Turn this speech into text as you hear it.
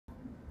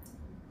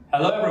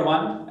Hello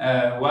everyone,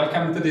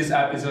 welcome to this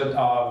episode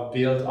of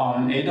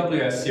BuildOn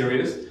AWS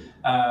series.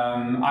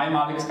 I'm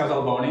Alex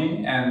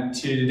Casalboni, and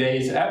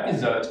today's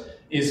episode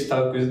is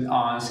focused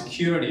on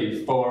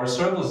security for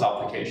serverless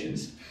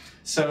applications.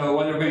 So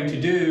what we're going to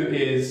do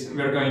is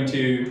we're going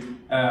to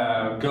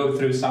go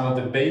through some of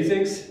the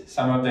basics,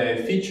 some of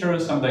the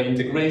features, some of the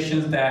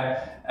integrations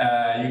that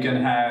you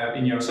can have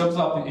in your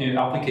serverless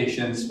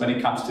applications when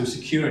it comes to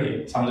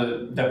security, some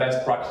of the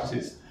best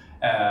practices.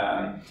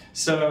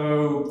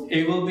 So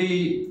there will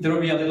be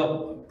a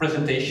little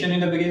presentation in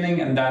the beginning,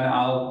 and then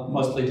I'll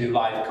mostly do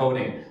live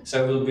coding.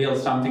 So we'll build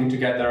something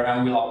together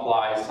and we'll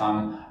apply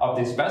some of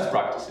these best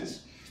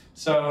practices.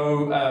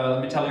 So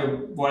let me tell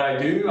you what I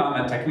do.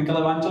 I'm a technical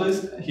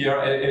evangelist here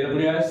at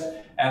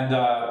AWS, and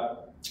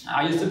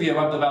I used to be a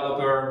web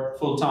developer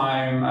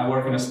full-time. I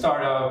work in a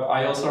startup.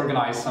 I also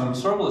organize some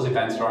serverless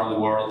events around the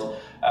world.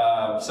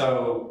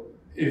 So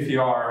if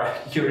you are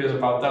curious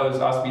about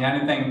those, ask me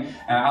anything.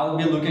 I'll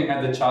be looking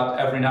at the chat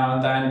every now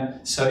and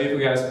then. So if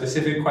you have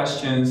specific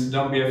questions,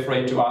 don't be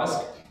afraid to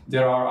ask.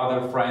 There are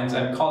other friends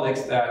and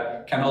colleagues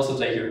that can also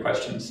take your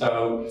questions.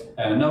 So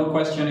no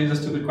question is a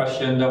stupid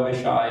question. Don't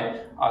be shy.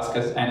 Ask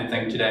us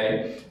anything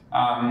today.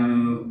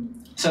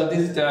 So this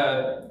is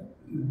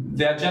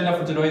the agenda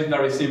for today is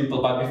very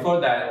simple. But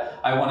before that,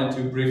 I wanted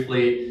to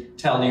briefly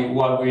tell you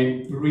what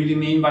we really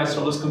mean by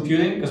serverless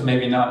computing, because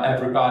maybe not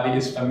everybody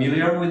is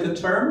familiar with the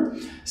term.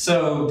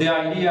 So the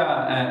idea,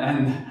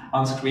 and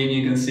on screen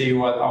you can see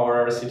what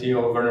our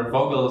CTO Werner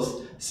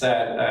Vogels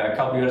said a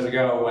couple years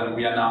ago when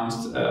we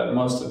announced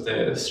most of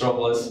the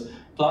serverless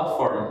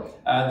platform.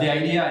 The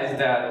idea is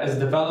that as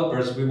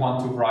developers we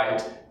want to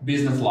write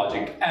business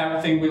logic.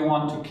 Everything we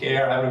want to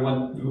care,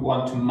 everyone we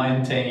want to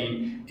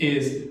maintain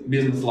is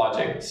business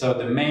logic. So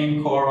the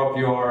main core of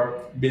your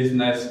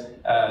business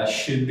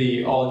should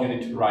be all you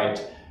need to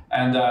write.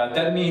 And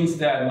that means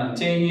that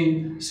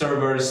maintaining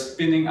servers,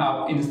 spinning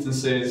up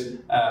instances,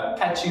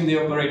 patching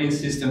the operating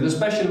system,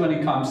 especially when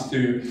it comes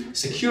to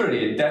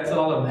security, that's a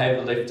lot of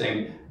heavy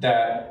lifting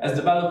that as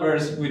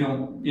developers, we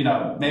don't,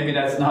 maybe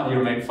that's not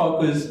your main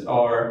focus,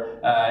 or,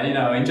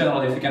 in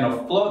general, if you can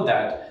offload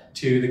that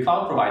to the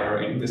cloud provider,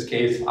 in this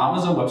case,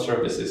 Amazon Web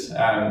Services,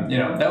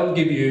 that will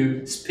give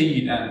you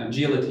speed and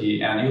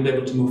agility, and you'll be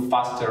able to move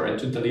faster and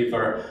to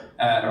deliver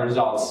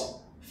results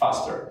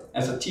faster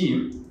as a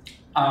team.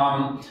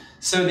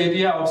 So the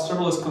idea of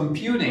serverless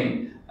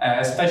computing,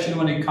 especially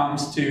when it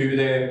comes to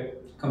the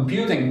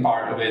computing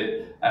part of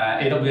it,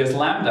 AWS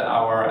Lambda,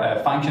 our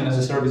function as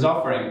a service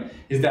offering,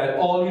 is that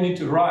all you need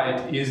to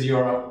write is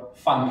your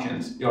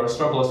functions, your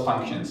serverless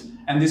functions.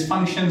 And these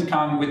functions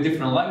come with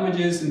different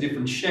languages and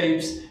different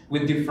shapes,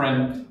 with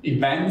different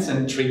events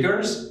and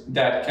triggers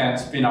that can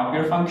spin up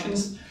your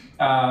functions.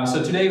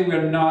 So today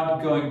we're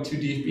not going too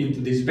deep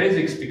into these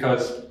basics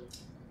because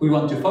we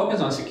want to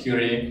focus on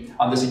security,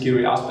 on the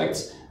security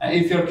aspects. And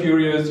if you're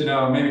curious,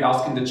 maybe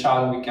ask in the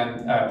chat, we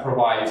can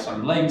provide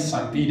some links,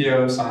 some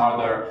videos, some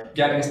other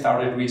getting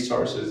started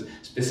resources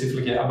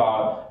specifically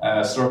about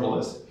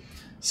serverless.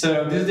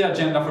 So this is the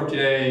agenda for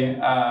today.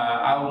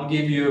 I will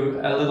give you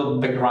a little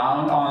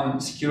background on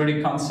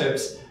security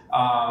concepts,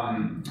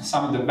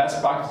 some of the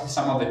best practices,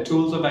 some of the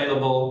tools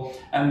available,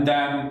 and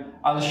then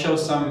I'll show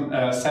some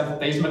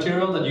self-paced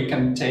material that you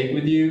can take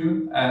with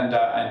you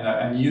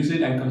and use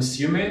it and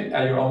consume it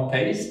at your own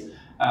pace.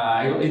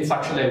 It's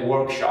actually a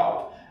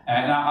workshop,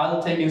 and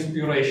I'll take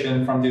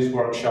inspiration from this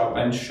workshop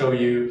and show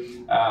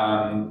you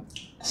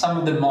some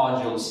of the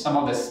modules, some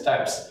of the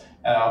steps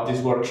of this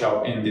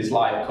workshop in this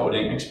live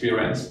coding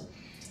experience,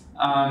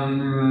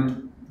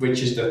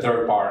 which is the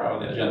third part of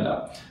the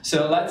agenda.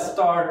 So let's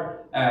start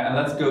and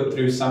let's go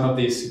through some of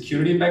the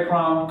security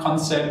background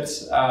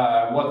concepts.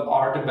 What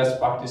are the best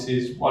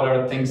practices? What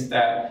are the things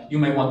that you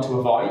may want to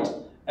avoid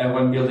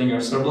when building your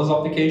serverless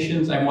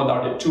applications? And what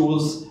are the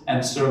tools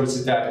and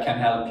services that can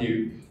help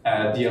you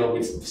deal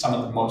with some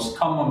of the most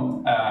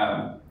common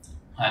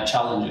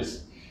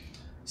challenges?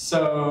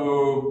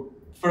 So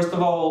first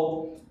of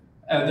all,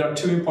 there are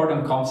two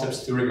important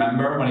concepts to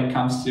remember when it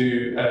comes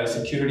to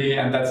security,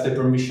 and that's the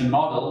permission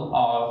model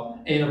of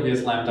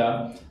AWS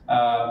Lambda.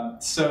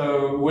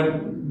 So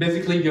when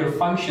basically your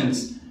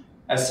functions,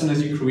 as soon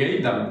as you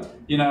create them,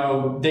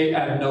 they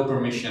have no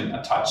permission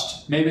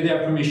attached. Maybe they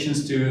have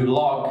permissions to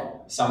log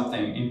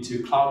something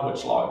into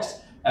CloudWatch logs,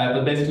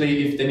 but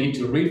basically if they need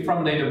to read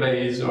from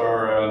database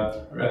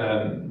or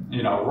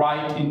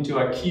write into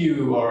a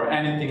queue or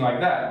anything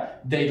like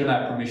that, they don't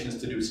have permissions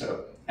to do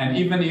so. And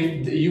even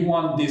if you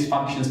want these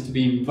functions to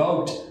be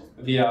invoked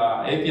via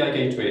API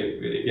gateway,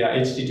 via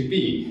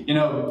HTTP,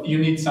 you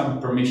need some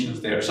permissions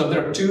there. So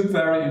there are two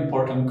very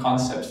important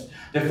concepts.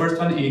 The first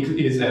one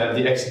is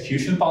the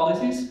execution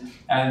policies,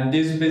 and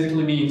this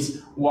basically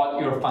means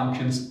what your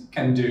functions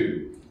can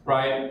do,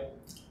 right?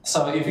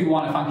 So if you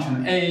want a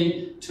function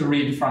A to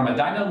read from a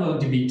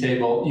DynamoDB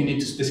table, you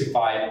need to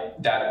specify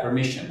that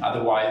permission.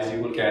 Otherwise,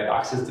 you will get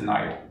access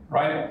denied,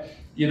 right?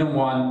 You don't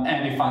want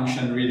any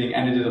function reading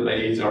any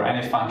database or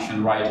any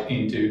function right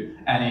into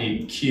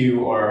any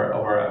queue or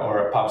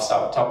a pub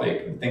sub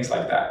topic, things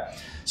like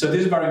that. So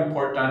this is very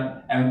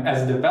important, and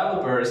as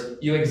developers,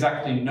 you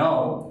exactly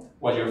know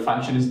what your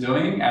function is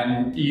doing,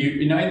 and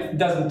it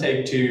doesn't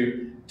take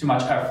too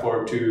much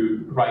effort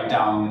to write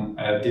down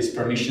these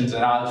permissions,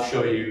 and I'll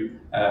show you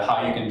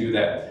how you can do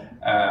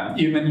that,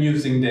 even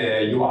using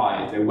the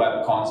UI, the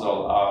web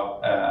console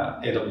of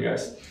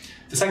AWS.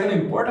 The second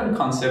important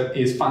concept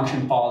is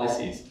function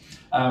policies.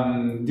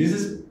 This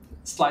is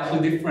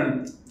slightly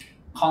different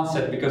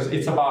concept because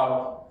it's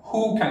about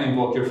who can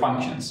invoke your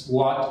functions,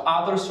 what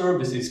other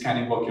services can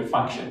invoke your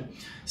function.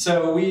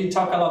 So we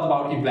talk a lot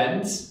about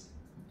events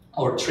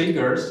or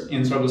triggers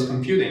in serverless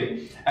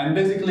computing, and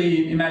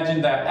basically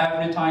imagine that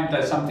every time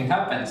that something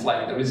happens,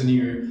 like there is a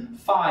new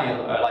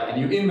file, like a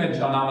new image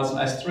on Amazon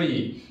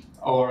S3,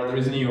 or there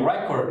is a new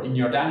record in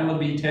your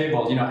DynamoDB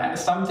table,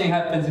 something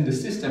happens in the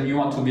system, you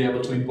want to be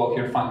able to invoke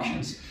your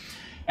functions.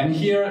 And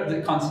here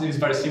the concept is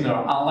very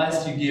similar.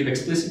 Unless you give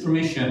explicit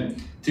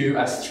permission to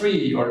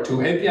S3 or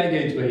to API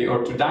Gateway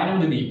or to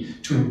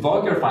DynamoDB to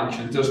invoke your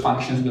functions, those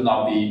functions will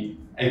not be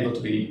able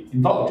to be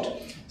invoked.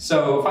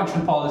 So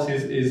function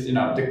policies is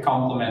the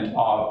complement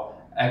of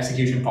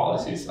execution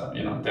policies,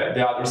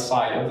 the other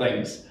side of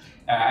things.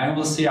 And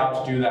we'll see how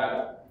to do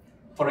that.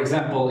 For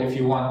example, if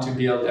you want to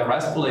build a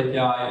RESTful API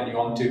and you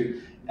want to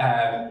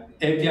have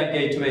API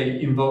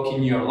Gateway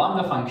invoking your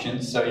Lambda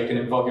functions, so you can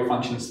invoke your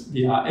functions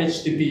via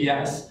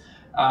HTTPS.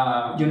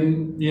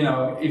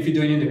 If you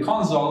do it in the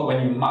console,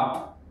 when you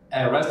map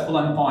a RESTful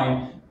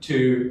endpoint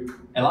to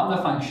a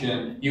Lambda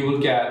function, you will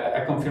get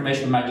a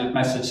confirmation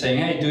message saying,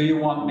 hey, do you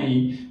want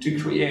me to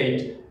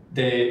create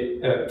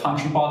the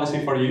function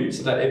policy for you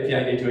so that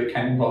API Gateway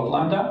can invoke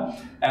Lambda?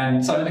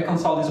 And so in the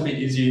console, it's a bit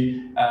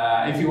easy.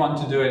 If you want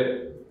to do it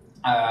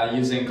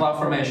using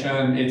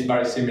CloudFormation, it's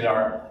very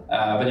similar.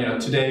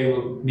 But today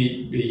we'll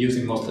be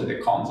using mostly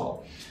the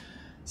console.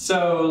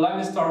 So let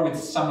me start with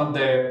some of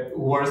the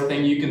worst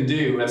thing you can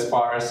do as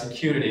far as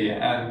security,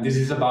 and this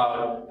is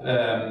about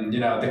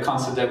the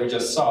concept that we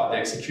just saw, the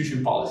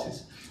execution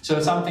policies. So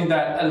something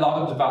that a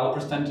lot of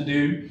developers tend to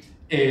do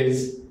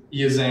is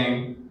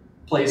using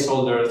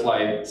placeholders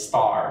like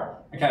star.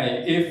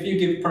 Okay, if you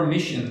give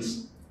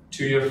permissions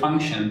to your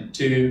function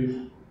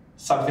to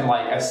something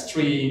like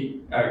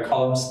S3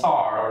 column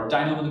star or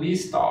DynamoDB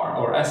star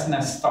or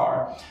SNS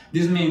star,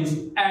 this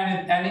means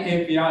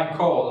any API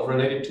call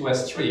related to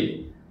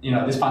S3,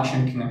 this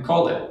function can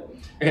call it.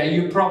 Okay,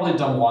 you probably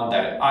don't want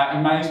that.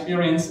 In my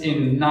experience,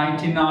 in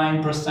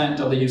 99%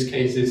 of the use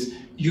cases,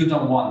 you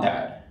don't want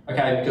that.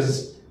 Okay,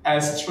 because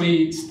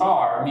S3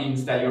 star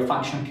means that your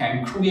function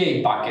can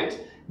create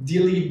bucket,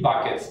 delete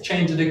buckets,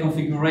 change the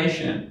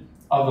configuration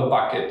of a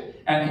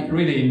bucket. And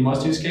really, in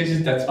most use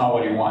cases, that's not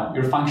what you want.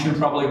 Your function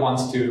probably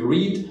wants to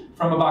read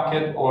from a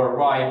bucket or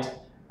write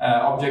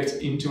objects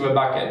into a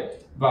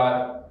bucket.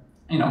 But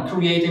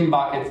creating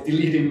buckets,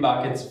 deleting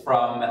buckets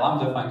from a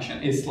Lambda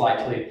function is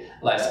slightly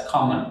less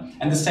common.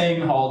 And the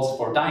same holds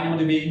for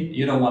DynamoDB.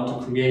 You don't want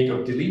to create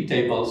or delete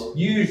tables.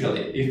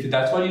 Usually, if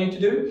that's what you need to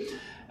do,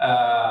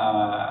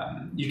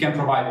 you can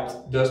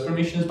provide those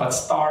permissions, but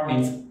star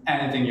means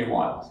anything you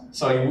want.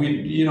 So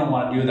you don't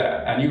want to do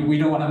that, and we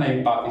don't want to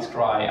make puppies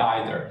cry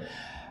either.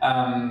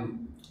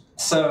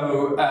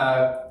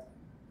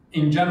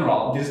 In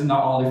general, this is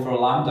not only for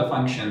Lambda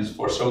functions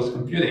for serverless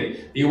computing.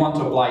 You want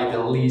to apply the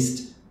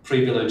least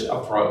privilege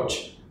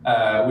approach,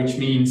 which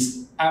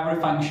means every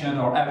function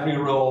or every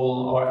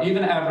role or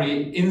even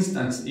every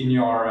instance in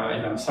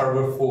your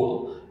server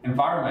full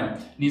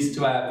environment needs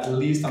to have the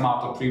least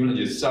amount of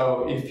privileges.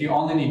 So if you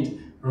only need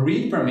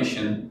read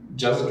permission,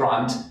 just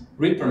grant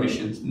read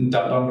permissions,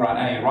 don't grant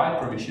any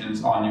write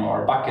permissions on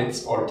your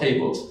buckets or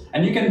tables.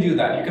 And you can do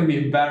that. You can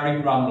be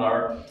very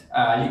granular.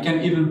 You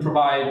can even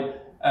provide,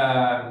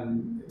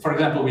 for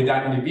example, with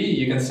DynamoDB,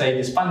 you can say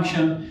this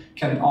function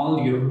can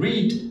only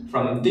read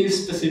from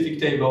this specific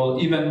table,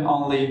 even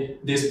only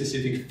this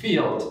specific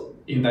field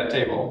in that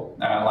table,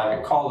 like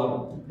a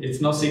column. It's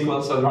no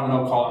SQL, so there are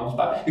no columns,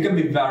 but you can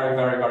be very,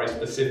 very, very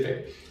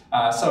specific.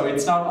 So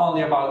it's not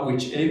only about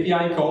which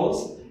API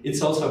calls,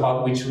 it's also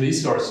about which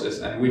resources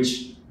and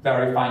which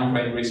very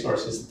fine-grained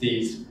resources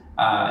these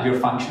your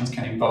functions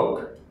can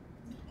invoke,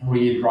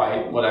 read,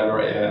 write,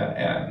 whatever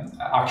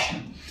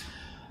action.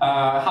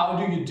 How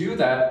do you do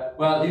that?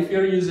 Well, if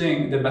you're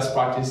using the best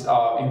practice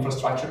of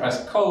infrastructure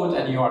as code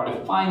and you are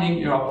defining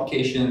your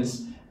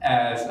applications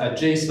as a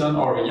JSON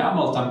or a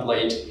YAML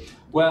template,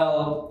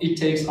 well, it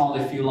takes only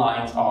a few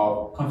lines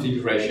of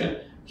configuration.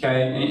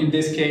 Okay, in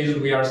this case,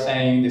 we are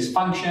saying this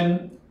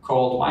function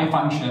called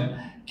myFunction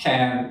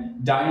can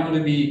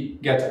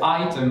DynamoDB get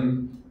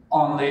item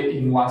only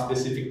in one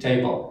specific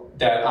table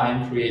that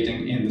I'm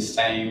creating in the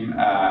same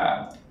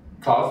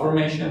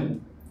CloudFormation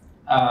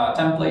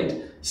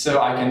template. So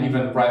I can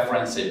even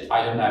reference it.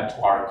 I don't have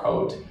to hard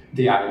code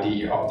the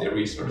ID of the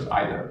resource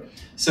either.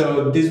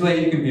 So this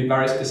way you can be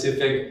very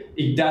specific.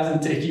 It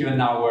doesn't take you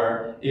an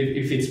hour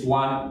if it's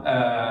one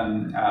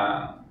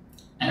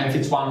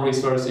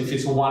resource, if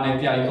it's one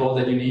API call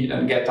that you need,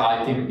 and get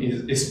item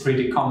is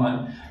pretty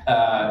common.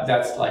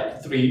 That's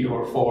like 3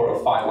 or 4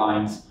 or 5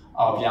 lines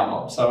of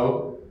YAML.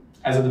 So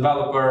As a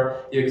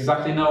developer, you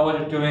exactly know what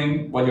you're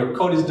doing, what your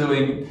code is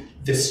doing.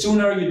 The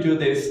sooner you do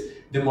this,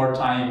 the more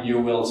time you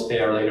will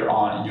spare later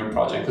on in your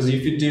project. Because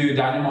if you do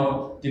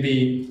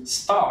DynamoDB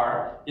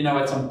star,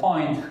 at some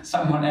point,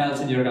 someone else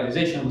in the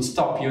organization will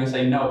stop you and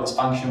say, no, this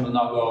function will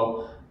not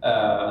go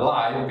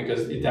live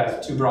because it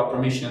has too broad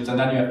permissions, and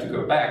then you have to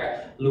go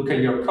back, look at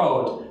your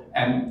code,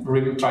 and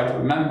try to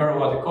remember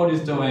what the code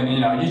is doing.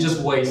 You just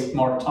waste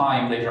more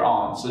time later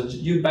on. So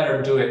you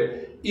better do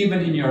it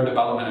even in your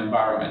development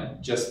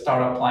environment. Just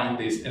start applying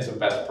this as a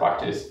best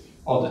practice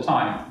all the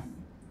time.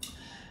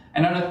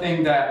 Another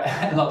thing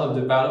that a lot of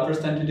developers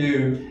tend to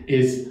do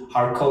is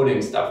hard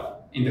coding stuff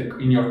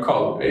in your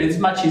code. It's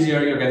much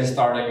easier, you're getting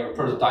started, you're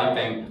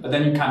prototyping, but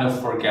then you kind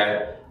of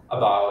forget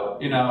about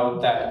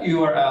that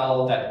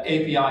URL, that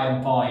API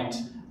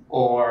endpoint,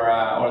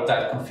 or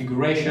that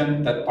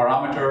configuration, that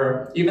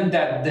parameter, even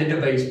that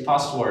database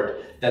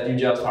password that you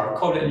just hard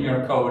coded in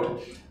your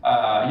code.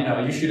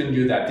 You shouldn't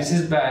do that. This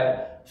is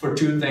bad for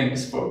two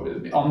things,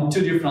 on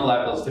two different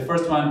levels. The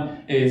first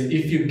one is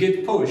if you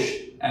git push,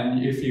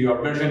 and if you are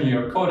versioning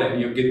your code and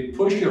you git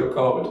push your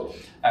code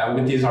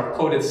with these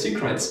hard-coded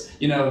secrets,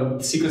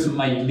 secrets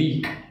might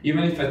leak.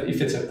 Even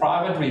if it's a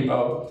private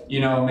repo,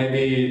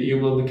 maybe you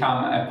will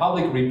become a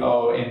public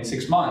repo in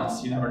 6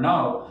 months. You never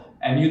know.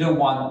 And you don't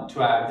want to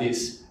have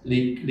these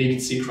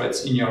leaked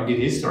secrets in your Git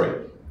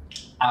history.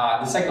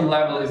 The second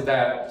level is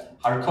that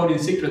hard-coding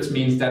secrets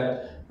means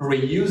that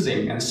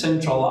reusing and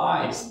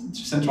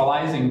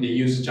centralizing the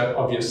usage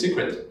of your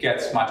secret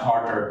gets much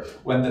harder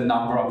when the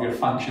number of your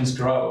functions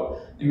grow.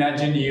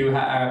 Imagine you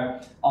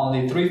have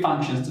only 3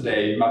 functions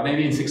today, but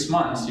maybe in 6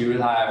 months you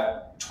will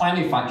have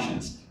 20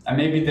 functions, and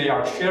maybe they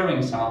are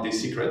sharing some of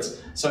these secrets.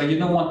 So you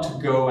don't want to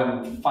go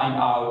and find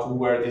out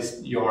where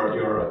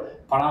your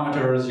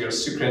parameters, your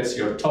secrets,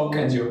 your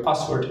tokens, your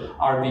password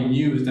are being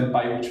used and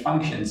by which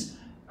functions.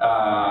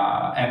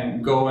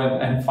 And go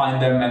and find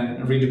them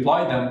and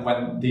redeploy them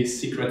when these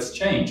secrets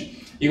change.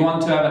 You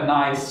want to have a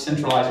nice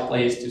centralized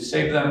place to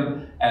save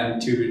them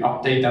and to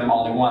update them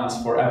only once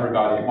for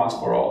everybody, once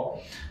for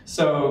all.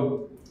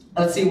 So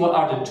let's see what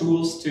are the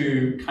tools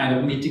to kind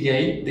of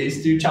mitigate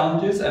these two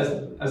challenges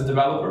as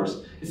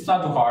developers. It's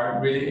not too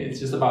hard, really. It's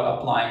just about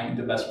applying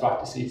the best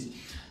practices.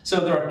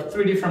 So there are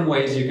 3 different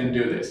ways you can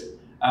do this.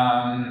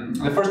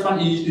 The first one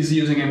is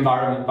using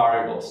environment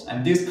variables,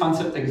 and this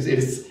concept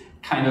exists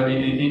kind of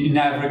in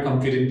every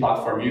computing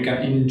platform. You can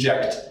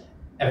inject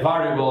a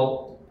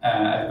variable,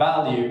 a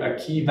value, a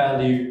key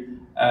value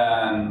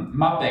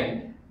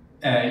mapping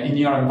in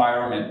your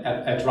environment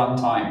at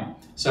runtime.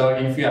 So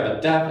if you have a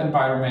dev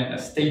environment, a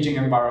staging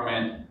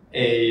environment,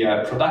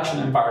 a production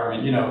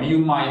environment, you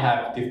might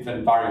have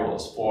different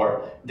variables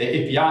for the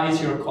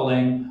APIs you're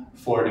calling,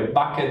 for the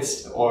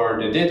buckets or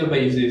the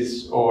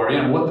databases, or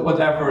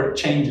whatever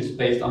changes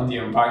based on the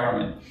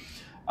environment.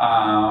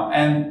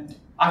 And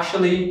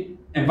actually,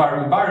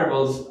 environment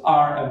variables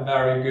are a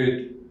very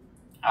good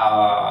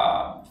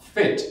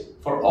fit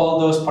for all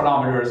those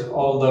parameters,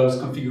 all those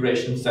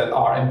configurations that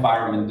are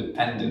environment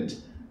dependent.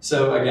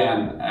 So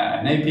again,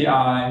 an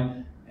API,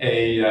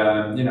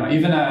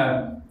 even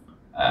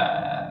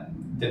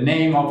the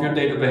name of your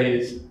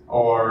database,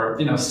 or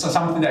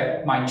something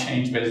that might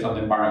change based on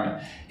the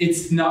environment.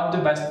 It's not the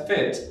best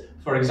fit,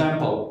 for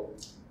example,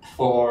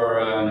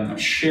 for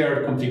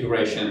shared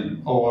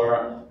configuration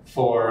or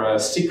for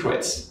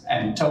secrets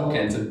and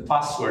tokens and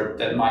password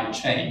that might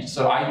change.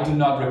 So I do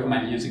not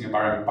recommend using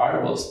environment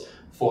variables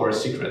for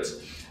secrets.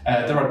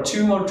 There are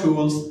 2 more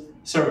tools,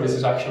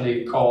 services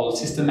actually, called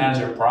System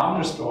Manager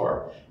Parameter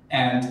Store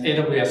and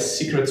AWS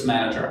Secrets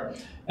Manager.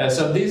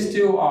 So these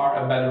 2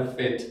 are a better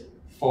fit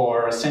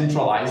for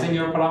centralizing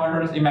your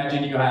parameters.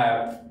 Imagine you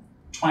have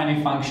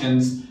 20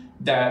 functions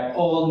that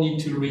all need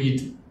to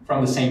read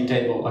from the same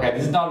table. Okay,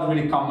 this is not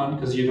really common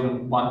because you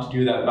don't want to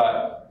do that,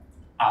 but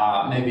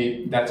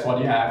maybe that's what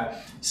you have.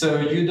 So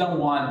you don't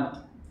want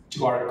to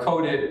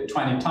hard-code it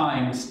 20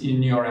 times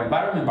in your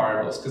environment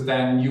variables, because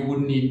then you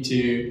would need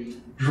to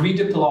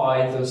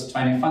redeploy those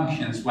 20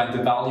 functions when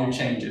the value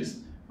changes,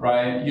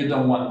 right? You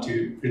don't want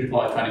to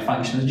redeploy 20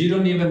 functions. You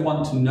don't even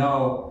want to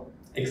know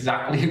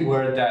exactly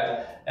where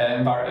that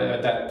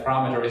that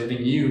parameter is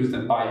being used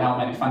and by how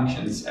many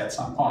functions at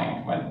some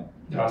point when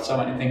there are so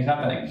many things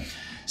happening.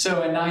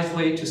 So a nice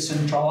way to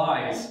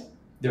centralize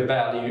the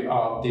value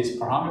of these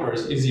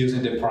parameters is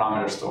using the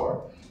parameter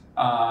store.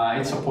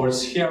 It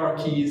supports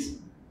hierarchies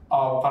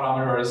of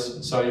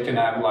parameters, so you can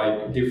have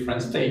like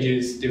different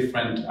stages,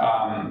 different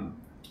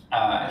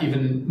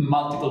even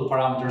multiple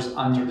parameters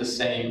under the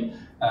same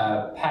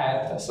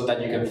path, so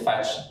that you can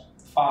fetch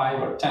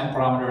 5 or 10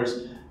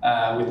 parameters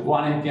with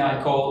one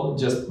API call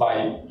just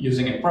by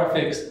using a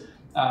prefix.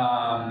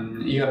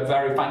 You have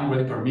very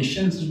fine-grained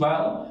permissions as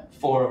well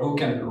for who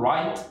can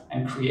write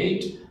and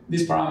create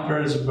these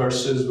parameters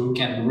versus who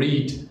can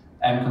read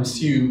and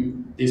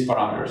consume these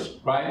parameters,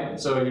 right?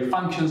 So your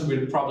functions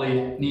will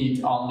probably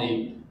need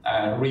only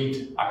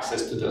read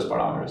access to those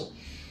parameters.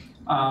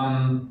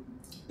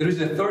 There is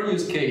a third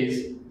use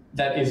case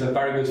that is a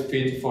very good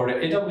fit for the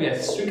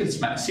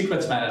AWS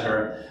Secrets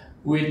Manager,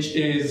 which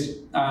is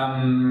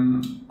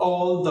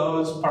all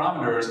those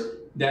parameters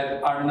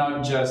that are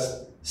not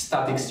just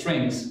static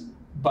strings,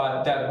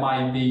 but that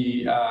might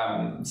be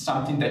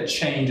something that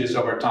changes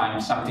over time,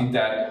 something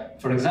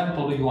that, for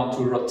example, you want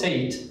to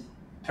rotate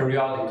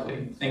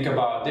periodically. Think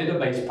about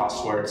database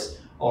passwords,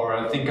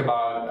 or think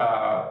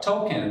about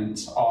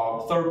tokens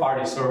of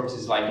third-party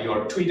services like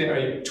your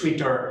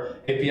Twitter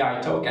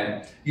API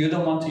token. You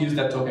don't want to use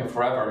that token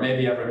forever,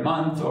 maybe every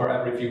month or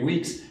every few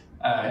weeks,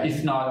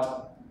 if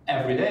not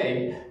every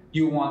day.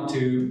 You want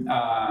to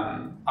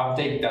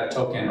update that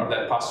token or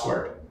that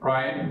password,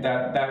 right?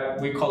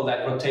 That we call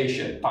that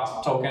rotation,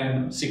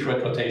 token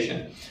secret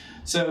rotation.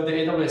 So the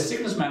AWS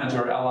Secrets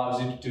Manager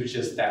allows you to do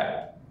just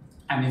that.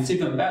 And it's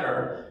even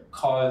better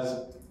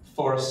because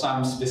for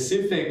some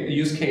specific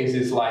use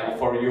cases, like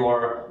for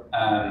your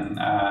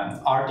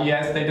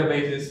RDS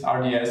databases,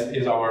 RDS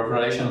is our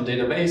relational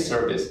database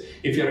service.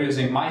 If you're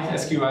using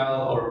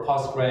MySQL or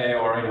Postgre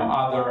or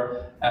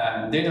other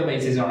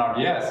databases on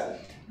RDS,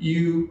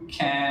 you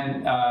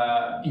can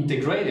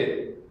integrate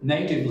it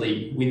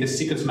natively with the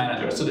Secrets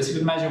Manager. So the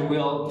Secrets Manager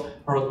will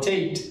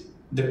rotate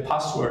the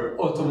password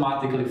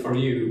automatically for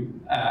you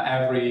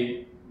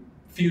every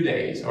few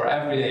days, or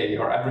every day,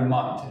 or every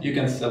month. You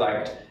can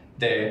select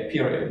the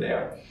period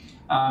there.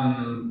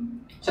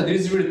 So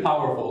this is really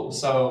powerful.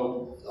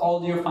 So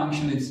all your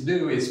function needs to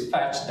do is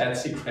fetch that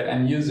secret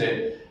and use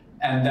it,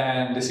 and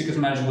then the Secrets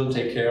Manager will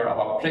take care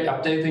of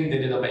updating the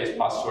database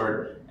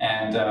password,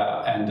 and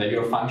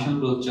your function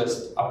will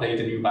just update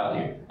the new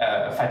value,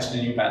 fetch the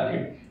new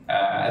value,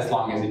 as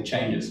long as it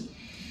changes.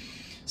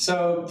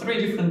 So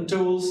 3 different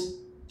tools,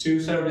 2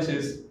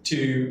 services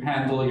to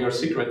handle your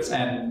secrets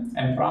and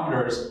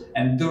parameters,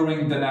 and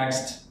during the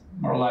next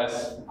more or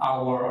less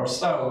hour or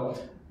so,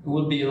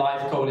 will be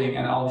live coding,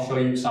 and I'll show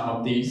you some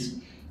of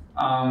these.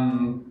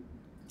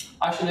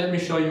 Actually, let me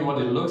show you what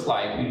it looks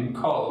like in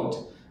code.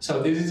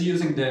 So this is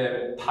using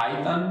the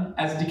Python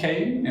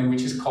SDK, and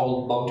which is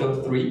called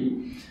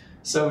Boto3.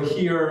 So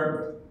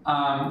here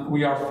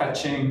we are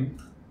fetching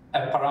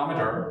a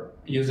parameter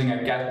using a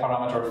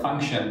getParameter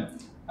function.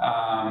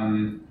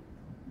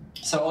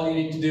 So all you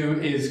need to do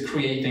is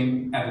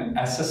creating an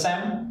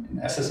SSM.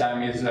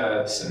 SSM is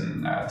a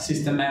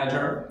system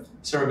manager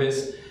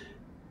service.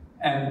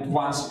 And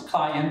once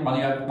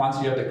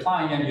you have the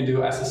client, you do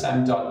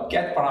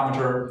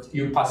ssm.getParameter.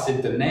 You pass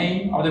it the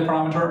name of the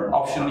parameter.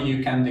 Optionally,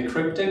 you can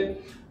decrypt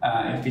it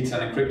if it's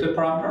an encrypted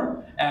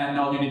parameter. And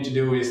all you need to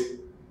do is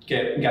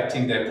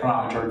getting the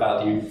parameter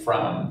value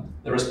from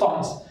the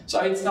response. So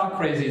it's not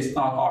crazy, it's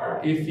not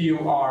hard. If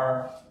you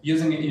are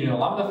using it in your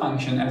Lambda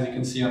function, as you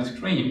can see on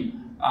screen,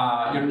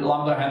 your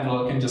Lambda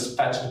handler can just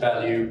fetch the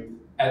value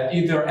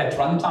either at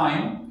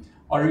runtime,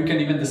 or you can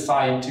even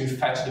decide to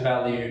fetch the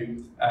value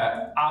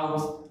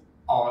out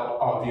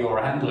of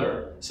your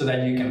handler so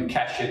that you can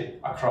cache it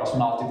across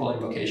multiple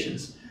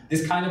invocations.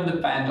 This kind of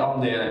depends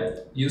on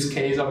the use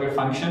case of your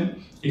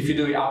function. If you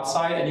do it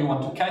outside and you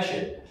want to cache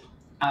it,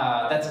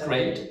 that's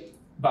great,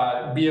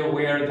 but be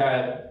aware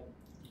that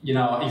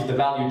if the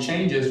value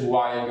changes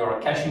while you're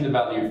caching the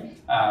value,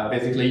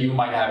 basically you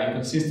might have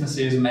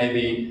inconsistencies.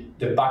 Maybe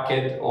the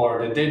bucket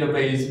or the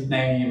database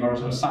name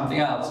or something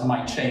else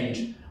might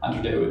change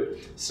under the hood.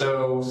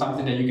 So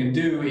something that you can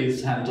do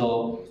is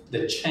handle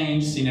the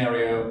change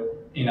scenario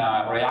in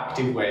a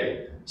reactive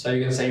way. So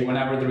you can say,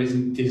 whenever there is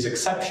this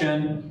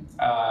exception,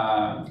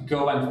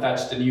 go and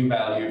fetch the new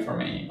value for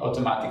me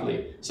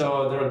automatically.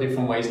 So there are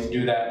different ways to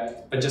do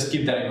that, but just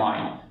keep that in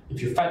mind.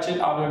 If you fetch it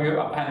out of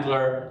your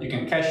handler, you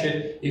can cache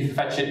it. If you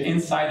fetch it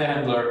inside the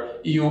handler,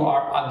 you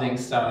are adding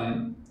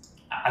some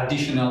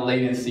additional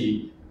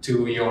latency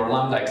to your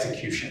Lambda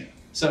execution.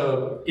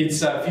 So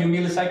it's a few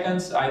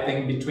milliseconds, I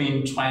think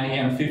between 20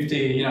 and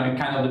 50, it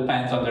kind of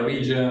depends on the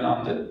region,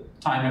 on the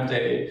time of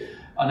day,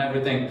 on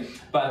everything.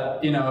 But,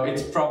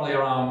 it's probably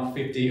around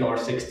 50 or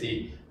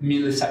 60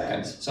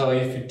 milliseconds. So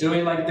if you do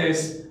it like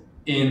this,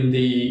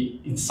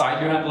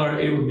 inside your handler,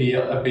 it will be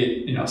a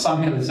bit,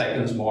 some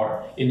milliseconds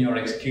more in your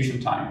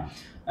execution time.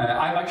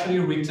 I've actually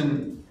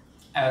written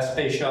a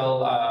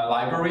special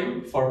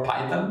library for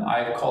Python.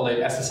 I call it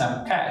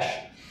SSM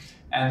Cache.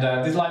 And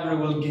this library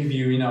will give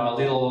you, a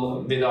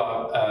little bit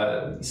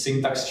of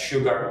syntax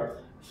sugar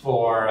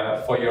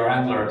for your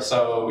handler.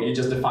 So you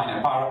just define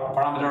a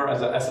parameter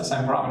as an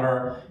SSM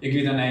parameter, you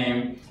give it a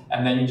name,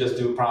 and then you just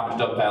do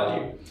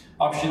parameter.value.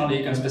 Optionally,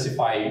 you can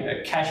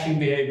specify caching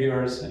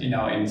behaviors,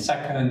 in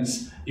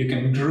seconds. You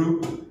can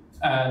group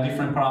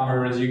different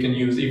parameters. You can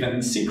use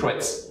even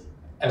secrets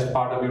as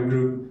part of your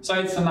group. So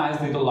it's a nice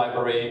little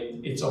library.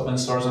 It's open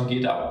source on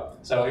GitHub.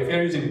 So if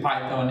you're using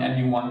Python and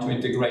you want to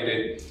integrate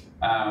it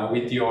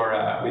with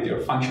your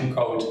function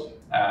code,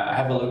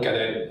 have a look at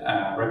it,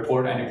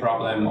 report any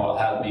problem, or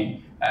help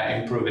me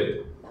improve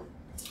it.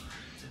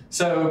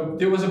 So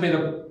there was a bit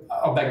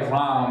of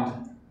background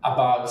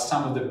about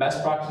some of the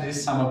best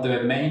practices, some of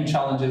the main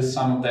challenges,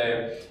 some of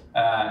the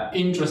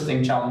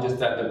interesting challenges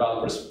that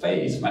developers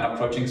face when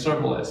approaching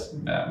serverless,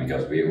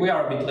 because we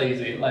are a bit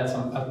lazy, let's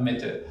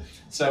admit it.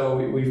 So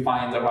we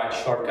find the right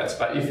shortcuts.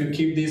 But if you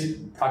keep these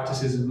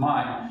practices in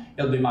mind,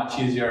 it'll be much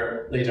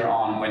easier later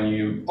on when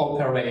you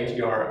operate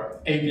your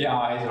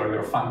APIs or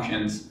your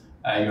functions,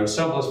 your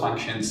serverless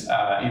functions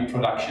in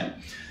production.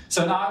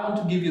 So now I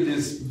want to give you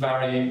this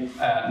very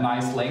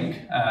nice link,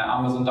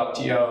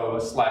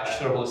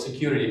 amazon.to/serverless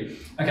security.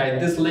 Okay,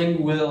 this link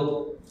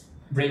will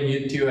bring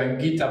you to a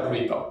GitHub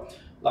repo.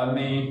 Let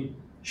me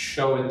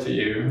show it to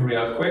you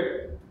real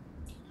quick.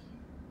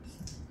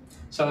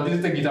 So this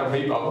is the GitHub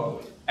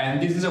repo,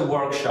 and this is a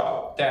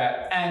workshop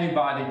that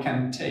anybody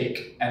can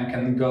take and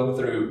can go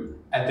through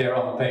at their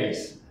own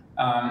pace.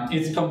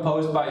 It's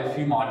composed by a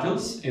few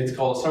modules. It's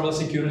called Serverless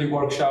Security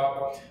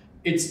Workshop.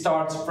 It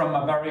starts from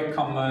a very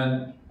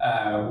common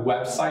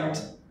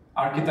website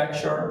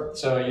architecture.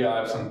 So you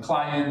have some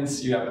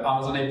clients, you have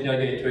Amazon API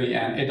Gateway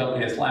and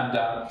AWS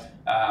Lambda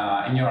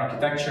in your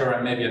architecture,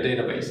 and maybe a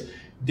database.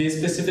 This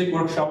specific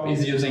workshop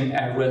is using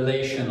a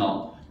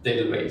relational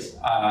database,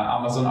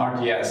 Amazon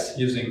RDS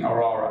using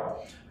Aurora.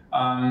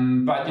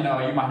 But you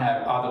might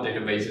have other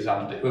databases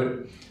under the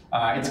hood.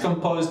 It's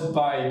composed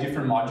by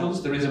different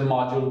modules. There is a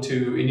module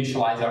to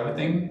initialize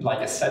everything,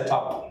 like a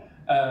setup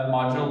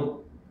module.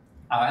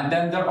 And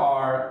then there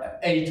are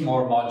 8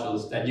 more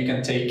modules that you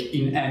can take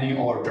in any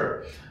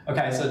order.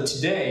 Okay, so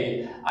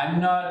today I'm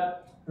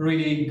not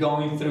really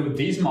going through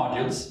these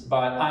modules,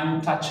 but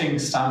I'm touching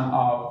some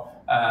of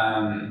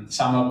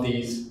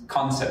these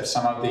concepts,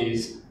 some of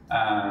these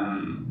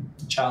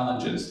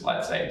challenges,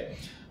 let's say.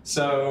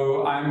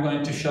 So I'm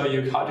going to show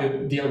you how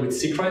to deal with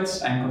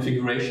secrets and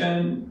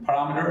configuration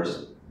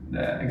parameters,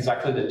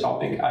 exactly the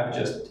topic I've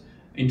just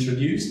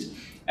introduced.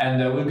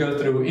 And we'll go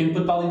through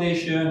input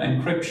validation,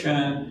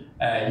 encryption,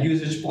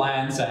 usage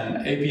plans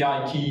and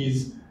API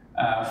keys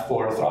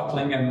for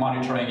throttling and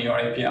monitoring your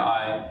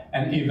API,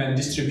 and even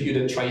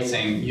distributed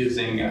tracing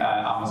using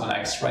Amazon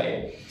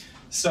X-Ray.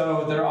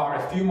 So there are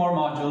a few more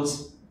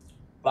modules,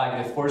 like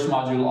the first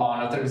module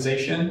on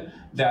authorization,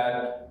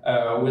 that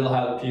will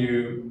help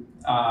you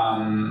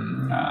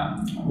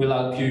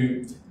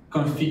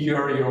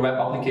configure your web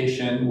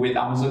application with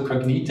Amazon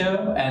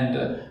Cognito and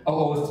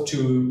auth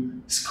to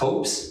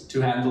scopes to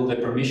handle the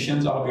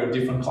permissions of your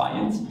different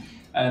clients.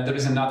 There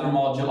is another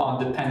module on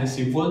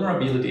dependency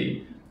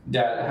vulnerability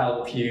that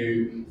help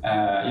you,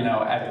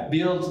 at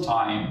build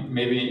time,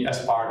 maybe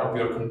as part of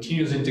your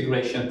continuous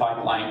integration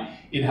pipeline,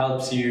 it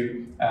helps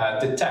you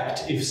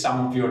detect if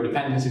some of your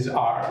dependencies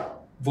are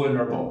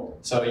vulnerable,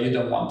 so you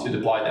don't want to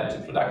deploy them to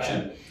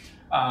production.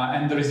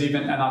 And there is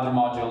even another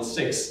module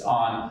 6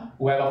 on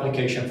Web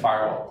Application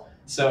Firewall.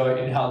 So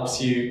it helps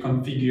you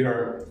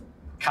configure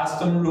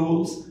custom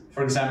rules,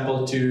 for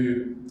example,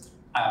 to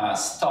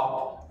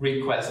stop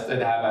requests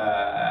that have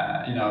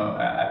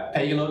a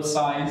payload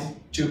size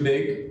too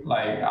big,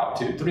 like up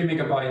to 3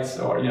 megabytes,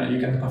 or you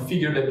can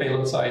configure the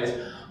payload size,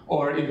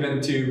 or even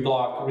to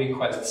block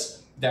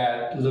requests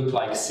that look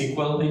like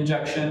SQL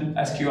injection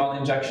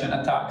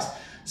attacks.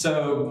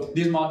 So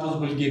these modules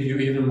will give you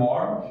even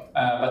more,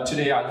 but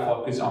today I'll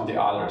focus on the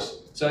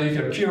others. So if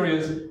you're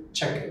curious,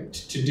 check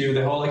to do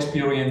the whole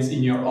experience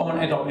in your own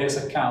AWS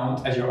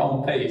account at your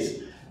own pace.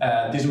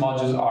 These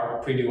modules are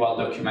pretty well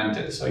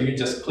documented. So you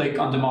just click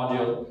on the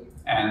module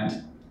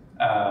and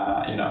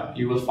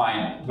you will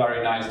find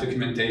very nice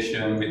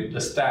documentation with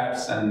the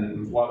steps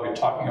and what we're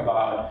talking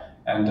about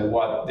and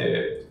what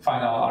the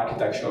final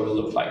architecture will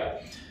look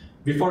like.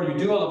 Before you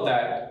do all of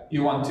that,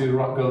 you want to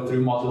go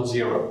through module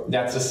 0.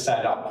 That's a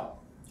setup.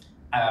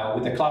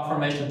 With the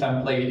CloudFormation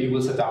template, it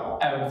will set up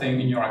everything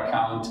in your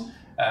account.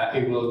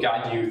 It will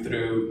guide you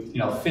through,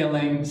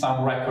 filling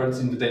some records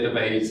in the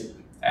database,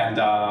 and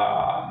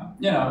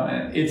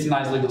it's a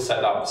nice little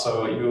setup.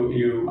 So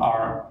you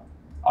are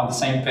on the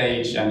same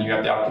page, and you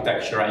have the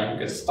architecture, and you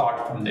can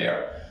start from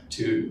there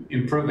to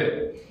improve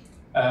it.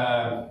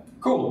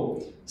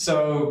 Cool.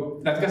 So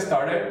let's get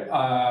started.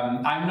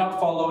 I'm not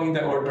following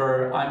the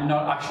order. I'm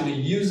not actually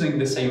using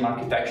the same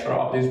architecture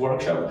of this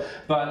workshop,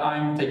 but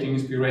I'm taking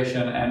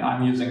inspiration and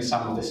I'm using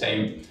some of the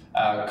same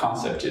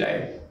concept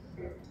today.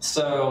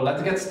 So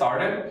let's get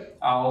started.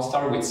 I'll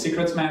start with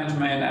secrets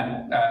management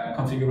and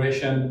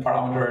configuration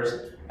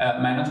parameters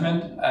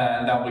management,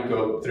 and then we'll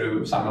go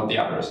through some of the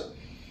others.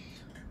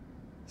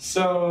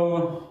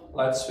 So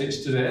let's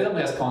switch to the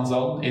AWS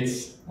console.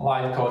 It's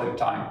live coding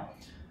time.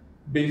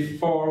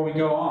 Before we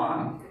go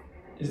on,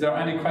 is there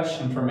any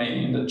question for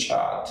me in the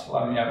chat?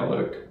 Let me have a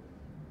look.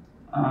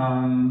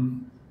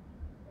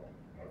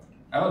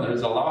 Oh,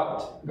 there's a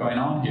lot going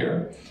on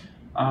here.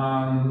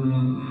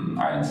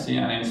 I don't see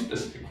any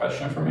specific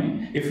question for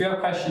me. If you have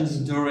questions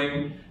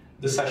during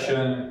the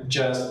session,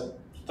 just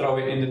throw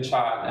it in the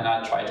chat and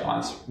I'll try to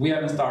answer. We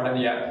haven't started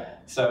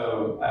yet,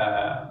 so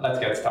let's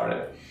get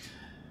started.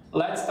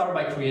 Let's start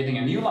by creating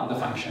a new Lambda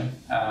function.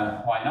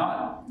 Why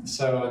not?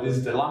 So this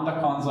is the Lambda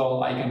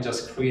console. I can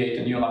just create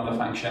a new Lambda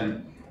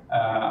function.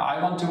 I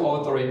want to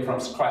author it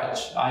from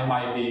scratch. I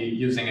might be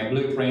using a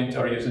blueprint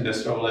or using the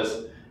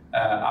serverless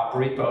app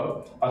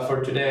repo. But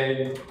for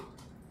today,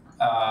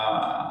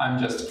 I'm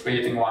just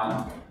creating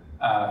one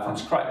from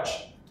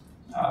scratch.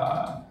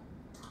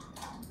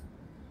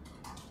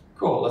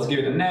 Cool, let's give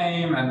it a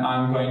name, and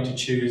I'm going to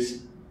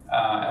choose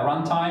a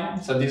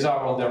runtime. So these are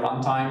all the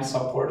runtimes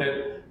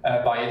supported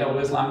by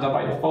AWS Lambda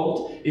by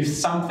default. If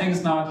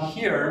something's not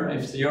here,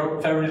 if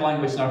your favorite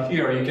language is not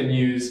here, you can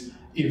use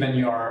even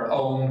your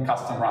own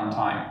custom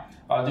runtime.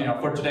 But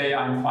for today,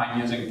 I'm fine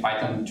using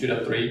Python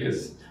 2.3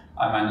 because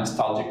I'm a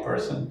nostalgic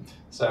person.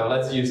 So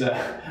let's use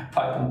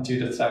Python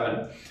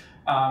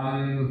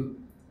 2.7.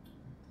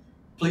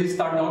 Please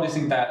start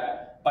noticing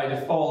that by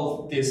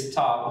default, this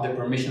tab, the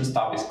permissions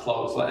tab, is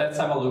closed. Let's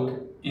have a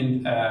look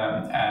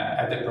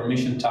at the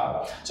permission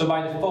tab. So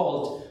by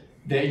default,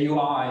 the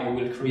UI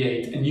will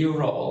create a new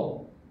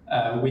role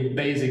with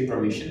basic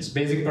permissions.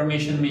 Basic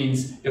permission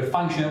means your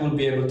function will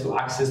be able to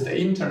access the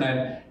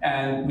internet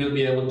and will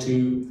be able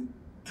to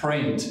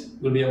print,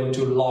 will be able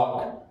to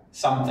log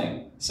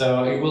something.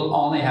 So it will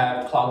only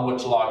have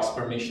CloudWatch logs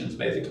permissions,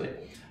 basically.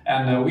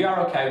 And we are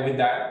okay with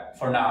that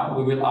for now.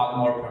 We will add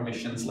more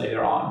permissions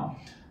later on.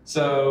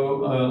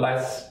 So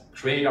let's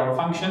create our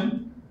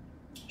function.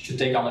 It should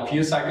take on a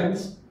few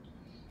seconds.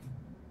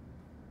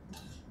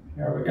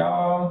 Here we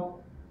go.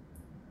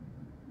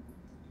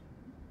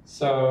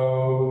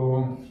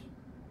 So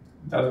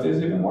does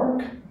this even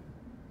work?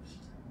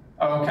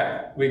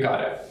 Okay, we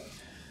got it.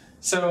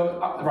 So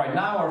right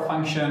now our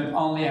function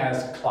only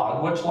has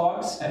CloudWatch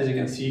logs, as you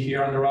can see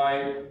here on the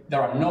right.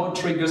 There are no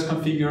triggers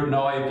configured,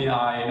 no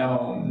API,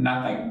 no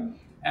nothing.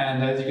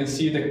 And as you can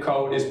see, the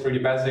code is pretty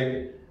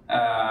basic.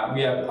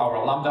 We have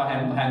our Lambda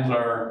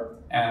handler,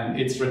 and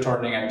it's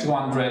returning a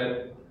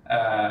 200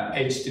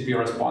 HTTP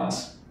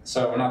response.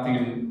 So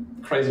nothing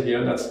crazy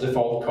here, that's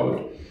default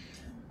code.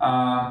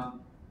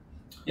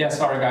 Yeah,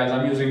 sorry guys,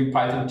 I'm using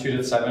Python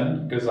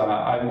 2.7 because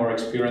I have more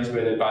experience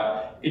with it,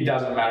 but it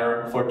doesn't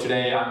matter. For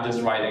today, I'm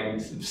just writing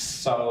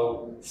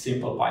so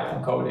simple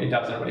Python code, it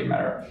doesn't really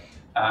matter.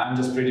 I'm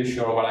just pretty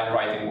sure what I'm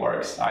writing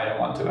works. I don't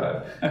want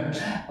to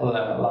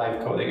have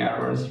live coding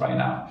errors right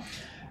now.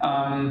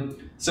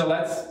 So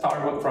let's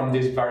start from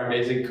this very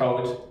basic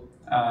code.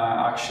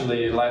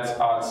 Actually, let's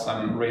add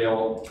some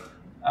real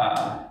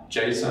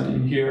JSON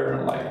in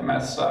here, like a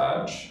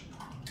message.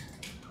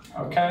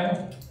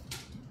 Okay.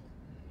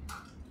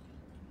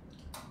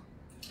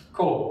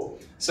 Cool.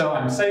 So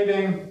I'm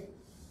saving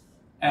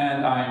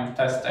and I'm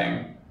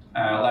testing.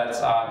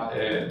 Let's add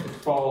a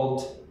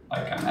default,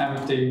 like an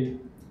empty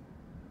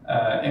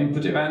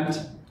input event.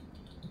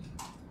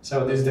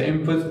 So this is the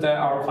input that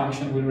our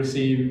function will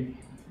receive.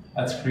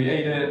 Let's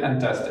create it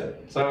and test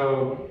it.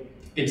 So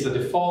it's the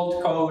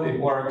default code, it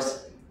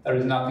works. There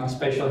is nothing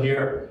special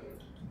here.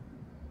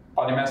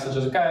 Body message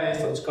is okay,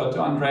 so let's go to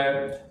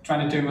 100,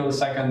 22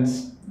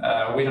 milliseconds.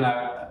 We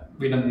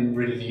don't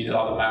really need a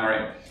lot of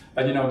memory.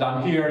 But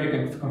down here you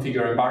can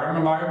configure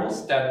environment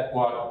variables, that's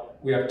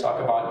what we have talked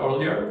about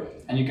earlier,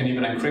 and you can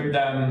even encrypt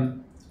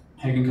them,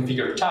 and you can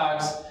configure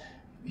tags.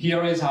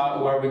 Here is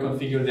where we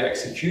configure the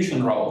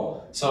execution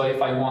role. So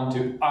if I want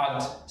to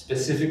add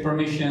specific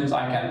permissions,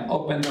 I can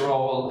open the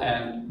role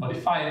and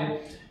modify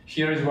it.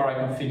 Here is where I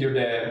configure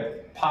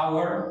the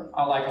power.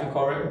 I like to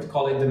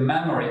call it the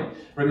memory.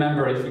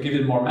 Remember, if you give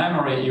it more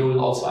memory, you will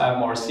also have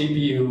more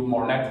CPU,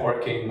 more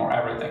networking, more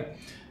everything.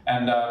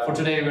 And for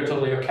today, we're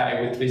totally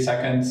okay with 3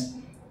 seconds.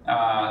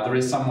 There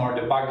is some more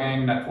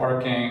debugging,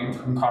 networking,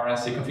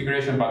 concurrency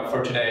configuration, but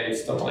for today,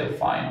 it's totally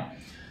fine.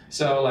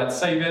 So let's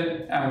save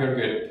it, and we're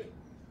good.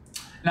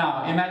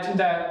 Now, imagine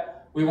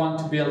that we want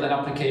to build an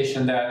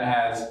application that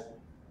has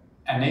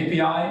an API,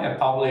 a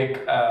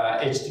public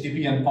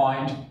HTTP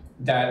endpoint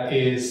that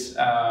is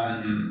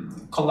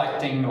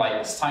collecting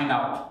like sign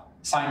up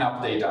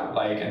data.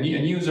 Like a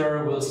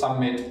user will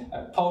submit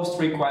a post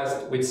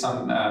request with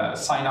some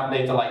sign up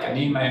data, like an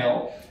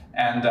email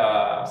and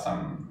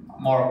some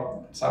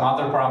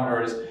other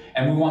parameters,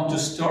 and we want to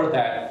store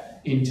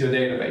that into a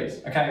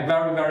database. Okay,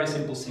 very, very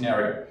simple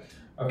scenario.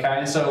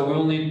 Okay, so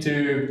we'll need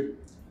to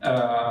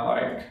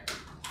like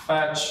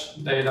fetch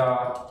sign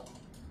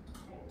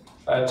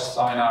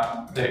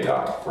up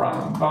data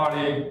from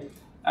body,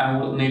 and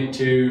we'll need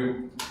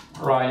to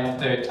write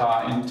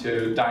data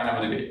into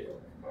DynamoDB.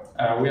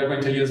 We are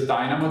going to use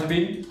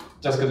DynamoDB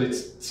just because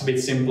it's a bit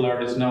simpler.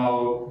 There's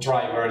no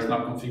drivers,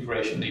 no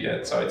configuration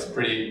needed, so it's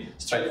pretty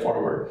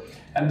straightforward.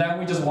 And then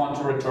we just want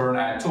to return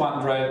a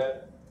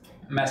 200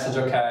 message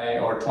OK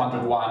or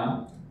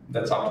 201.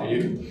 That's up to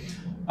you.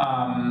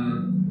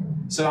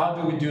 So how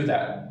do we do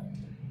that?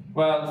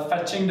 Well,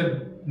 fetching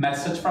the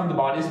message from the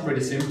body is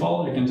pretty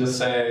simple. You can just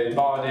say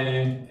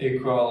body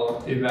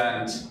equal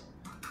event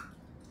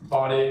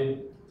body.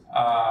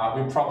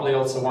 We probably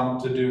also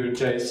want to do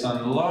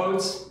JSON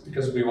loads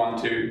because we want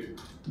to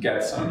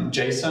get some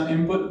JSON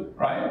input,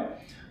 right?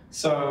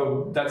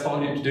 So that's all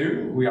we need to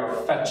do. We are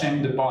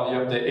fetching the body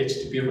of the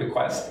HTTP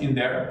request in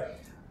there.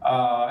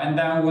 And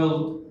then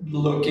we'll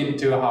look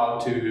into how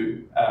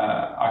to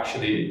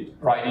actually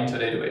write into a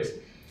database.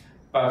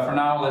 But for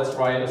now, let's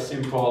write a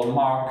simple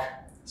mock.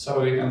 So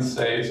we can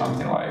say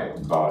something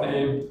like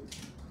body,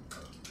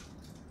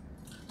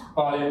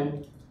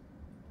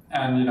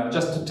 and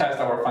just to test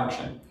our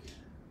function.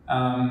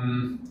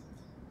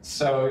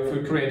 So if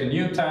we create a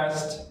new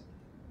test,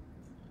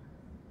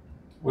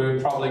 we'll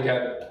probably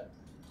get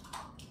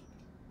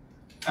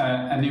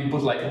an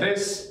input like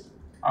this.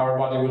 Our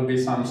body will be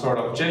some sort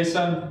of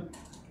JSON,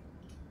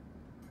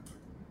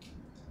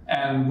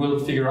 and we'll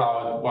figure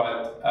out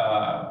what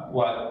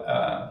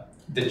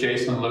the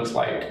JSON looks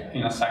like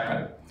in a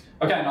second.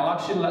 Okay, now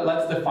actually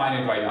let's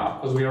define it right now,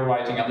 because we are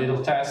writing a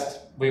little test.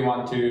 We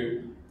want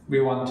to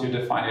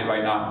define it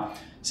right now.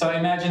 So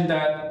imagine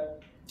that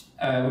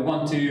we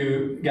want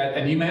to get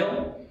an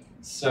email.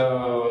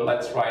 So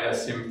let's write a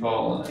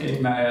simple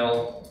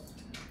email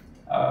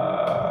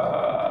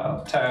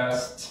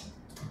test.com.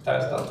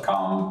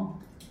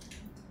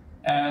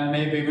 And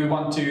maybe we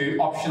want to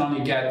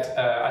optionally get,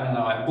 I don't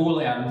know, a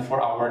Boolean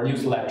for our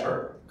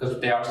newsletter,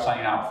 because they are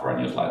signing up for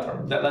a newsletter.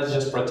 Let's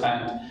just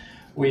pretend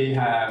we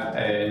have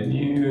a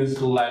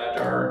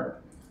newsletter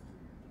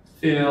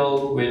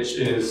field which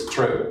is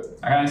true.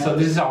 Okay, so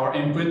this is our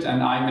input,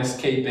 and I'm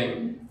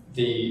escaping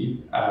the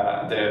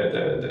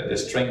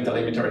string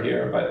delimiter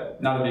here,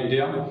 but not a big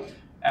deal.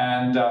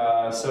 And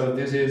so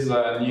this is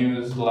a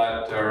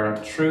newsletter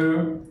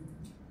true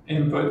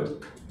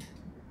input.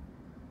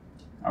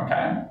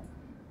 Okay.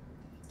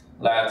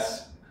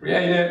 Let's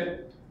create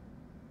it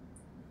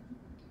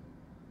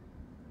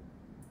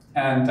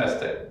and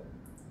test it.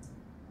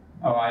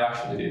 Oh, I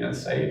actually didn't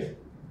save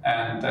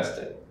and test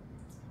it.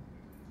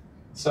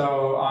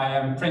 So I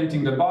am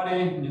printing the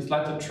body,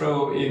 newsletter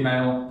true,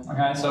 email.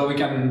 Okay, so we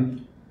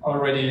can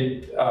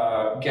already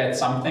get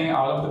something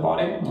out of the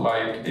body,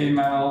 like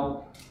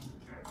email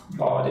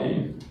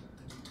body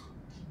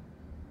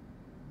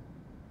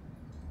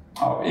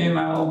of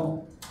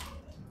email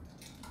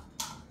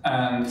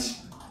and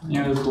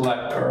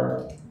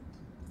newsletter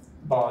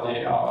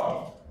body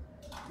of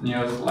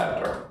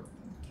newsletter.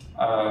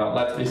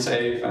 Let me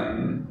save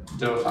and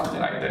do something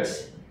like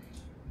this.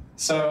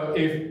 So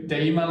if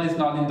the email is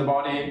not in the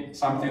body,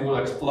 something will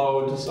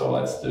explode. So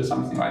let's do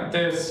something like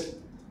this.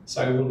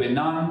 So it will be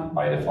none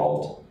by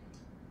default.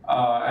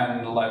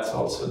 And let's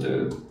also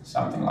do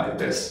something like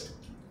this.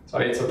 So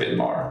it's a bit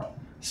more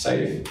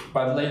safe.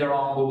 But later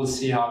on, we will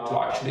see how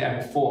to actually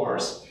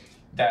enforce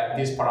that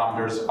these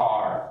parameters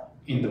are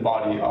in the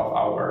body of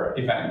our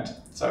event.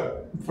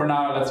 So for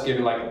now, let's leave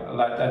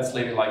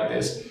it like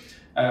this.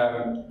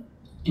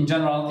 In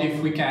general, if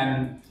we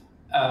can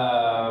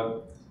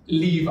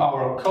leave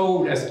our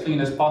code as clean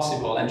as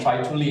possible and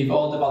try to leave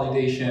all the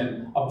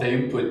validation of the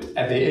input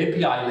at the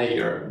API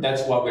layer,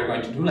 that's what we're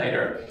going to do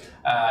later.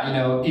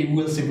 It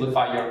will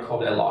simplify your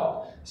code a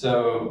lot.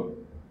 So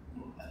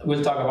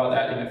we'll talk about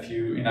that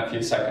in a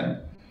few seconds.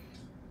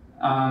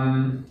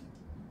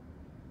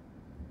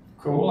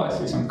 Cool. I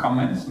see some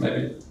comments.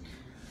 Maybe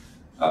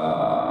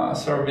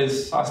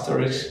service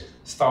asterisk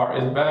star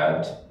is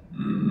bad.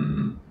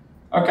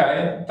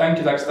 Okay. Thank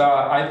you, Dexter.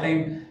 I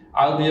think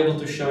I'll be able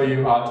to show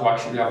you how to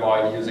actually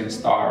avoid using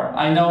star.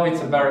 I know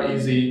it's a very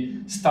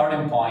easy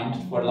starting point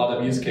for a lot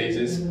of use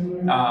cases.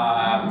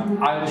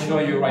 I'll show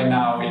you right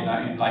now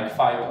in like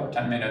 5 or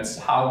 10 minutes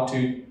how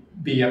to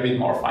be a bit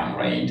more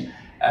fine-grained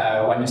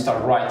when you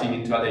start writing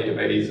into a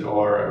database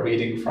or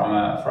reading from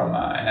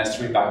an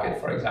S3 bucket,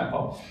 for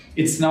example.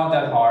 It's not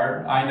that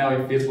hard. I know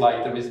it feels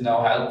like there is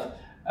no help.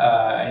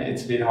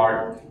 It's a bit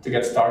hard to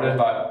get started,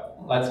 but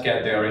let's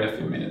get there in a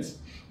few minutes.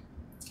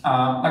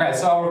 Okay,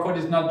 so our code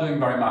is not doing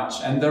very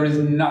much, and there is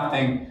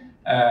nothing,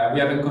 we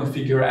haven't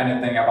configured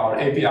anything about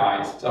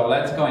APIs. So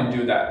let's go and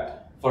do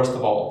that, first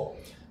of all.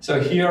 So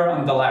here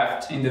on the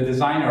left, in the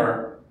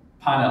designer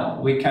panel,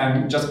 we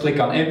can just click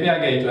on API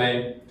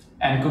Gateway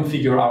and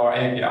configure our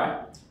API.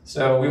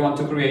 So we want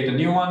to create a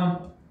new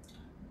one.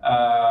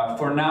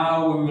 For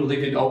now, we will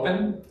leave it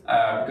open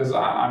because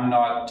I'm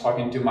not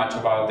talking too much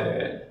about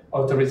the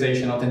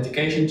authorization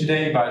authentication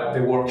today, but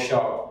the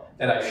workshop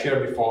that I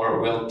shared before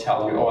will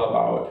tell you all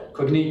about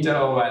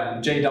Cognito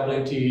and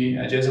JWT,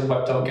 JSON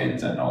Web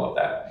Tokens, and all of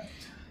that.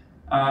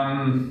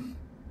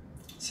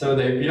 So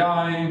the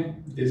API,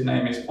 this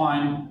name is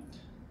fine.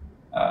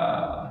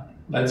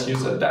 Let's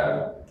use a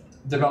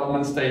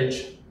development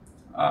stage,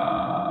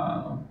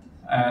 and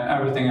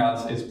everything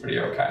else is pretty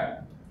okay.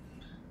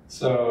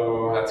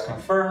 So let's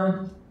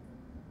confirm.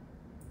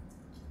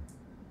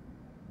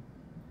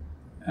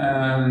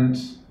 And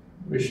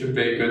we should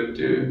be good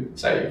to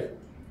save.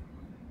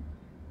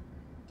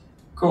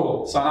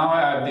 Cool, so now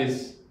I have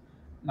this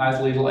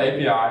nice little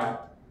API.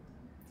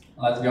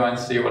 Let's go and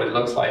see what it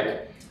looks like.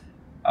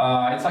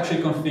 It's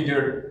actually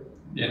configured,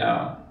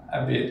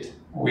 a bit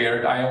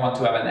weird. I don't want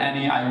to have an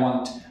any, I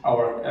want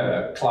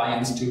our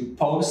clients to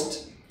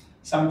post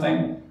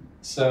something.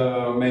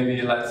 So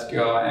maybe let's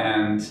go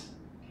and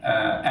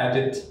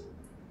edit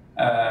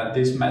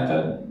this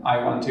method. I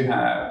want to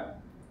have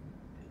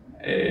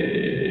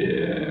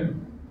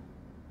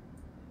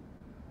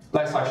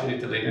let's actually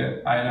delete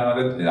it. I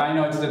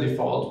know it's the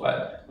default,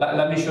 but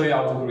let me show you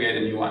how to create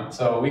a new one.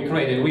 So we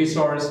create a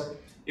resource.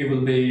 It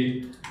will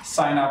be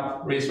sign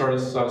up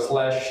resource, so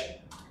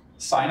 /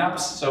 signups.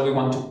 So we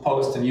want to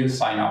post a new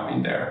sign up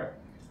in there.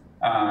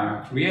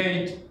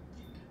 Create,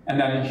 and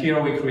then here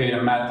we create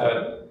a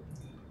method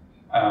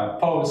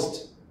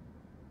post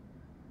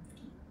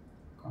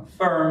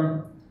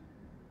confirm,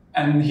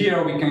 and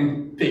here we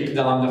can pick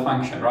the Lambda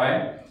function,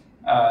 right?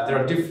 There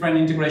are different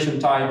integration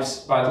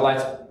types, but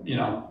let's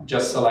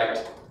just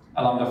select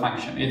a Lambda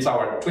function. It's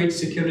our Twitch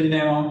security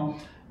demo.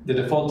 The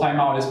default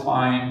timeout is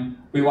fine.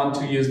 We want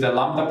to use the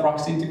Lambda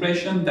proxy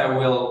integration that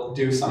will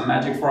do some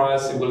magic for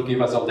us. It will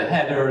give us all the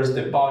headers,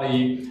 the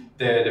body,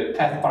 the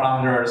path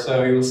parameters,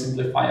 so it will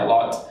simplify a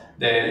lot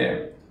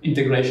the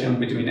integration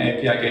between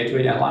API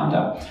Gateway and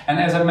Lambda. And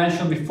as I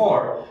mentioned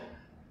before,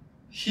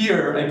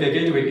 here API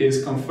Gateway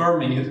is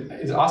confirming,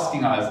 is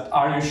asking us,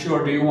 are you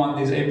sure, do you want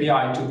this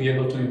API to be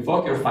able to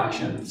invoke your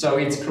function? So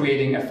it's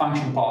creating a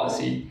function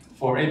policy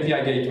for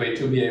API Gateway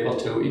to be able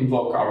to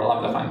invoke our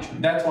Lambda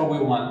function. That's what we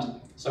want,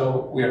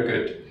 so we are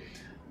good.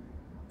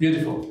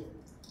 Beautiful.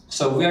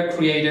 So we have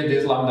created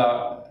this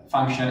Lambda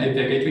function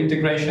API Gateway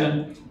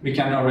integration. We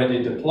can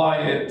already deploy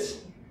it.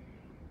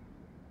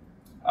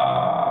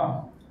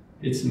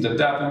 It's in the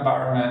dev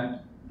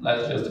environment.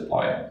 Let's just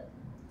deploy it.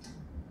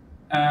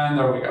 And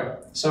there we go.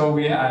 So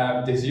we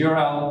have this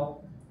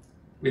URL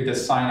with the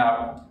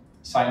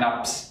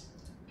signups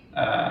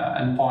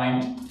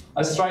endpoint.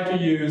 Let's try to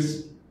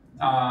use,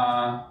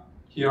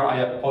 here I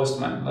have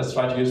Postman. Let's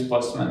try to use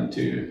Postman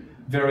to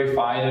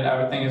verify that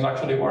everything is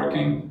actually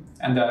working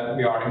and that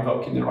we are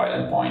invoking the right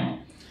endpoint.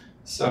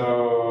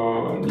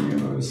 So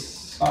new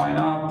sign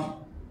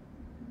up.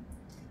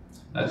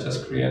 Let's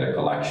just create a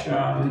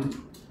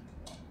collection.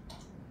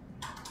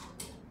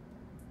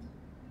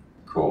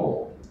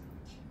 Cool.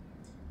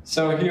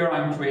 So here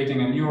I'm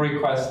creating a new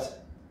request.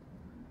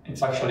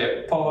 It's actually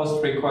a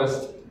post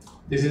request.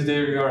 This is the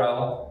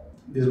URL.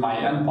 This is my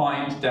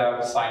endpoint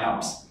dev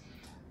signups.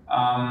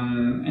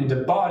 In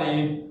the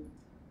body,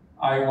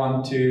 I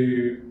want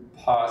to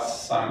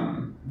pass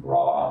some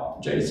raw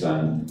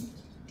JSON.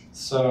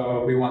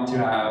 So we want to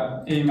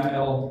have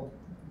email,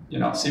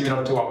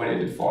 similar to what we did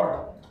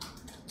before.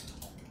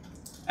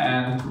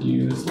 And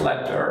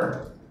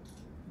newsletter.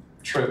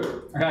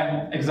 True.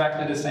 Okay,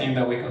 exactly the same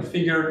that we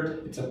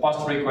configured. It's a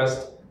post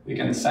request. We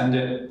can send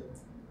it,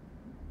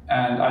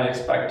 and I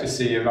expect to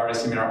see a very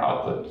similar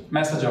output.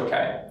 Message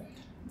OK,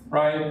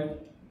 right?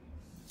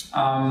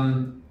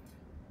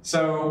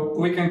 So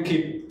we can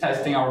keep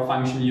testing our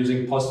function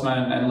using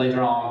Postman, and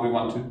later on we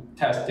want to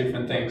test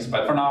different things.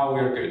 But for now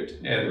we're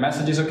good. The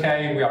message is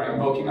OK. We are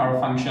invoking our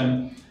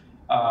function.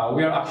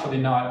 We are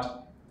actually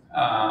not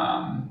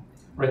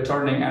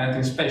returning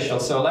anything special.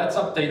 So let's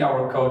update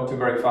our code to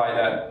verify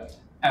that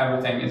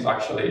everything is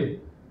actually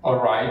all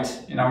right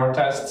in our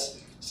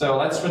tests. So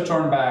let's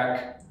return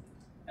back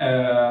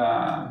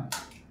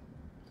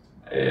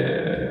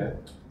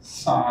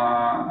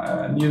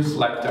some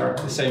newsletter,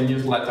 the same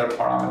newsletter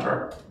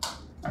parameter.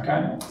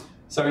 Okay.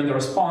 So in the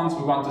response,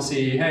 we want to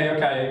see, hey,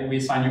 okay, we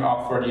sign you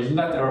up for the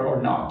newsletter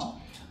or not.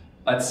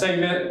 Let's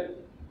save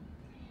it.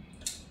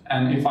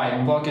 And if I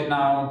invoke it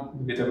now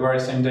with the very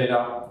same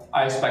data,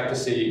 I expect to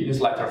see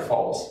newsletter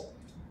false.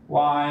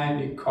 Why?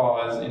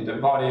 Because in the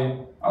body,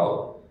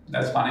 oh,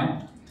 that's funny.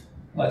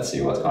 Let's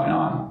see what's going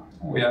on.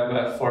 We have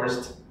a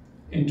first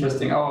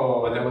interesting,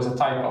 oh, there was a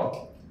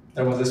typo.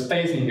 There was a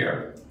space in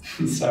here.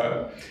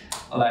 So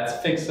let's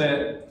fix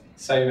it,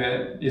 save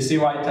it. You see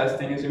why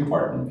testing is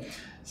important.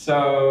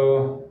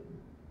 So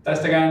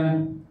test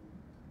again,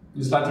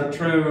 newsletter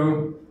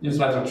true,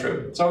 newsletter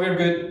true. So we're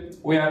good.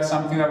 We have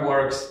something that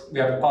works. We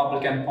have a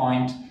public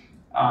endpoint.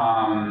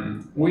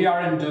 We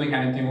aren't doing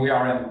anything. We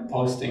aren't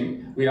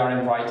posting. We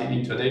aren't writing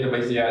into a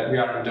database yet. We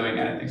aren't doing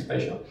anything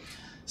special.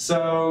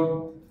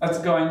 So let's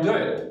go and do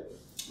it.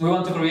 We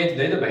want to create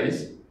a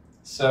database.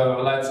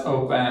 So let's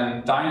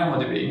open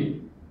DynamoDB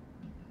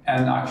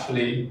and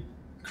actually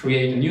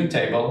create a new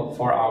table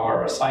for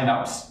our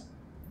signups.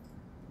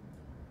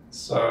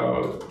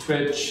 So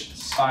Twitch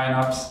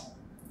signups.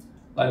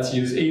 Let's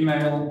use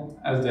email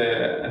as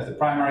the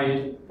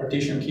primary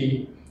partition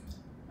key.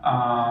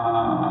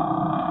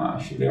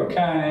 Should be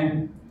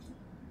okay.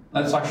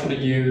 Let's actually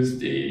use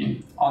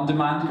the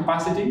on-demand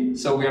capacity.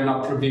 So we are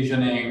not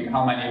provisioning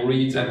how many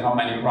reads and how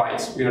many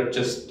writes. We are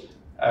just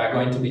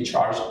going to be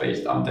charged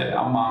based on the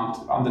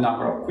amount, on the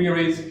number of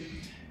queries.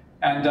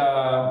 And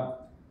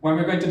when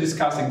we're going to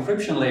discuss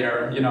encryption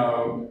later,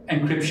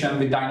 encryption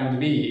with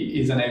DynamoDB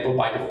is enabled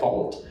by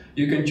default.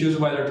 You can choose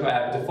whether to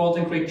have default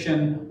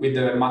encryption with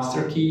the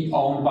master key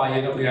owned by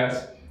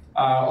AWS,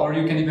 or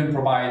you can even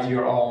provide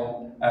your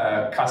own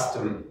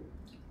custom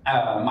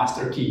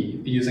master key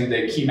using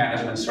the Key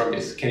Management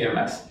Service,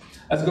 KMS.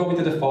 Let's go with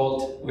the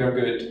default. We are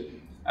good.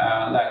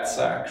 Let's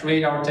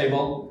create our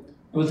table.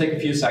 It will take a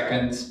few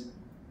seconds.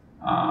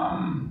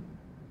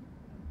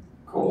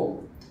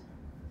 Cool.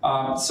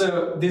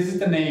 So this is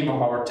the name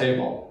of our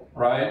table,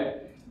 right?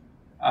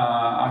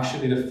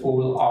 Actually, the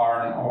full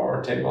ARN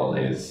or table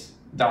is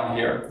down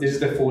here. This is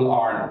the full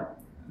ARN,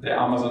 the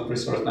Amazon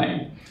resource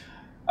name.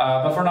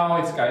 But for now,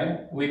 it's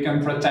okay. We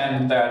can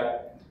pretend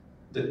that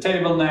the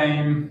table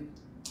name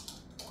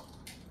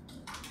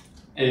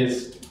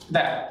is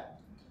that.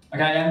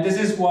 Okay, and this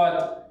is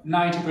what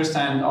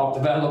 90% of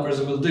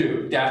developers will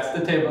do. That's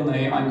the table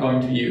name I'm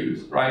going to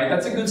use, right?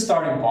 That's a good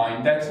starting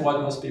point. That's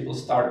what most people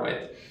start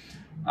with.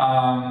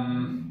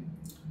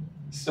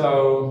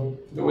 So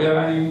do we have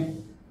any,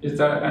 is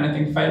there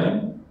anything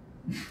failing?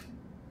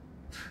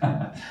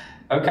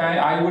 Okay,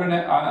 I wouldn't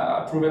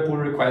approve a pull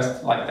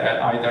request like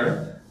that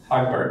either,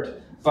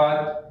 hybrid,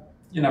 but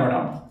you never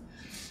know.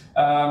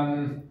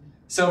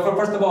 So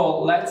first of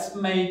all, let's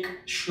make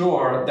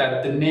sure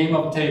that the name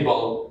of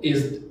table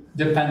is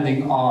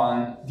depending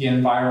on the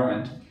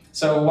environment.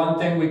 So one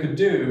thing we could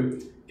do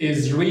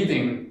is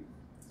reading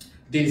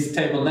this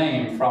table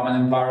name from an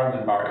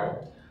environment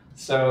variable.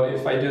 So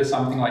if I do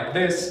something like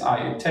this,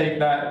 I take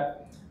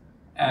that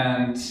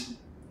and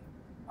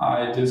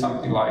I do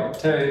something like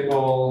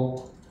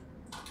table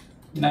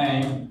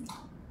name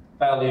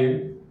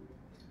value,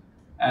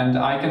 and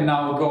I can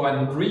now go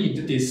and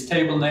read this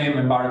table name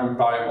environment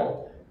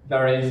variable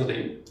very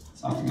easily.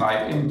 Something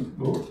like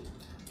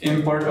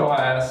import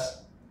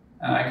OS,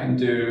 and I can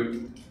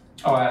do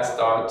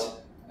os.environ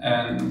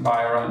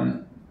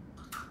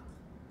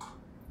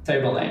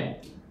table name.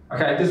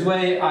 Okay, this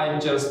way I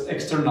just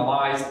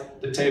externalized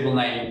the table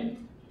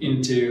name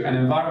into an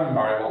environment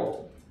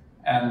variable.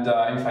 And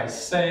if I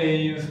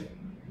save,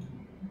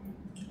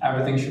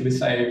 everything should be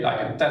saved. I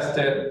can test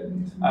it.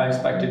 I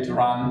expect it to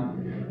run.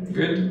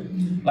 Good.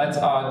 Let's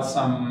add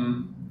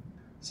some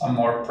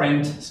more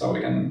print so we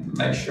can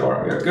make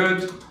sure we are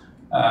good.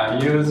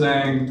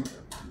 Using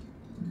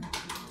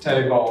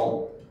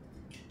table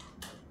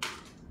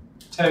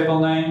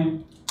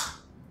name.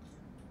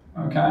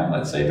 Okay,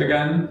 let's save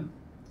again.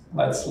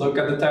 Let's look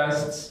at the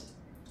tests,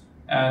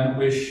 and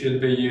we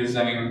should be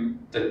using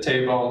the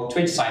table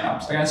Twitch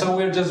signups. Okay, so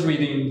we're just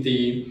reading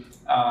the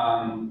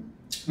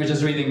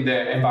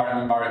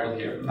environment variable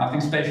here.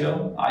 Nothing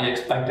special. I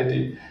expected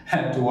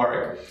it to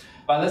work.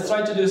 But let's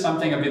try to do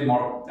something a bit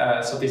more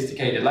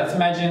sophisticated. Let's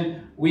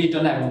imagine we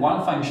don't have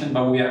one function,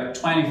 but we have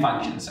 20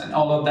 functions, and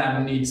all of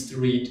them needs to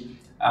read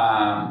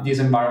this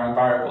environment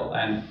variable.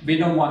 And we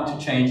don't want to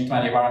change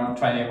 20 environment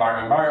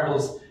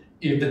variables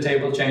if the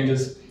table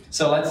changes.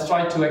 So let's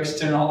try to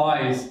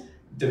externalize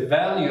the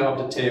value of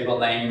the table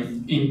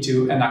name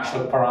into an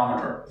actual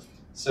parameter.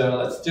 So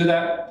let's do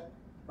that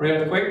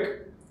real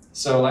quick.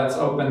 So let's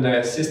open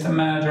the System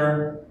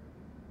Manager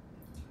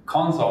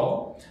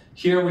console.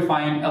 Here we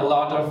find a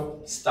lot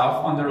of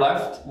stuff on the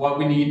left. What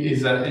we need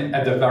is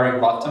at the very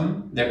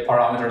bottom, the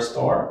parameter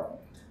store.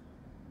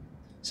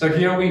 So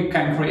here we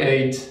can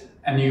create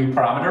a new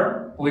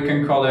parameter. We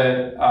can call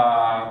it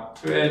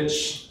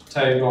Twitch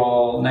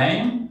table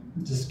name.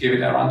 Just give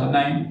it a random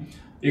name.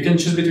 You can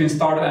choose between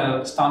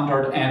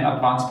standard and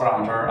advanced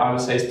parameter. I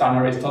would say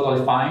standard is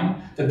totally fine.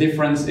 The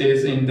difference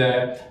is in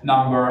the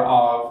number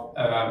of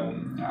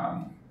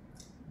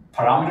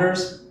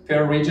parameters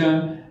per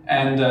region,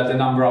 and the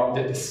number of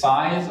the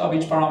size of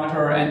each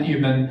parameter, and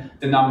even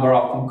the number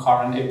of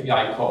concurrent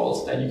API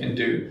calls that you can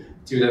do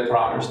to the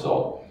parameter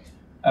store.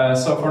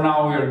 So for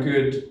now, we are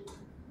good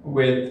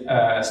with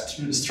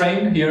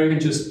string. Here you can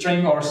choose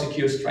string or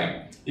secure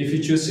string. If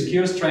you choose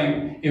secure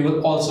string, it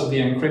will also be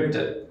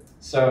encrypted.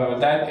 So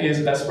that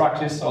is best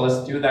practice, so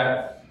let's do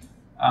that.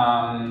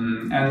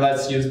 And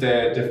let's use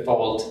the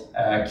default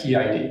key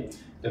ID.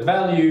 The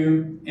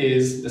value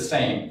is the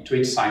same,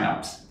 Twitch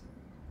signups.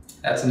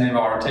 That's the name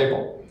of our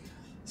table.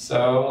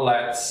 So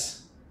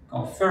let's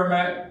confirm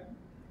it.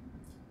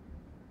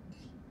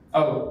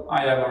 Oh,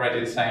 I have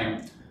already the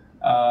same.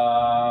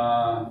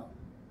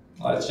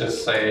 Let's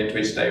just say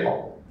Twitch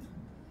table.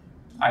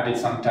 I did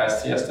some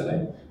tests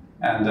yesterday,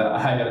 and I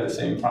had the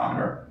same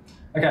parameter.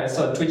 Okay,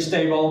 so Twitch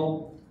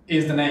table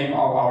is the name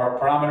of our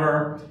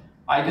parameter.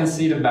 I can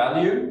see the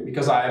value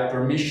because I have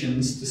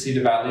permissions to see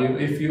the value.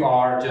 If you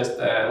are just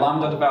a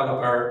Lambda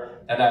developer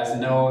that has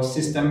no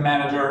system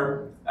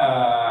manager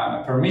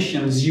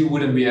permissions, you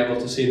wouldn't be able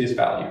to see this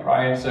value,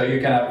 right? So you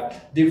can have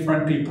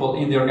different people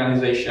in the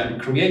organization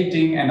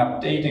creating and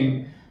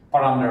updating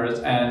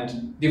parameters,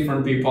 and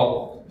different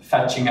people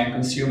fetching and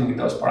consuming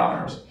those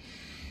parameters.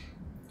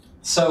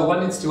 So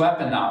what needs to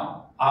happen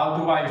now? How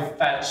do I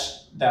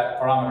fetch that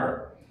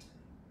parameter?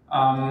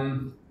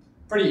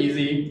 Pretty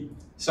easy.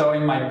 So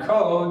in my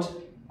code,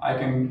 I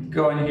can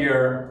go in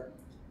here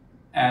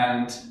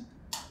and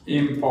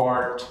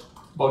import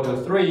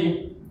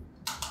Boto3,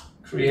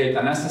 create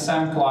an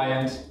SSM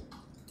client.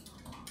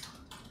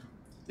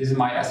 This is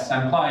my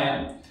SSM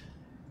client.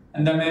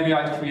 And then maybe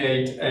I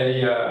create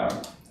a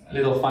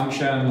little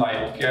function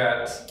like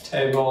get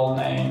table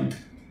name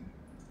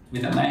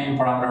with a name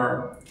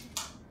parameter.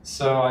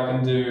 So I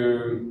can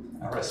do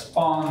a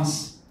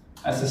response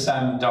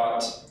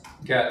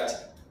ssm.get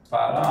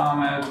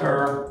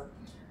parameter.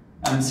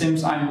 And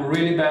since I'm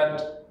really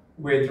bad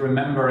with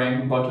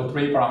remembering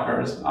Boto3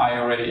 parameters, I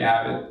already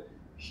have it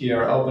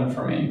here open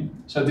for me.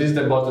 So this is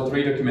the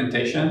Boto3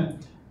 documentation,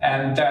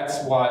 and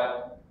that's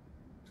what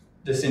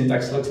the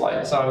syntax looks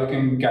like. So we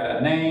can get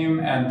a name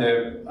and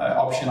the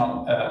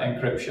optional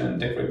encryption,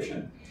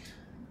 decryption.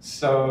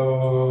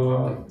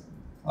 So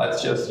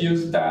let's just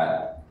use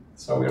that.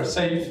 So we are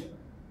safe.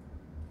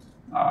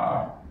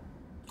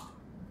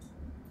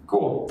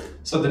 Cool.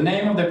 So the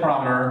name of the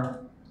parameter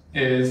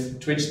is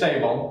Twitch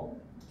table.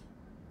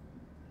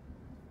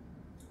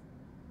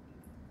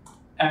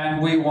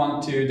 and we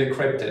want to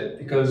decrypt it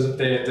because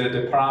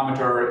the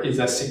parameter is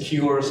a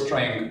secure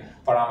string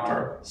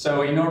parameter.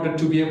 So in order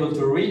to be able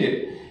to read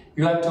it,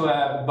 you have to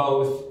have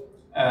both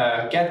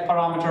get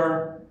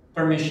parameter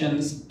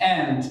permissions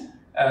and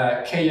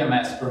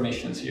KMS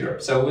permissions here.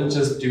 So we'll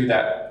just do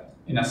that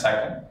in a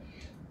second.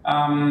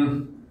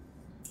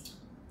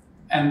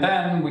 And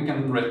then we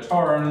can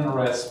return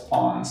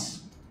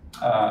response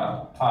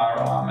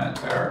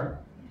parameter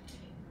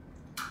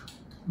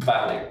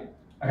value.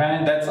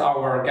 Okay, that's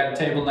our get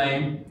table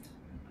name.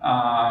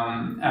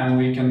 And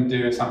we can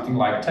do something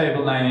like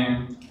table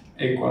name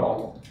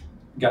equal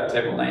get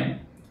table name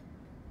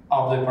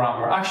of the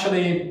parameter.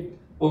 Actually,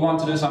 we want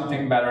to do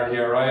something better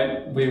here,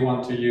 right? We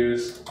want to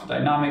use a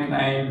dynamic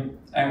name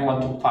and we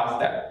want to pass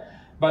that.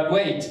 But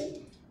wait,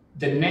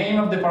 the name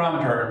of the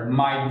parameter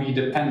might be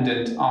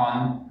dependent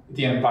on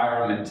the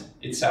environment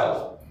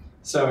itself.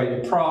 So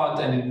in prod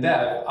and in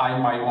dev, I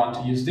might want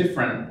to use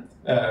different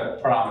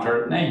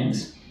parameter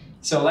names.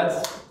 So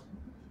let's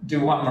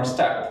do one more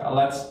step.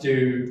 Let's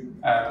do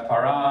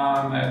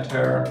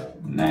parameter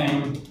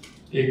name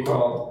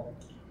equal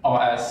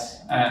OS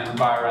and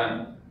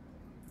environment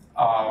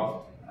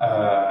of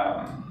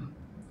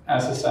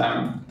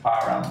SSM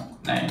param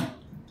name,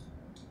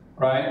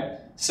 right?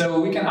 So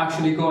we can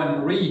actually go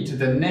and read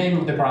the name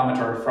of the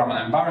parameter from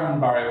an environment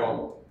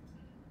variable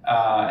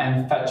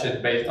and fetch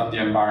it based on the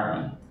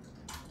environment.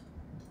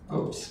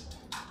 Oops,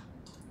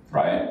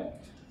 right?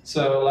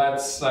 So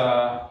let's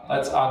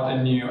add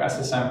a new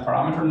SSM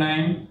parameter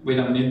name. We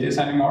don't need this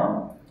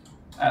anymore.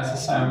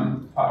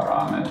 SSM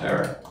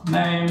parameter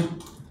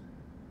name,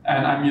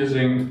 and I'm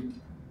using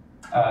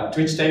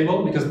Twitch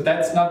table because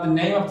that's not the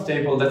name of the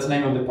table, that's the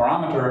name of the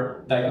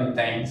parameter that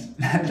contains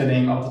the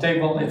name of the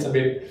table. It's a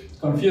bit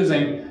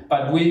confusing,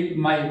 but we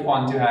might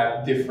want to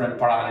have different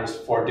parameters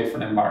for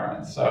different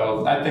environments.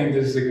 So I think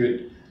this is a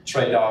good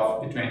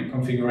trade-off between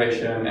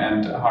configuration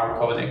and hard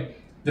coding.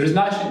 There is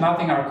nothing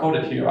hard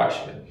coded here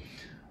actually.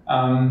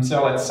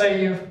 So let's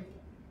save.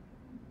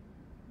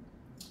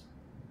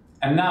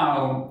 And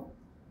now,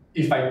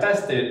 if I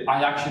test it,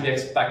 I actually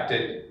expect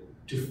it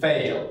to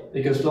fail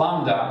because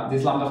lambda,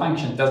 this lambda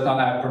function, does not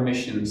have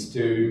permissions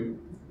to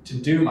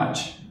do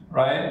much,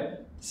 right?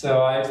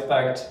 So I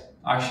expect,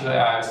 actually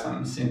I have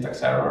some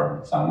syntax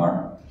error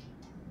somewhere.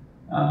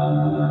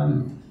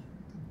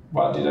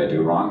 What did I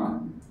do wrong?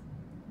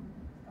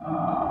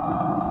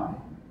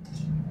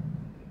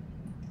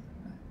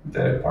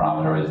 The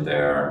parameter is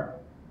there.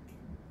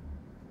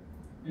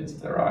 It's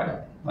the right.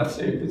 Let's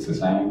see if it's the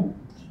same.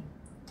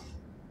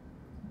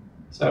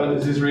 So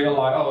this is real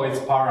life. Oh, it's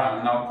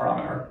param, not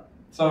parameter.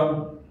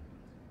 So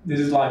this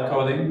is live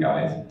coding,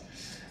 guys.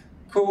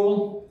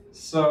 Cool.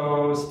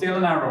 So still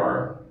an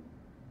error.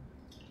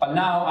 But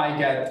now I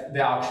get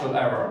the actual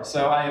error.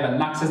 So I have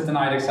an access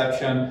denied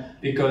exception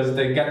because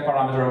the get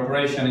parameter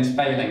operation is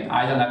failing.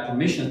 I don't have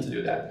permission to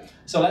do that.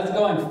 So let's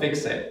go and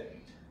fix it.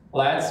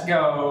 Let's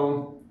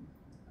go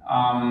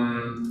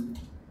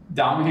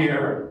down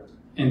here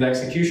in the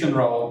execution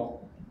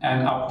role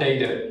and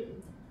update it.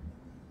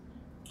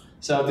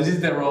 So this is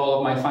the role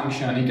of my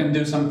function. It can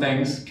do some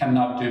things,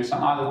 cannot do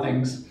some other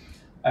things.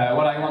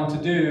 What I want to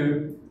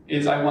do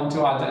is I want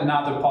to add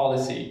another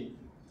policy.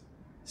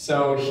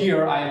 So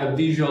here I have a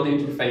visual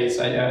interface,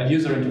 a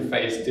user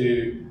interface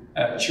to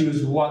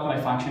choose what my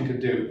function could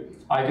do.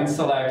 I can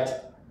select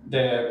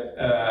the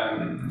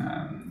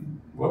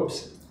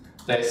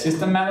the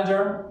system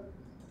manager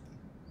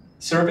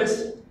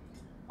service.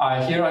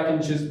 Here I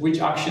can choose which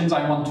actions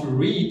I want to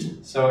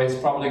read. So it's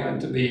probably going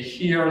to be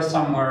here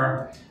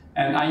somewhere.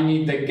 And I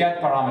need the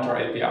get parameter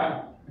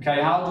API. Okay,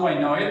 how do I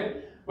know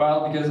it?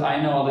 Well, because I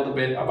know a little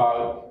bit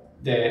about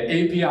the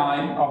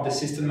API of the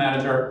system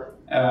manager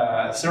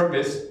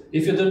service.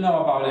 If you don't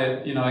know about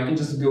it, you can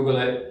just Google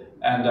it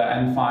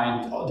and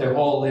find the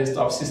whole list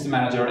of system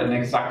manager and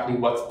exactly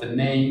what's the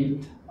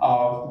name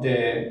of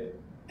the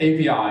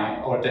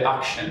API or the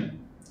action.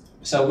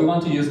 So we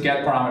want to use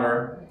get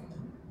parameter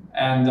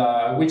and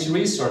which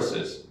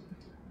resources?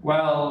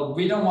 Well,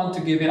 we don't want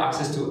to give it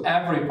access to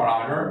every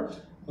parameter.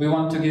 We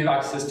want to give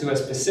access to a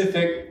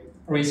specific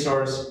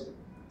resource.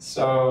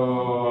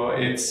 So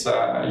it's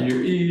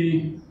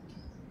UE,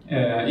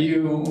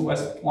 EU,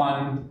 West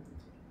 1.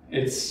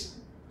 It's,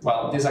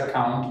 well, this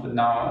account, but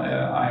now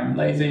I'm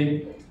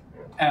lazy.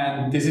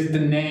 And this is the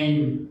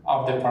name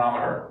of the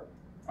parameter,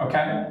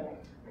 okay?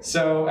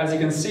 So as you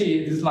can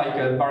see, this is like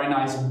a very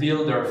nice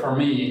builder for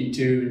me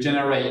to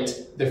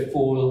generate the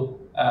full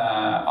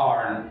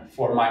ARN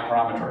for my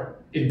parameter.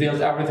 It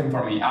builds everything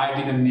for me. I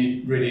didn't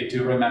need really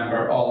to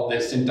remember all of the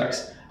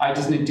syntax. I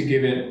just need to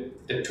give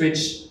it the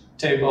Twitch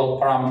table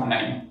parameter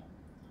name.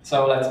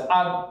 So let's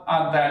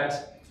add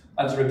that.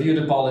 Let's review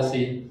the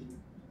policy.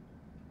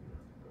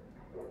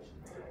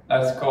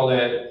 Let's call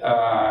it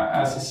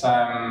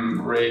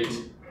SSM read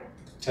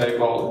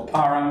table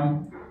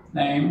param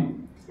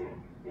name.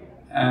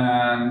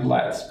 And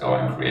let's go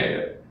and create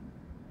it.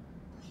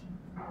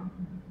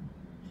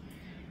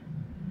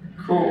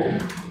 Cool.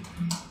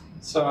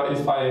 So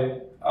if I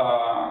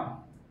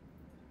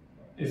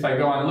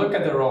go and look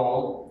at the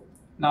role,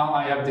 now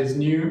I have this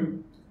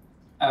new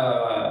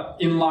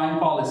inline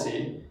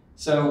policy.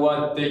 So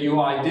what the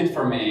UI did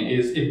for me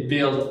is it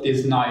built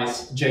this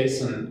nice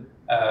JSON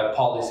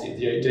policy,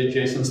 the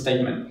JSON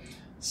statement.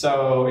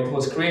 So it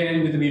was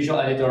created with the visual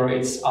editor.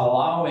 It's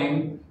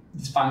allowing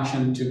this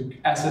function to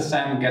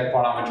SSM get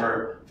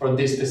parameter for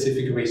this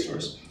specific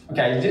resource.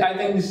 Okay, I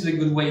think this is a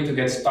good way to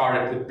get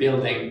started with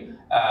building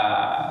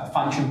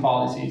function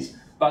policies.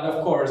 But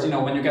of course,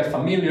 when you get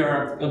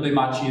familiar, it'll be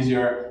much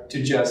easier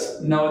to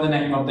just know the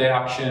name of the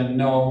action,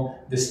 know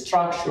the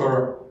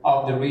structure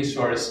of the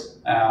resource,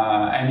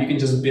 and you can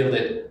just build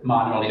it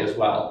manually as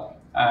well.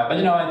 But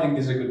I think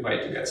this is a good way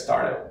to get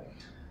started.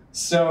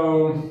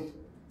 So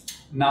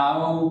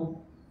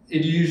now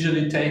it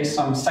usually takes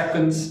some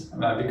seconds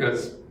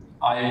because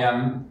I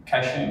am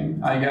caching,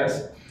 I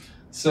guess.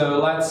 So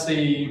let's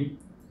see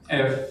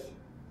if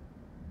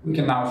we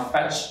can now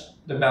fetch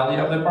the value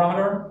of the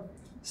parameter.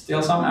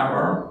 Still some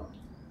error.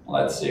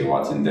 Let's see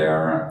what's in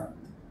there.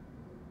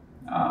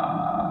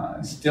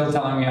 Still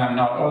telling me I'm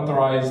not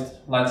authorized.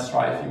 Let's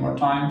try a few more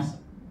times.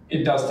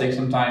 It does take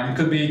some time. It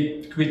could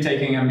be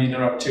taking a minute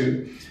or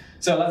two.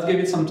 So let's give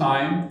it some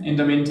time. In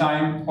the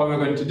meantime, what we're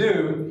going to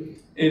do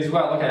is,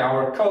 well, okay,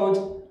 our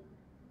code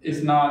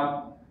is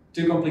not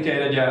too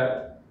complicated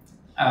yet.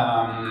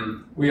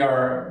 We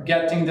are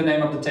getting the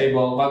name of the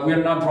table, but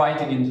we're not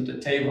writing into the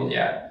table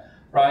yet.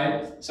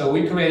 Right? So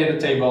we created a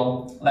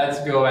table. Let's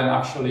go and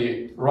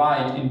actually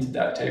write into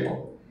that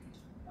table.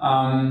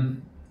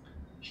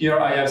 Here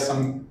I have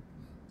some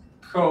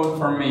code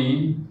for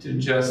me to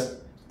just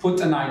put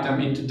an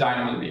item into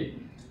DynamoDB.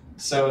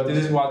 So this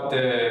is what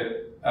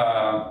the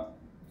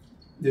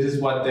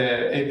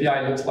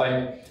API looks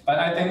like. But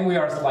I think we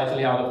are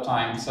slightly out of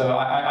time, so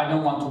I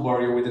don't want to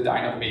bore you with the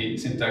DynamoDB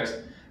syntax.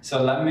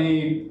 So let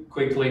me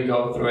quickly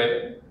go through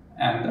it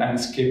and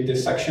skip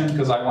this section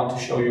because I want to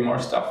show you more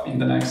stuff in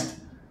the next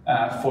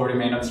 40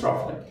 minutes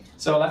roughly.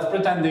 So let's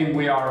pretending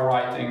we are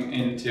writing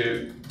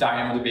into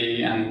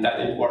DynamoDB and that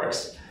it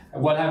works.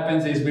 What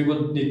happens is we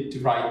will need to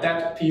write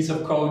that piece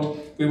of code.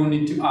 We will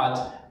need to add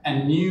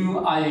a new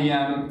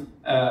IAM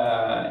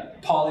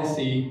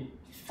policy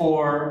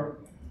for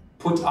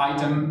put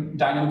item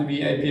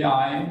DynamoDB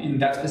API in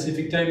that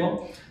specific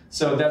table.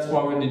 So that's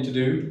what we need to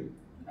do.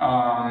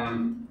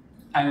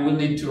 And we'll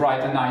need to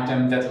write an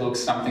item that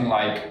looks something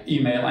like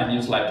email and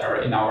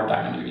newsletter in our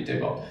DynamoDB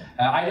table.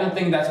 I don't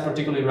think that's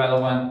particularly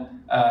relevant.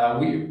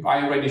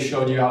 I already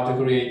showed you how to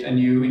create a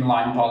new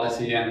inline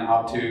policy and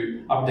how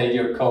to update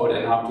your code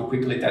and how to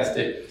quickly test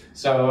it.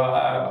 So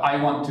I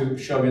want to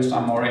show you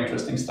some more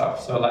interesting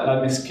stuff. So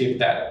let me skip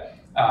that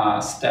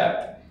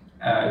step.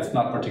 It's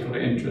not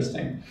particularly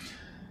interesting.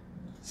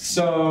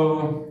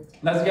 So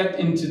let's get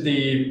into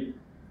the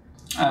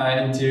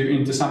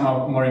into some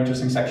more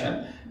interesting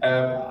section.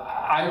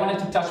 I wanted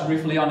to touch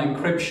briefly on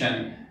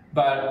encryption,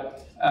 but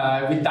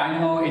with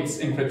Dynamo, it's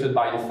encrypted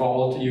by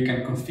default. You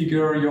can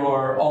configure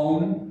your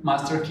own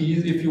master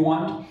keys if you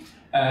want.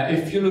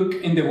 If you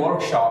look in the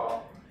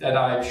workshop that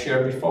I've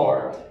shared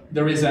before,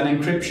 there is an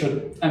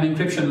encryption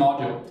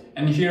module.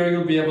 And here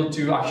you'll be able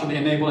to actually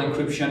enable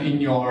encryption in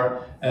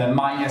your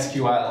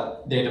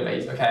MySQL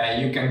database.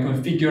 Okay, you can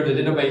configure the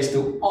database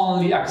to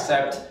only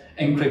accept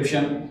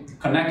encryption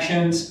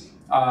connections.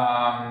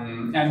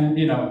 And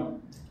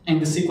in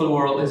the SQL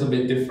world is a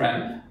bit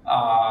different.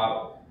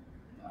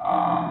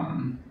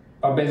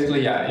 But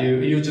basically, yeah,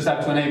 you just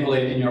have to enable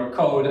it in your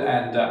code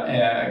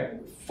and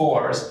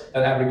force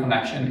that every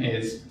connection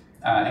is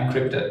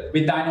encrypted.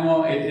 With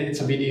Dynamo, it's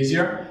a bit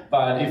easier,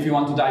 but if you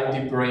want to dive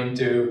deeper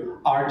into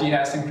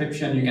RDS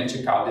encryption, you can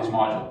check out this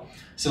module.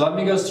 So let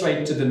me go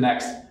straight to the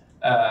next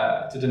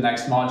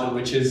module,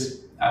 which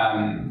is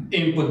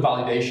input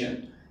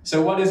validation.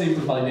 So what is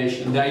input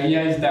validation? The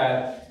idea is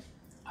that,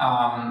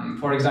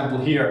 for example,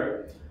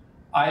 here,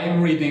 I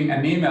am reading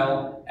an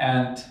email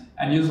and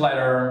a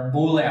newsletter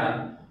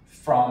Boolean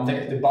from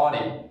the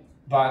body,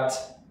 but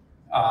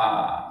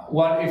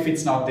what if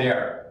it's not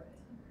there?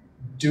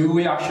 Do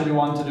we actually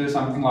want to do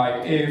something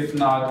like if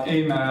not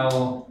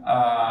email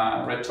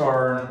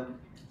return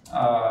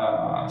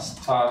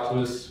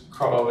status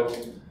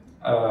code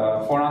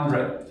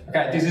 400?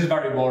 Okay, this is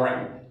very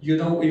boring.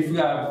 If you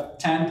have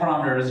 10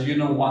 parameters, you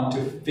don't want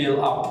to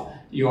fill up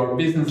your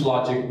business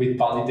logic with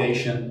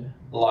validation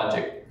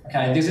logic.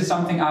 Okay, this is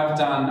something I've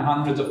done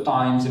hundreds of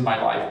times in my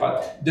life,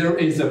 but there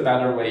is a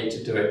better way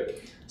to do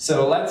it.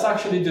 So let's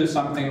actually do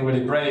something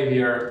really brave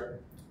here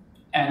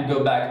and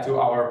go back to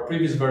our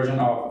previous version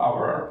of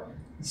our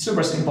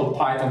super simple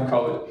Python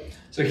code.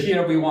 So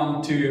here we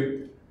want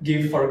to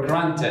give for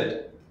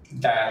granted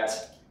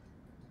that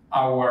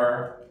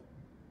our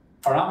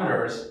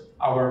parameters,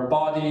 our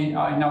body, in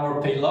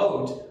our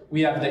payload,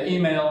 we have the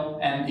email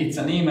and it's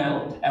an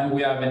email, and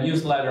we have a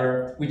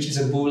newsletter, which is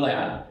a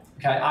Boolean.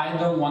 Okay, I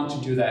don't want to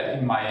do that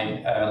in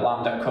my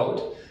Lambda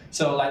code.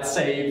 So let's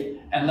save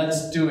and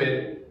let's do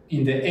it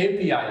in the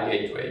API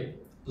gateway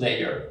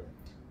layer.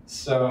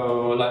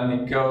 So let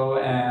me go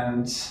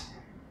and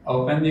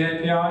open the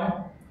API.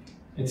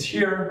 It's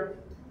here.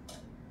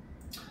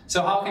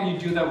 So how can you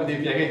do that with the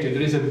API gateway?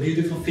 There is a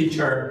beautiful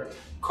feature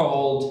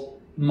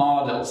called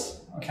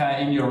models.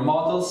 Okay, in your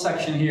models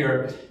section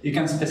here, you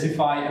can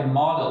specify a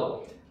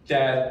model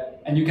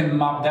and you can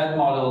map that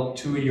model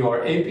to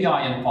your API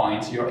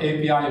endpoints, your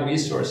API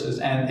resources,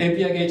 and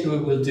API Gateway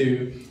will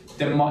do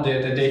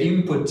the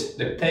input,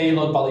 the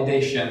payload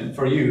validation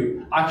for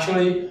you,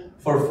 actually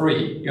for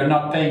free. You're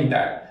not paying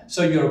that.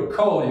 So your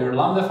code, your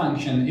Lambda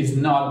function is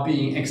not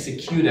being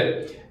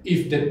executed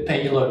if the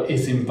payload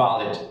is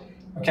invalid.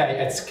 Okay,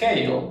 at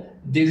scale,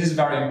 this is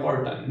very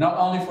important, not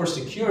only for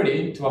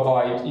security to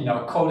avoid,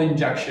 code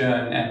injection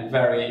and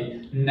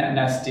very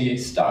nasty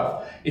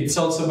stuff. It's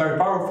also very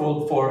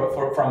powerful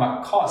from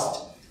a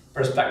cost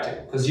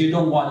perspective, because you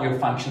don't want your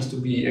functions to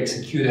be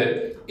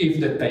executed if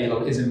the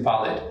payload is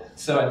invalid.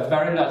 So at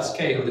very large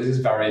scale, this is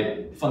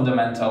very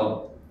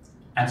fundamental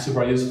and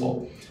super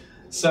useful.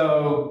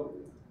 So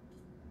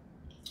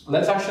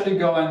let's actually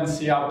go and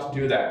see how to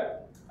do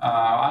that.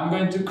 I'm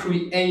going to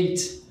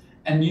create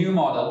a new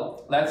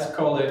model. Let's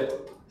call it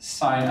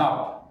sign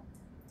up.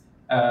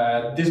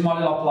 This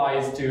model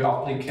applies to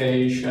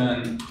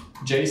application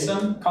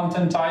JSON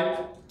content type.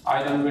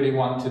 I don't really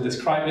want to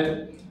describe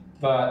it,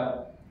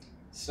 but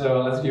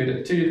so let's give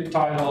it a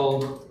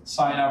title,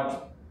 sign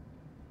up.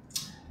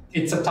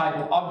 It's a type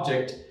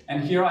object,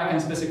 and here I can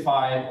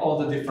specify all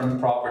the different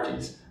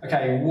properties.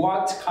 Okay,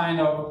 what kind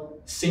of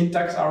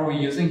syntax are we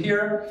using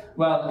here?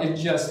 Well,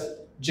 it's just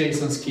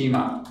JSON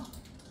schema.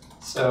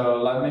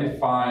 So let me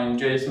find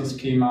JSON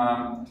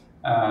schema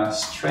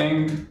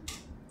string.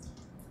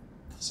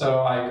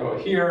 So I go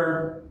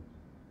here,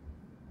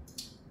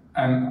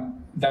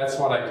 and that's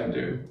what I can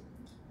do.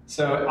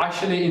 So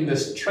actually in the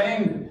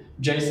string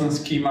JSON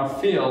schema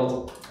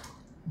field,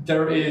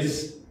 there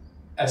is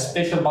a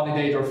special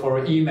validator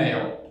for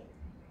email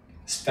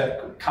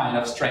kind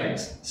of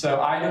strings.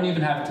 So I don't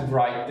even have to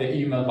write the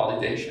email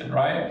validation,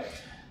 right?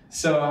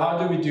 So how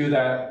do we do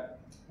that?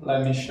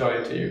 Let me show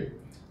it to you.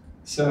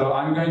 So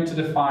I'm going to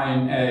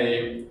define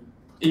a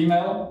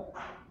email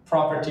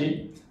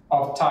property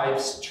of type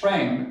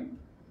string.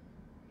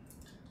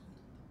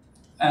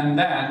 And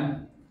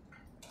then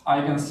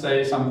I can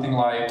say something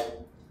like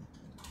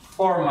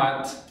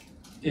format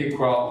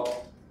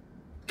equal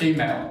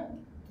email.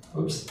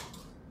 Oops.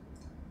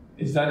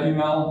 Is that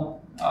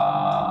email?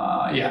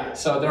 Yeah,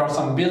 so there are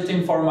some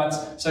built-in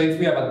formats. So if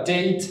we have a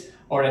date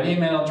or an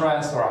email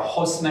address or a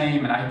host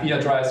name, an IP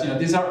address,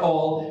 these are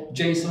all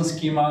JSON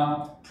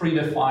schema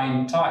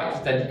predefined types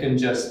that you can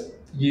just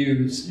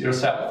use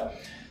yourself.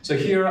 So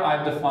here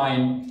I've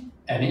defined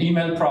an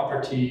email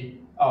property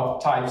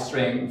of type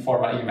string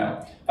format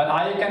email. But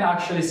I can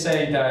actually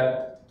say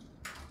that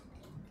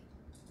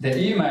the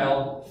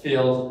email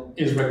field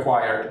is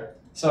required.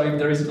 So if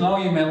there is no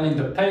email in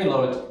the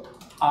payload,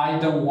 I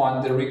don't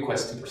want the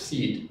request to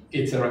proceed.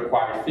 It's a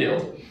required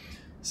field.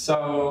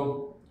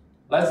 So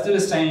let's do the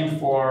same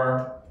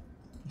for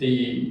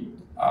the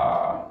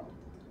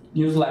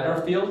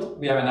newsletter field.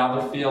 We have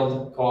another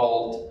field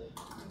called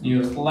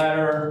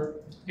newsletter.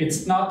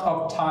 It's not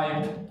of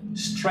type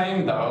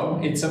string though,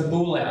 it's a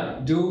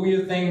Boolean. Do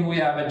you think we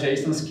have a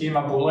JSON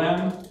schema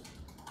Boolean?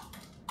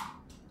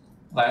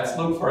 Let's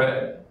look for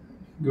it.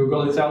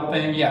 Google is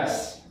helping,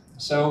 yes.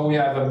 So we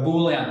have a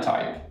Boolean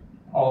type.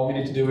 All we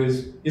need to do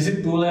is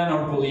it Boolean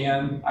or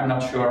Boolean? I'm not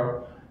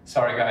sure.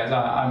 Sorry guys,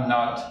 I'm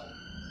not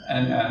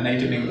a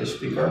native English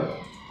speaker.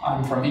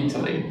 I'm from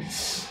Italy.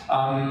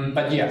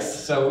 But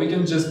yes, so we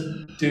can just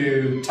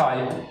do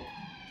type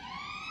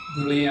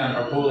Boolean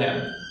or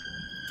Boolean.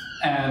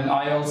 And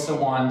I also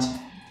want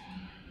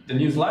the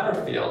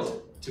newsletter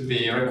field to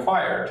be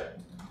required.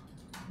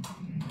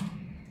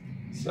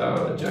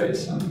 So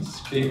JSON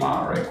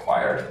schema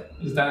required.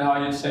 Is that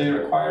how you say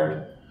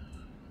required?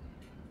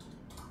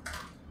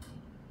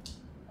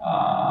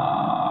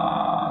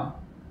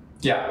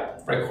 Yeah,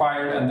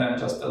 required and then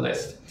just a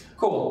list.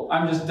 Cool,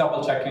 I'm just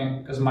double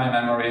checking because my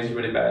memory is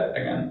really bad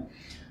again.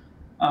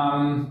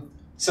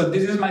 So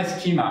this is my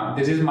schema,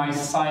 this is my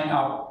sign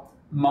up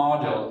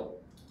module.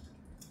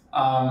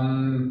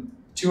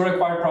 Two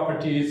required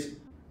properties,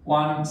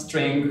 one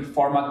string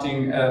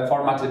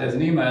formatted as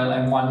an email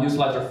and one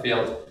newsletter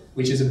field,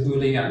 which is a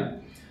Boolean.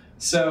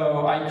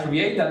 So I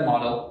create that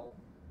model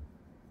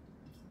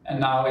and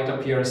now it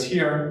appears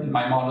here in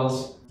my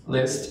models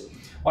list.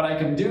 What I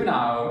can do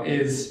now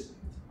is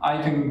I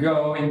can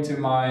go into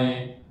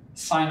my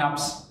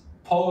signups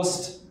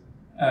post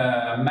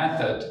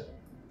method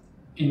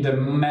in the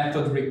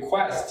method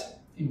request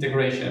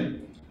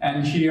integration.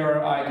 And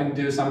here I can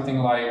do something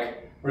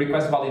like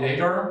request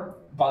validator,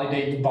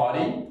 validate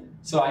body.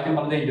 So I can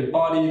validate the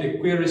body, the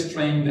query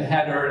string, the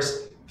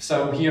headers.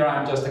 So here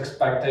I'm just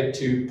expected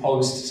to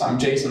post some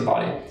JSON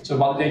body. So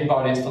validate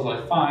body is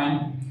totally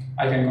fine.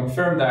 I can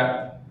confirm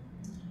that.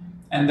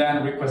 And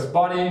then request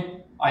body,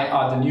 I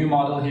add a new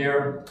model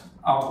here,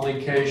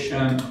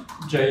 application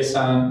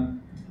JSON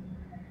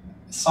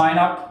sign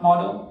up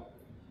model.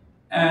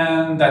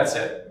 And that's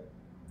it.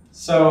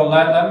 So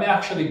let me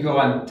actually go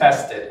and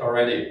test it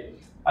already.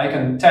 I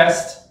can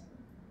test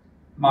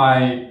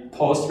my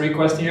post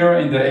request here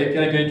in the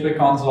API Gateway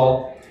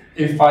console.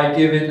 If I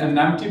give it an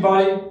empty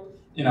body,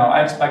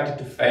 I expect it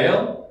to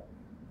fail,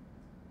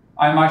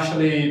 I'm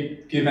actually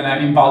given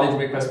an invalid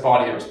request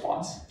body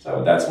response.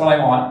 So that's what I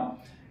want.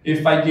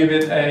 If I give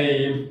it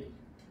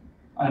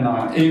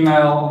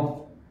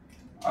email,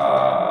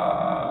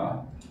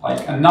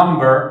 like a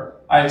number,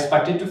 I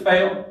expect it to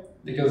fail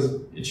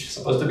because it's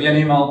supposed to be an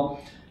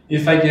email.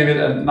 If I give it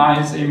a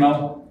nice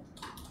email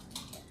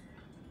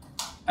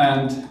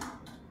and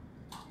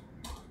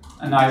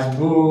a nice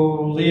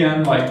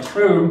boolean like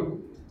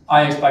true,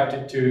 I expect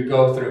it to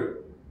go through.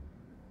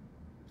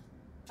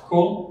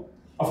 Cool.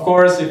 Of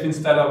course, if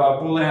instead of a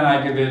boolean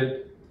I give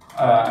it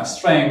a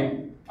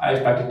string, I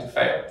expect it to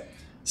fail.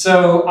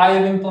 So I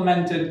have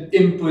implemented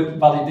input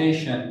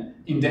validation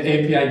in the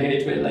API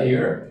gateway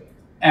layer.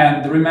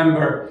 And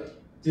remember,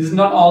 this is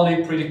not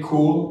only pretty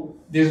cool,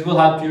 this will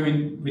help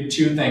you with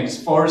two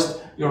things.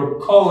 First, your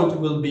code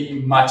will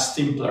be much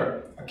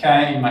simpler.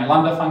 Okay, in my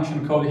Lambda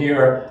function code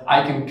here,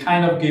 I can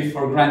kind of give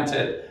for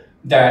granted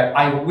that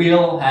I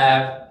will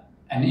have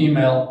an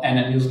email and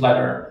a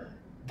newsletter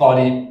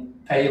body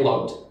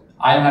payload.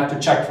 I don't have to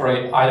check for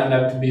it. I don't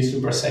have to be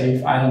super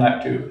safe. I don't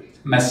have to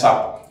mess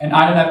up. And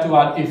I don't have to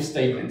add if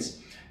statements.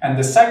 And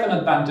the second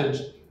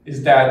advantage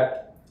is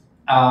that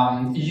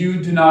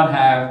you do not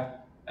have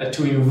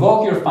to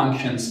invoke your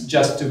functions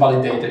just to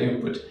validate the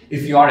input.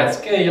 If you are at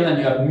scale and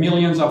you have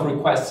millions of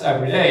requests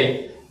every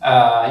day,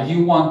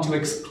 you want to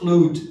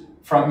exclude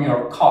from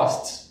your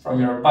costs, from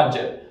your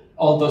budget,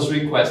 all those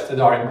requests that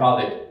are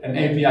invalid. An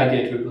API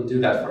gateway will do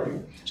that for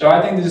you. So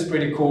I think this is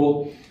pretty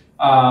cool.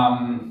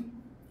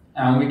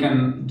 And we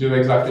can do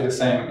exactly the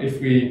same. If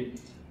we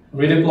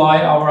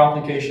redeploy our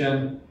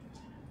application,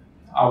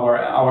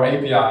 our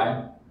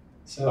API,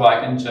 so I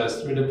can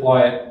just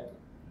redeploy it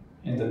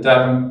in the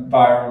dev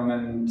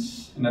environment,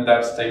 in the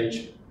dev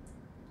stage.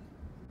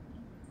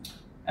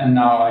 And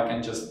now I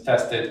can just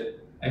test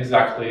it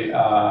exactly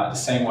the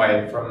same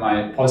way from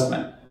my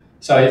Postman.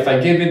 So if I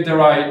give it the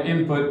right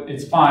input,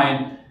 it's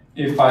fine.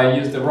 If I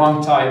use the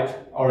wrong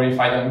type, or if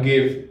I don't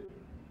give,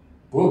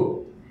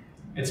 woo,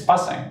 it's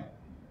passing.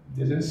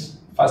 This is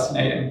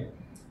fascinating.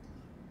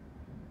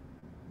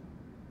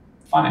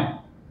 Funny.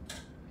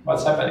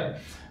 What's happening?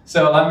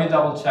 So let me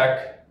double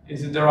check.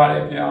 Is it the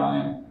right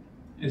API?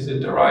 Is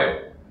it the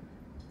right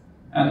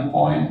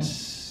endpoint?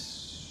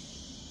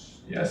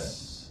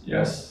 Yes,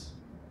 yes.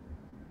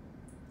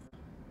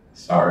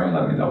 Sorry,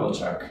 let me double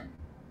check.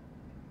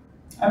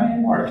 I mean,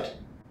 it worked.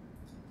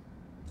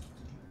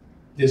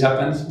 This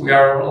happens. We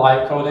are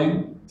live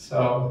coding,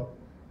 so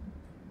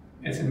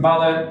it's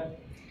invalid.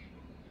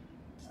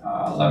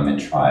 Let me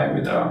try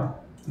with an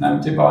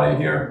empty body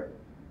here.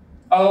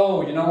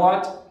 Oh, you know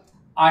what?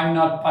 I'm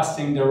not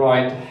passing the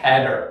right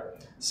header.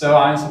 So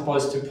I'm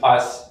supposed to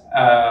pass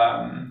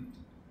a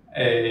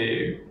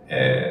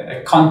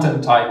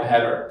content type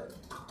header.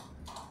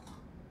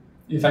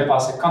 If I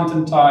pass a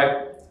content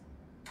type,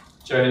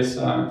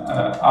 JSON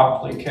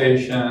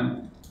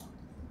application,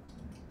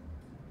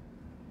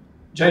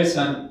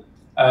 JSON,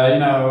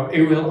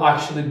 it will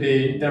actually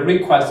be, the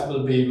request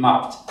will be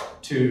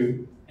mapped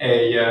to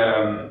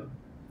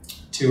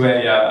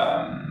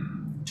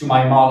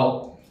my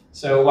model.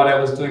 So what I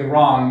was doing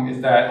wrong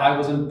is that I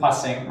wasn't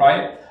passing,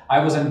 right?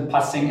 I wasn't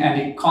passing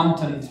any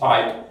content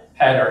type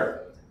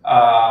header.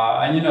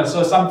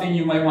 So something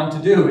you might want to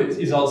do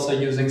is also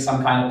using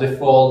some kind of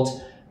default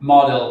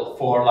model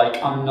for like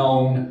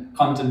unknown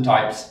content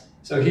types.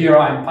 So here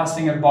I'm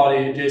passing a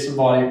body, JSON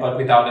body, but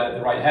without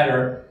the right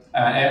header,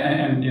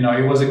 and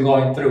it wasn't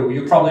going through.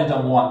 You probably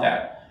don't want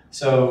that.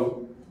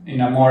 So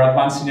in a more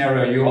advanced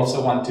scenario, you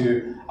also want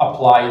to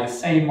apply the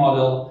same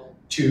model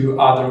to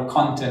other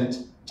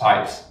content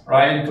types,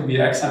 right? It could be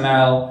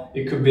XML,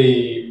 it could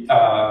be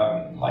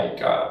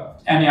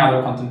any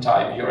other content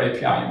type your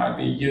API might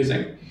be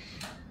using.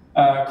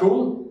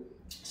 Cool.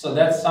 So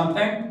that's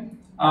something.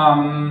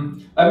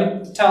 Let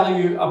me tell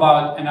you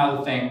about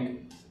another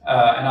thing,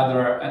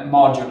 another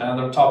module,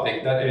 another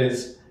topic, that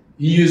is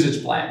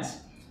usage plans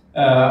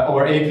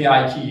or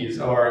API keys.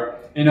 Or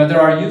there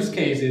are use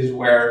cases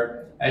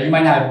where you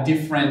might have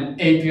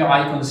different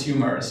API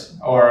consumers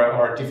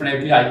or different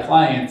API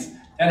clients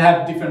that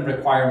have different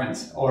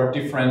requirements or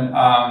different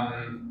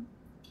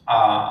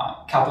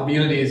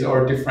capabilities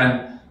or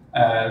different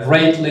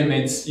rate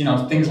limits,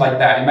 things like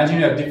that. Imagine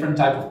you have different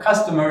type of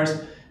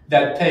customers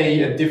that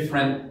pay a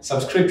different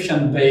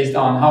subscription based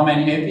on how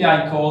many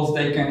API calls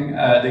they can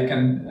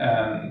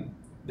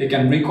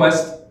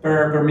request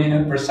per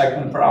minute, per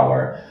second, per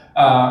hour,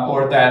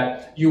 or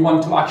that you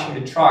want to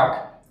actually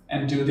track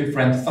and do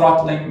different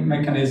throttling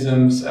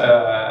mechanisms,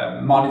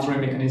 monitoring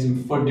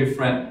mechanisms for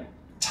different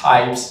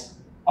types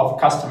of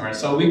customers.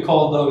 So we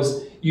call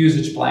those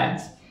usage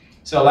plans.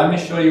 So let me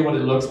show you what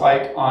it looks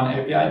like on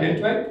API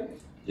Gateway.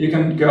 You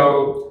can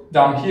go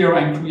down here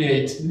and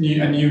create a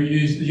new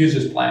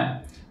usage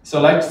plan.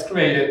 So let's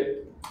create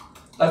it.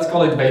 Let's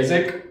call it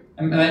basic.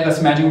 And let's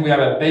imagine we have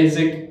a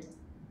basic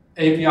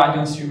API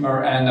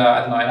consumer and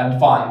an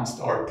advanced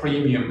or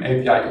premium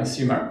API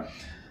consumer.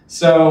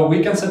 So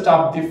we can set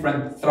up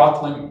different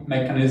throttling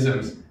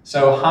mechanisms.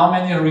 So how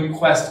many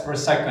requests per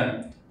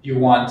second you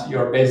want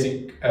your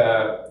basic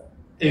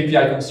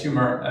API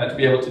consumer to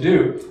be able to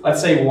do.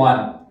 Let's say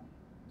one.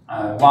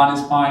 One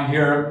is fine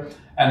here.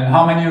 And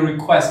how many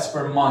requests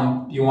per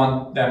month you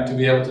want them to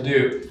be able to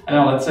do? I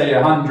don't know, let's say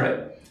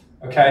 100.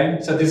 Okay,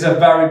 so this is a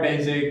very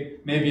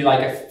basic, maybe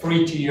like a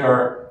free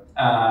tier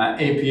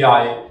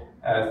API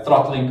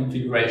throttling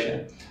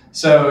configuration.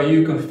 So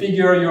you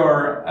configure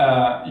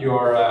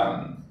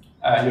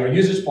your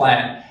usage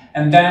plan,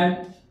 and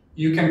then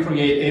you can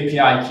create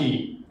API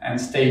key and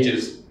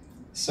stages.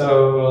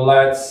 So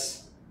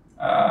let's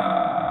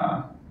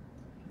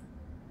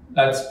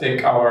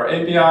pick our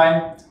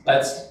API.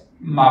 Let's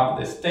map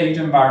the stage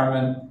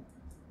environment,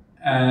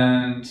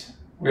 and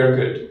we're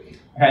good.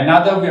 Okay,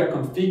 now that we have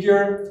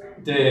configured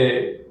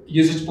the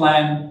usage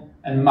plan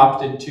and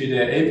mapped it to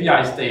the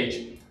API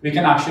stage, we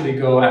can actually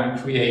go and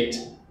create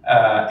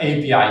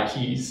API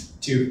keys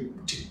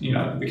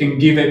we can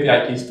give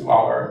API keys to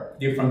our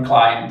different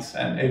clients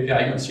and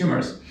API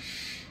consumers.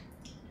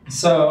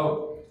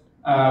 So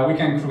we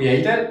can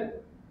create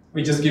it.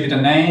 We just give it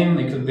a name.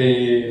 It could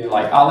be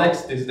like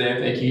Alex. This is the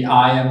API key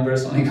I am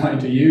personally going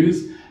to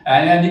use.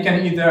 And then you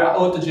can either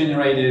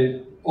auto-generate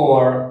it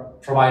or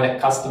provide a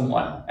custom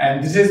one.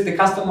 And the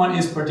custom one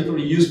is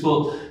particularly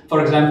useful,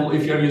 for example,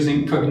 if you're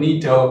using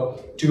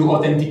Cognito to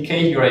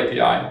authenticate your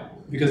API,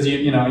 because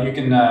you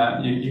can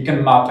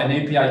map an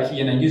API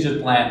key and a user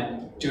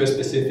plan to a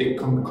specific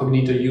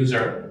Cognito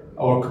user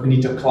or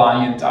Cognito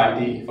client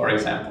ID, for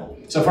example.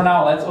 So for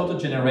now, let's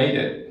auto-generate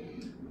it.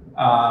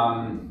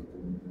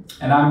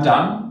 And I'm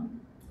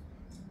done.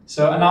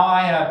 So now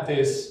I have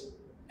this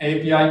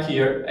API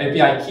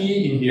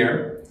key in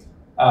here,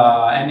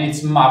 and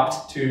it's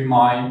mapped to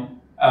my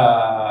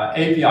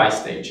API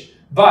stage.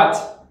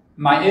 But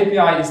my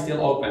API is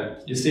still open.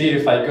 You see,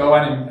 if I go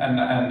and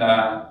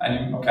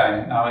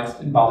okay, now it's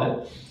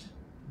invalid.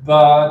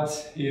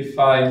 But if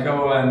I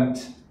go and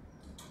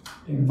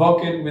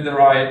invoke it with the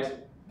right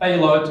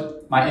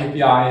payload, my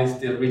API is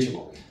still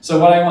reachable. So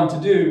what I want to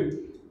do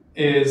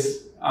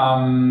is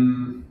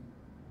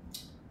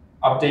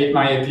update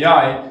my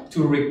API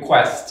to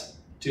request.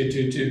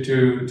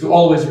 To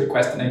always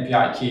request an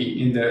API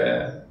key in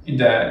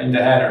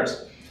the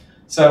headers.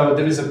 So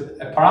there is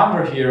a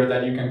parameter here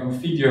that you can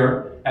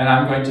configure, and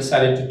I'm going to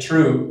set it to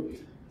true.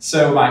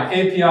 So my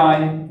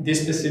API,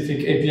 this specific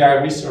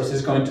API resource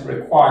is going to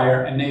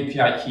require an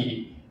API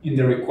key in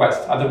the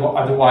request.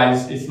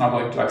 Otherwise, it's not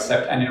going to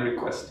accept any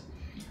request.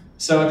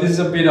 So this is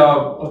a bit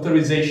of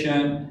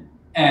authorization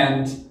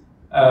and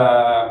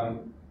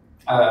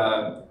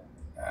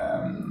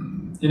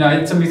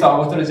it's a bit of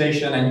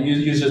authorization and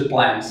user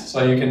plans,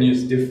 so you can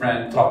use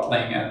different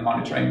throttling and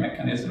monitoring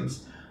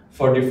mechanisms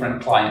for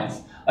different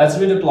clients. Let's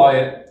redeploy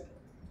it.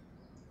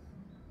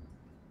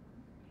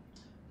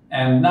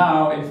 And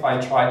now if I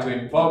try to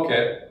invoke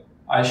it,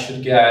 I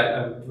should get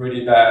a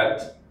really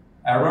bad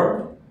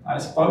error, I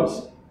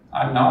suppose.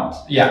 I'm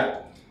not.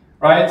 Yeah,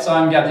 right? So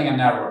I'm getting an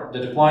error. The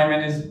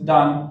deployment is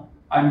done.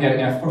 I'm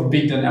getting a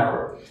forbidden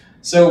error.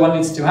 So what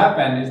needs to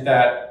happen is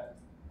that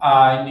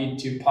I need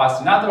to pass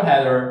another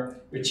header,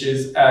 which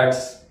is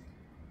X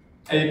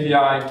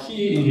API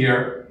key in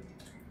here,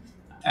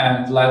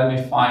 and let me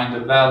find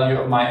the value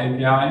of my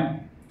API.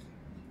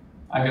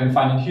 I can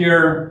find it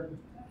here,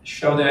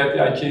 show the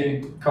API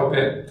key, copy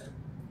it.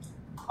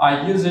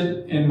 I use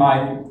it in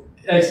my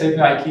X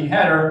API key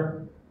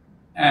header,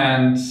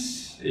 and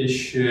it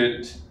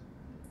should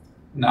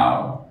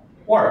now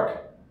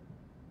work.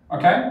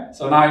 Okay,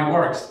 so now it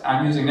works.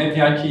 I'm using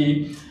API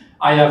key.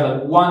 I have a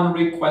 1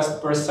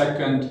 request per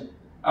second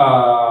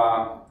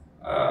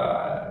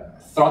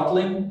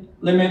throttling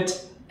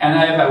limit, and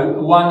I have a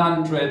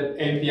 100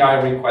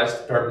 API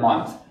request per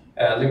month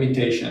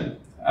limitation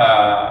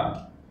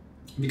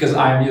because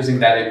I'm using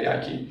that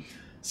API key.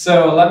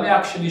 So let me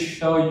actually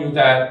show you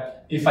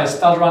that if I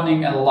start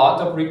running a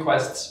lot of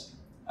requests,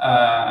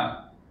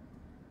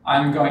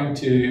 I'm going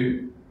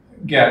to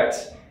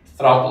get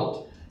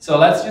throttled. So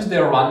let's use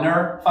the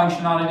runner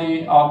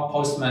functionality of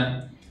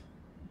Postman.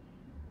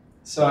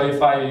 So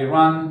if I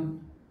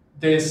run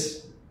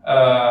this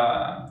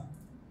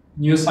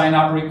new sign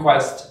up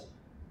request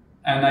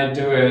and I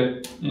do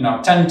it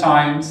 10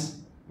 times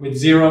with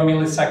 0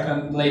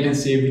 millisecond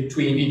latency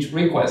between each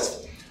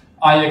request,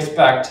 I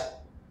expect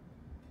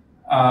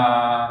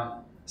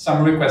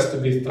some requests to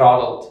be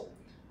throttled.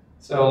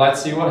 So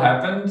let's see what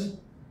happened.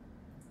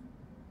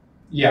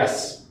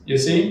 Yes, you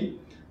see?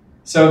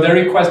 So the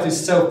request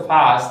is so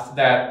fast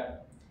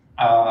that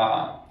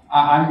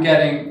I'm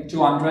getting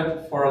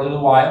 200 for a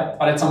little while,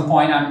 but at some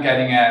point I'm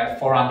getting a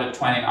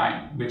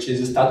 429, which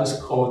is a status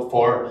code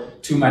for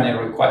too many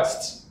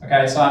requests.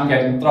 Okay, so I'm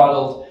getting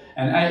throttled,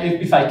 and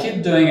if I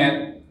keep doing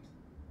it,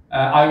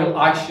 I will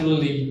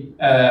actually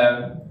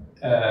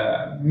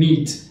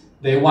meet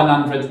the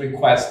 100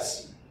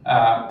 requests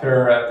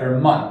per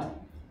month.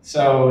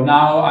 So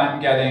now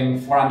I'm getting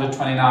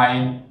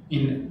 429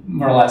 in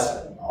more or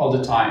less all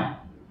the time,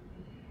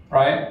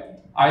 right?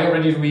 I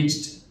already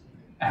reached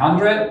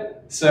 100.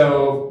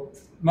 So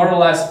more or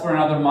less for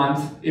another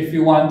month, if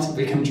you want,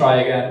 we can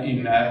try again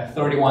in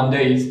 31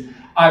 days.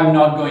 I'm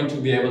not going to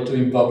be able to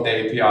invoke the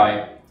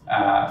API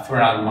for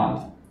another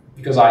month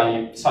because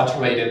I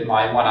saturated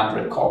my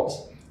 100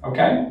 calls.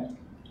 Okay?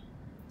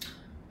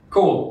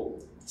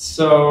 Cool.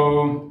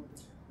 So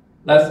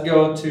let's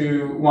go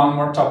to one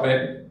more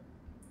topic.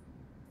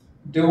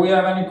 Do we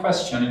have any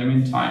question in the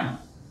meantime?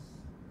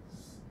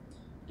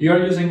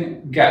 You're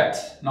using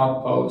get,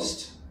 not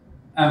post.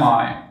 Am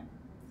I?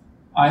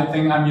 I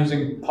think I'm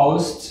using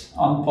post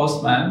on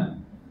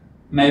Postman.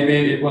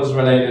 Maybe it was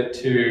related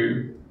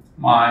to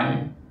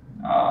my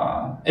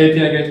API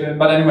gateway,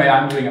 but anyway,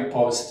 I'm doing a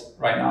post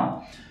right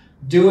now.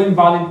 Do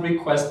invalid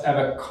requests have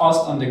a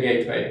cost on the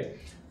gateway?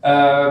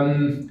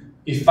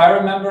 If I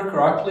remember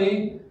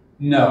correctly,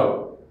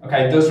 no.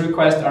 Okay, those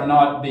requests are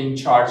not being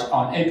charged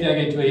on API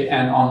gateway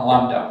and on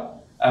Lambda.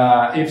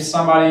 If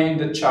somebody in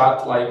the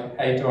chat, like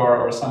Heitor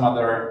or some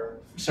other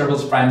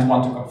serverless friends,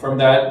 want to confirm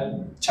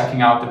that,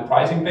 checking out the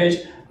pricing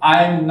page,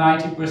 I'm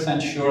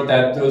 90% sure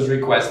that those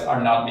requests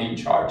are not being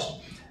charged.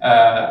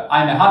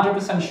 I'm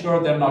 100% sure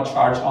they're not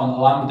charged on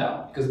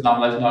Lambda because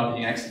Lambda is not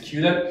being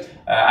executed.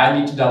 I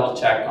need to double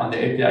check on the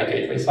API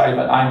gateway side,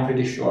 but I'm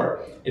pretty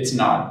sure it's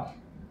not.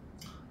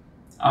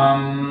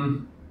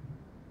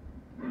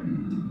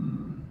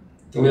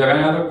 Do we have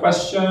any other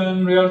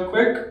question real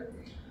quick?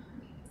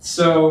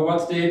 So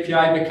what's the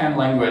API backend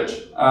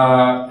language?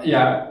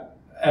 Yeah,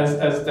 as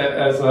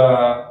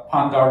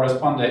Pandar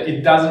responded,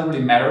 it doesn't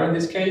really matter in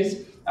this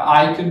case.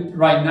 I could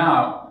right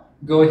now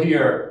go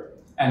here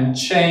and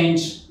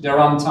change the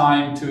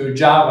runtime to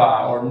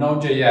Java or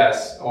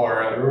Node.js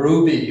or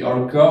Ruby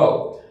or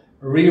Go,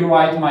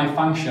 rewrite my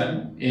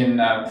function in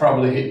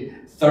probably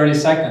 30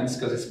 seconds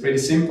because it's pretty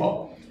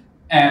simple.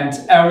 And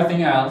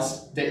everything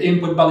else, the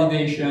input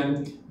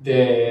validation,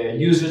 the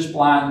usage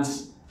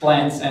plans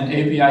and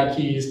API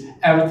keys,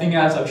 everything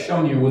else I've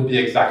shown you would be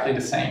exactly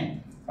the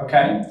same.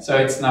 Okay, so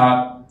it's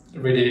not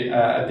really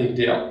a big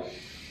deal.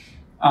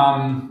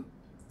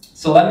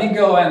 So let me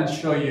go and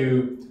show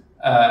you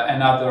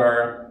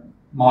another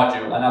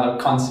module, another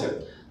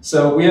concept.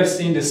 So we have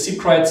seen the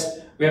secrets,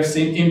 we have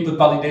seen input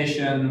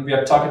validation, we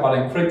have talked about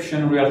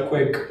encryption real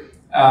quick.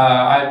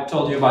 I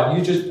told you about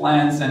usage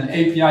plans and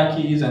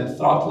API keys and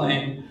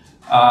throttling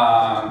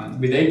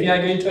with API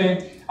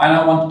gateway. And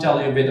I want to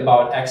tell you a bit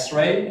about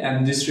X-Ray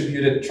and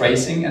distributed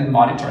tracing and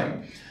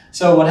monitoring.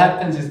 So what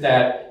happens is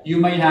that you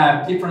may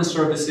have different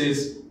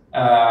services,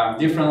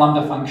 different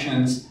Lambda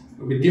functions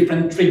with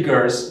different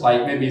triggers,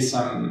 like maybe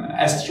some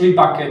S3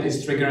 bucket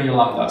is triggering your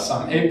Lambda,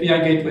 some API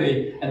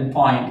gateway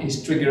endpoint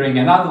is triggering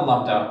another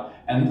Lambda,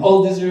 and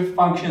all these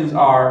functions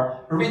are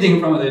reading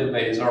from a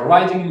database or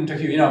writing into a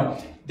queue. You know,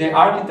 the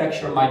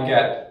architecture might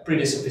get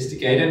pretty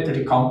sophisticated,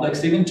 pretty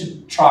complex, even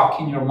to track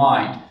in your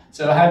mind.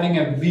 So having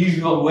a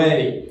visual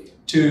way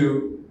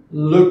to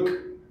look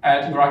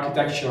at your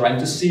architecture and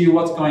to see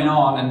what's going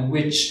on and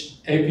which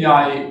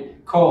API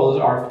calls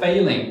are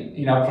failing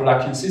in our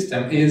production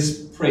system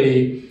is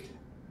pretty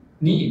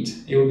neat.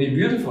 It would be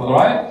beautiful,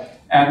 right?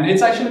 And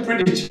it's actually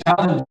pretty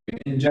challenging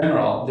in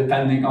general,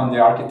 depending on the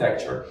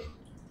architecture.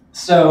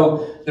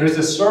 So there is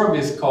a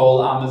service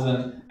called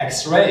Amazon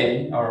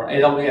X-Ray or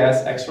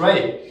AWS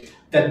X-Ray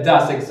that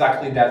does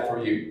exactly that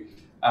for you.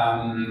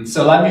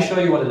 So let me show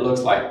you what it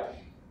looks like.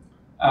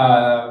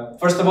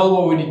 First of all,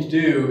 what we need to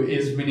do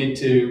is we need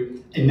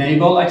to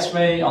enable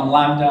X-Ray on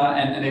Lambda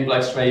and enable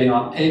X-Ray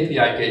on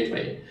API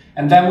gateway.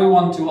 And then we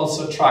want to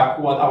also track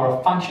what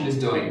our function is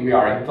doing. We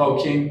are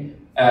invoking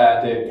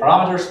the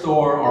parameter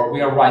store, or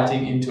we are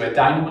writing into a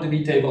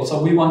DynamoDB table.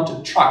 So we want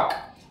to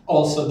track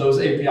also those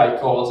API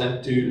calls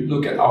and to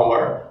look at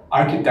our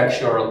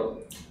architecture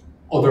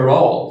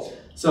overall.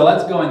 So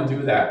let's go and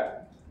do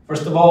that.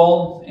 First of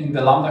all, in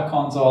the Lambda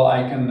console,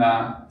 I can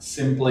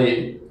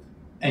simply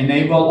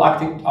enable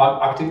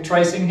active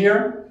tracing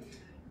here.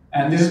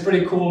 And this is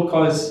pretty cool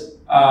because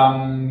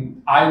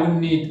I would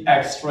need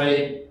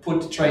X-Ray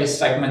put trace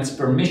segments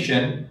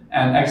permission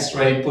and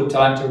X-Ray put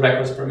telemetry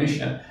records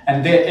permission.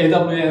 And the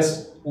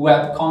AWS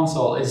Web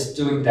Console is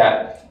doing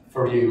that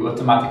for you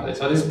automatically.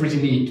 So this is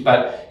pretty neat.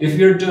 But if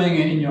you're doing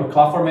it in your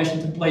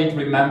CloudFormation template,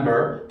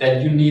 remember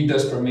that you need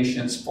those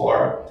permissions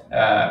for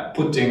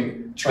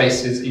putting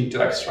traces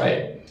into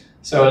X-Ray.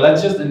 So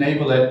let's just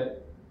enable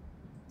it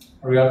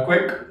real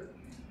quick.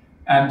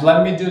 And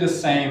let me do the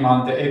same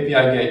on the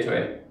API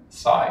gateway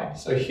side.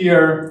 So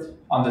here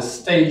on the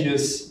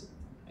stages,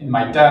 in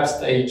my dev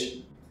stage,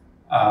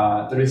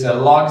 there is a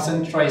logs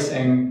and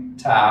tracing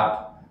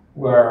tab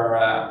where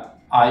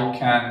I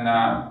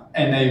can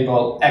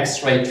enable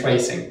X-Ray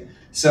tracing.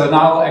 So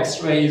now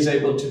X-Ray is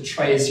able to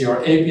trace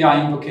your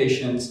API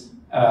invocations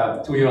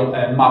to your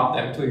and map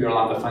them to your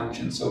Lambda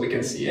function. So we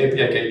can see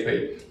API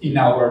gateway in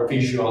our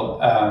visual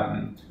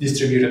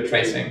distributed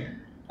tracing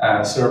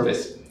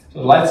service.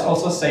 So let's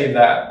also save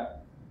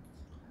that.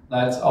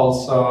 Let's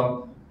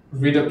also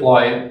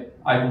redeploy it.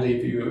 I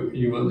believe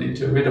you will need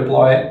to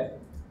redeploy it.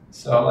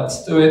 So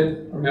let's do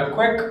it real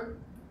quick.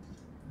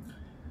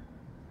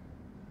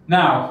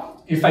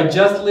 Now, if I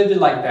just leave it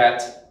like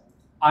that,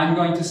 I'm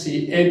going to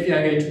see API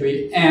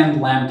Gateway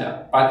and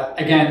Lambda. But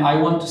again, I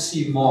want to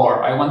see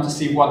more. I want to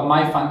see what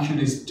my function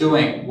is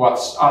doing, what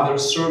other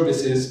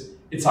services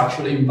it's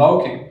actually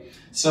invoking.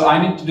 So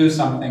I need to do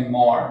something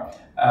more.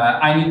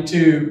 I need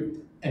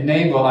to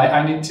enable,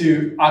 I need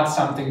to add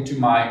something to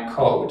my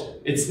code.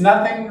 It's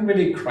nothing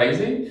really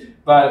crazy,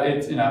 but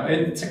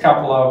it's a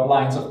couple of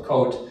lines of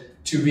code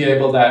to be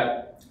able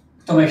to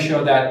make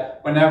sure that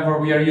whenever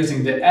we are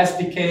using the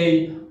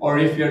SDK, or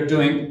if you're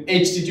doing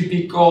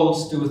HTTP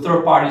calls to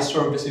third-party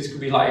services, could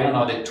be like, I don't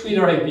know, the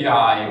Twitter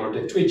API or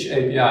the Twitch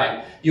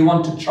API, you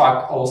want to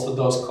track also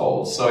those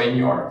calls. So in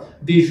your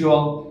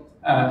visual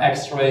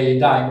X-ray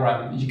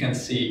diagram, you can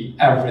see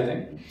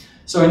everything.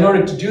 So in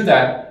order to do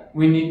that,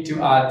 we need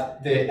to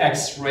add the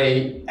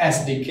X-Ray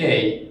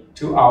SDK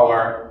to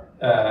our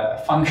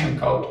function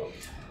code.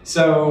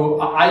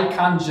 So I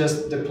can't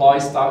just deploy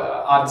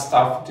stuff, add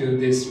stuff to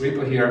this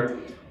repo here,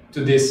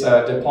 to this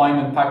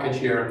deployment package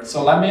here.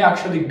 So let me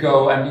actually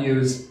go and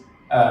use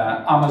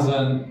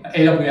Amazon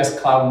AWS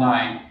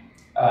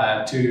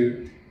Cloud9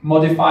 to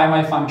modify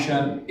my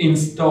function,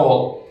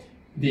 install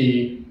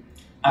the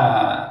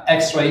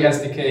X-Ray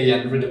SDK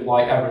and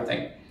redeploy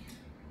everything.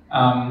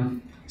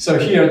 So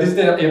here, this is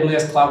the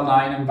AWS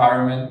Cloud9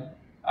 environment.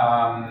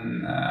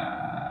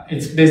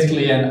 It's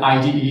basically an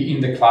IDE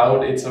in the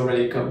cloud. It's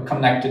already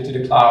connected to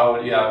the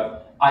cloud. You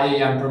have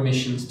IAM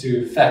permissions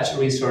to fetch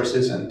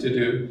resources and to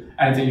do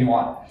anything you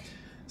want.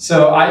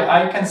 So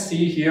I can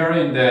see here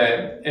in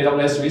the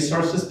AWS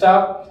Resources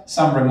tab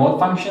some remote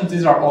functions.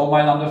 These are all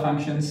my Lambda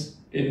functions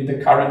in the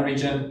current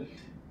region.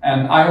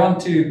 And I want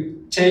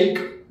to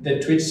take the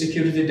Twitch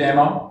security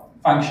demo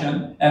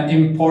function and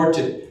import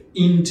it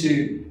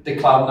into the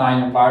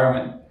Cloud9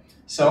 environment.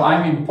 So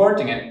I'm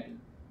importing it.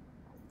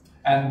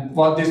 And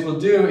what this will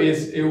do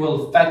is it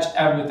will fetch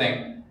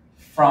everything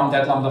from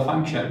that Lambda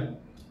function.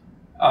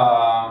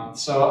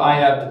 So I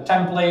have the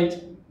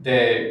template,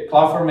 the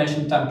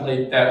CloudFormation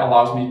template that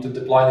allows me to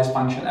deploy this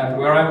function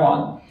everywhere I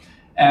want.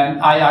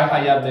 And I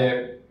have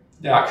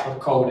the actual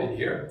code in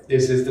here.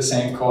 This is the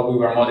same code we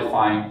were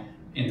modifying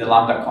in the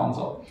Lambda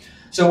console.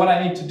 So what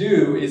I need to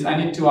do is I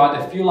need to add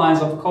a few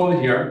lines of code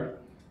here.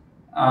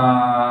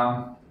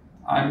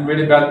 I'm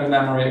really bad with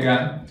memory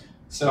again,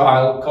 so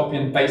I'll copy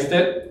and paste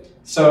it.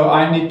 So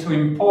I need to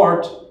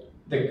import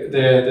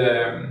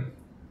the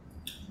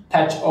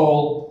patch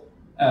all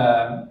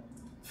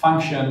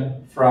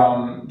function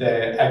from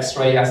the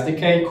X-Ray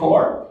SDK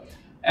core.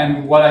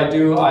 And what I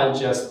do, I'll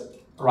just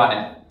run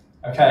it.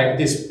 Okay,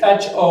 this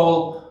patch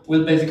all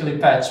will basically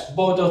patch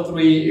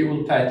Boto3, it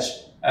will patch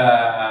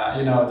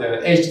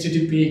the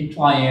HTTP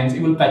client,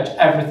 it will patch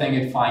everything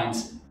it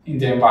finds in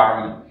the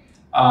environment.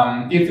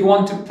 If you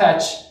want to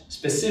patch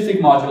specific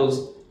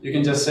modules, you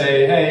can just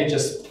say, hey,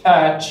 just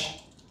patch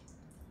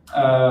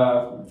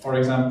for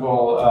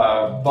example,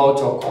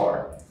 Boto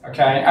core.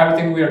 Okay,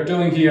 everything we are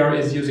doing here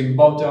is using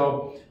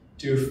Boto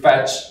to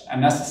fetch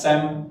an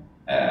SSM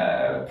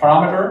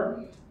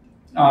parameter.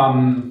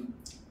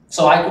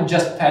 So I could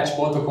just patch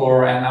Boto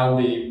core and I'll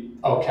be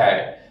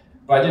okay.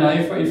 But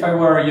if I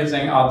were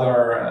using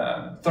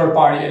other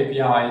third-party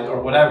APIs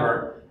or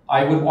whatever,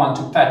 I would want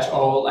to patch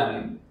all,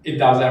 and it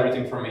does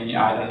everything for me.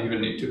 I don't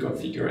even need to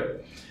configure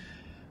it.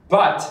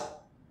 But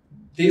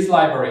this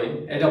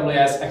library,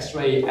 AWS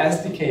X-Ray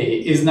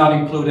SDK, is not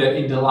included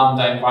in the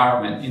Lambda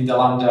environment, in the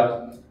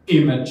Lambda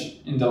image,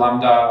 in the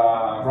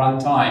Lambda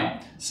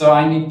runtime. So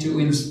I need to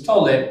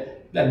install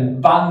it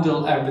and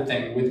bundle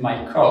everything with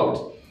my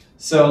code.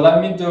 So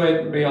let me do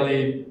it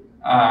really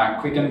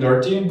quick and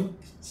dirty.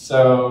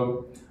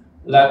 So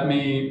let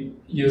me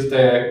use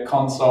the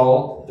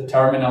console, the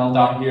terminal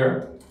down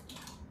here.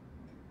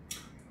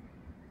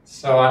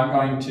 So I'm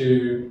going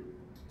to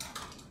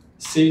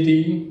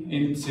cd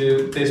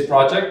into this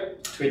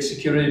project, Twitch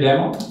security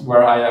demo,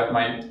 where I have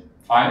my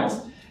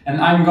files,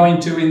 and I'm going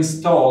to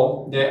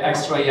install the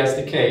X-Ray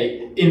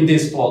SDK in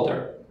this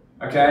folder.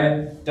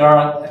 Okay, there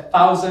are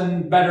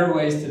 1,000 better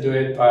ways to do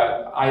it,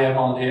 but I have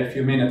only a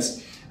few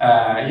minutes.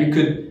 You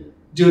could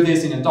do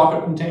this in a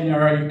Docker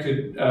container. You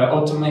could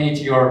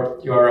automate your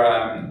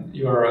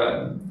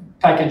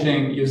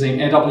packaging using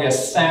AWS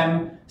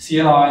SAM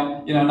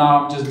CLI.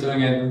 Now I'm just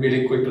doing it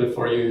really quickly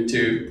for you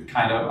to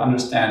kind of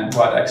understand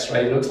what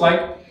X-Ray looks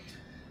like.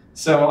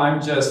 So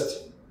I'm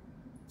just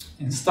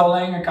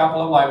installing a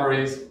couple of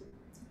libraries.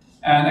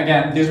 And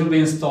again, this will be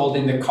installed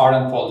in the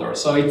current folder.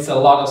 So it's a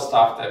lot of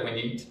stuff that we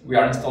need. We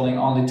are installing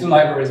only 2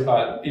 libraries,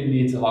 but it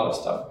needs a lot of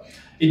stuff.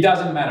 It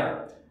doesn't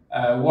matter.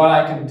 What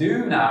I can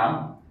do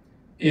now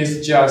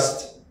is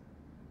just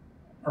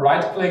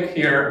right-click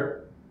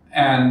here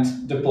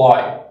and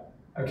deploy.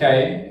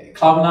 Okay,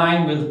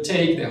 Cloud9 will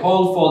take the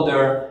whole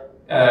folder,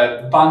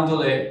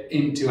 bundle it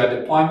into a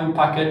deployment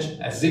package,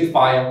 a zip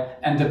file,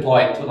 and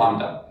deploy it to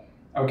Lambda.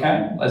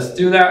 Okay, let's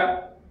do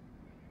that.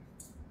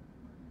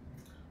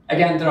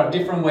 Again, there are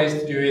different ways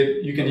to do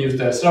it. You can use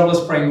the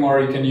serverless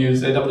framework, you can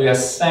use AWS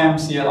SAM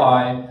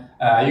CLI,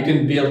 you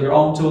can build your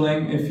own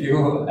tooling if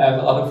you have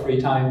a lot of free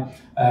time.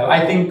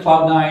 I think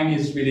Cloud9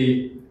 is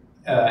really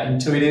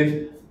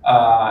intuitive,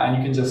 and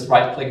you can just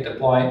right-click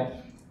deploy.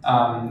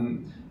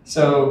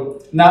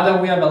 So now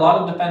that we have a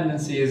lot of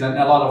dependencies and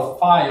a lot of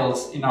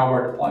files in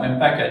our deployment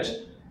package,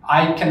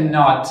 I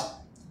cannot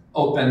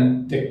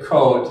open the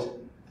code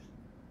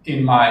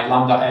in my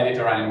Lambda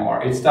editor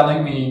anymore. It's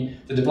telling me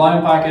the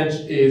deployment package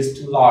is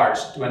too large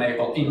to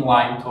enable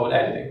inline code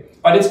editing.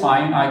 But it's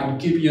fine, I can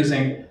keep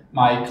using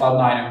my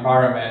Cloud9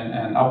 environment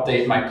and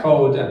update my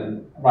code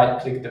and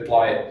right-click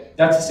deploy it.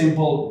 That's a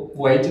simple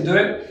way to do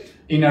it.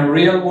 In a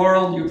real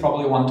world, you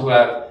probably want to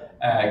have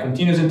a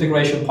continuous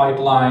integration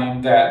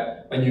pipeline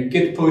that when you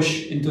git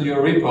push into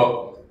your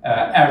repo,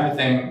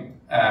 everything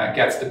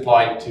gets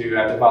deployed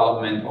to a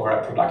development or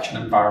a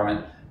production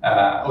environment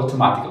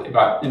automatically.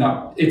 But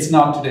it's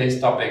not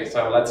today's topic,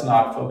 so let's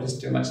not focus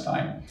too much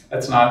time.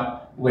 Let's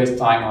not waste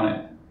time on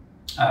it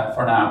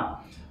for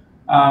now.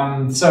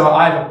 So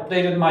I've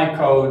updated my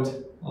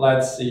code.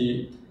 Let's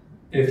see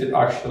if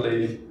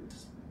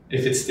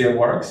it still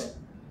works,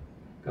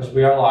 because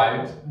we are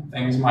live.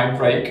 Things might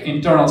break.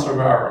 Internal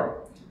server error.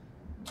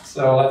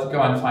 So let's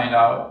go and find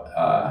out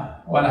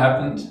what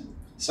happened.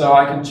 So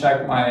I can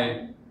check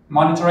my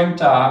monitoring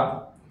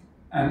tab,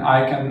 and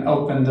I can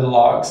open the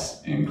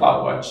logs in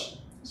CloudWatch,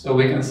 so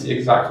we can see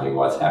exactly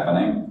what's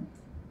happening.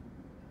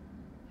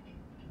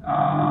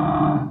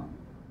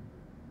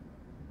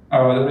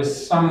 Oh, there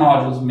is some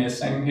modules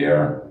missing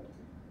here.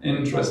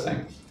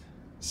 Interesting.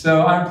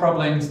 So I'm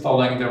probably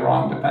installing the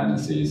wrong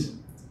dependencies.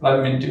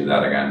 Let me do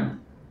that again.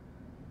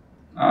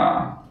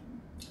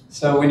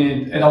 So we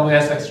need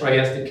AWS X-Ray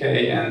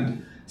SDK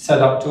and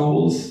setup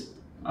tools.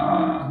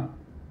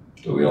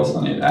 Do we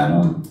also need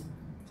Enum?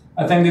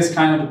 I think this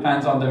kind of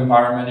depends on the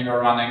environment you're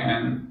running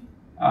in.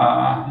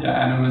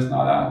 Yeah, Enum is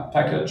not a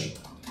package.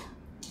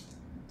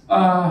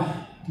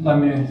 Let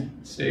me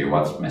see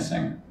what's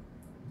missing.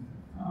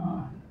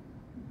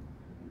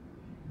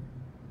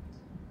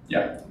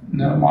 Yeah,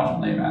 no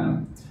module name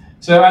Enum.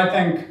 So I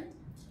think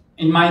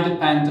it might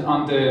depend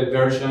on the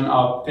version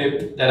of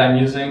pip that I'm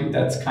using.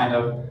 That's kind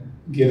of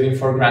giving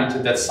for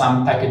granted that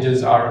some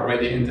packages are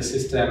already in the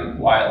system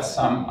while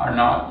some are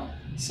not.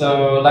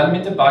 So let me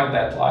debug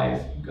that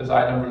live, because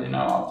I don't really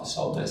know how to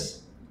solve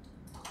this.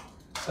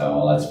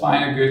 So let's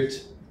find a good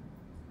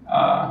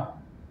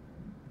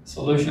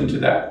solution to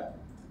that.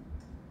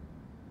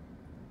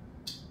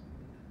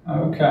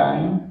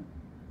 Okay,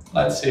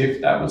 let's see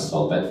if that will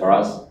solve it for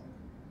us.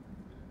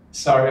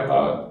 Sorry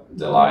about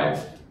the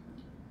live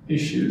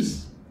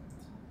issues.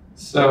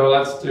 So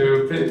let's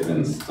do pip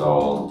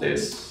install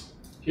this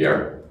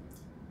here.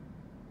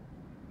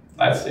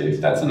 Let's see if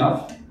that's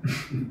enough.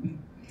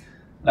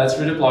 Let's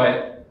redeploy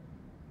it.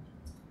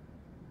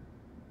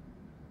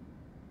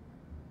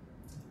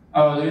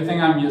 Oh, do you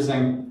think I'm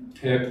using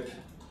pip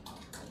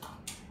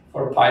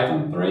for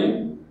Python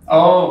 3?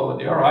 Oh,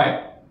 you're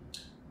right.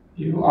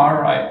 You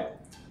are right.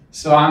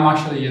 So I'm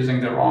actually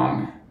using the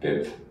wrong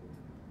pip.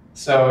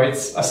 So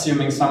it's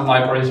assuming some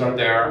libraries are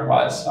there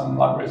while some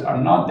libraries are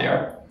not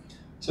there.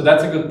 So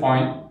that's a good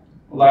point.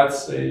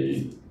 Let's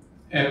see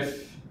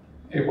if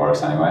it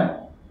works anyway.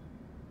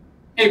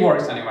 It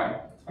works anyway.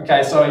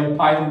 Okay, so in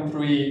Python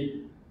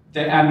 3, the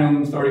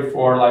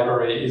enum34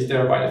 library is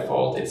there by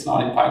default. It's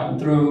not in Python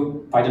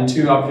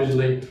 2,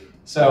 obviously.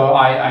 So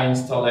I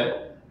install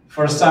it.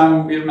 For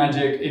some weird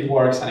magic, it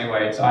works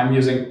anyway. So I'm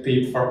using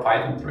pip for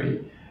Python 3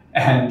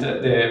 and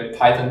the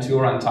Python 2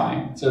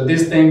 runtime. So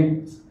this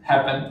thing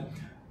happened.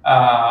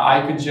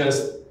 I could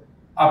just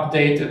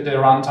update the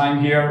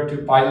runtime here to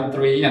Python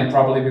 3 and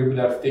probably we would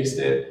have fixed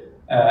it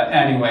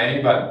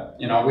anyway, but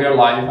we are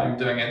live. I'm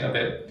doing it a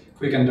bit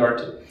quick and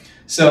dirty.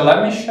 So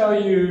let me show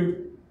you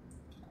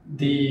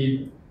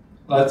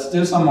let's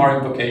do some more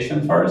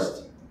invocation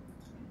first.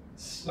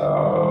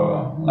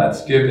 So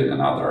let's give it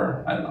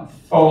another, I don't know,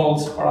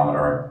 false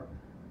parameter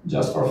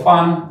just for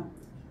fun.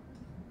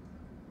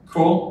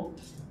 Cool.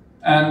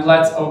 And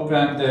let's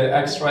open the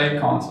X-Ray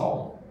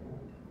console.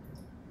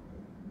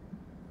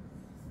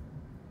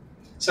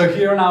 So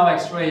here now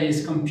X-Ray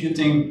is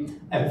computing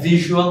a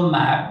visual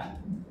map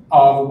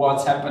of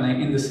what's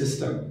happening in the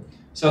system.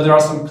 So there are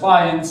some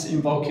clients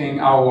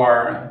invoking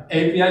our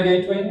API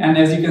gateway, and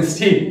as you can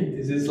see,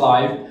 this is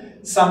live,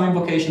 some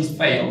invocations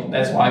fail.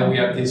 That's why we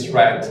have this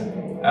red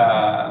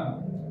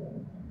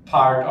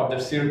part of the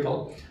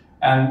circle.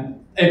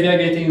 And API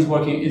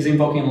gateway is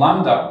invoking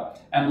Lambda,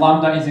 and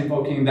Lambda is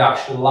invoking the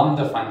actual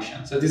Lambda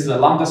function. So this is a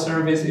Lambda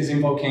service is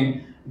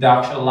invoking the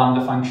actual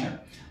Lambda function.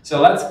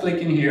 So let's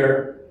click in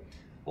here.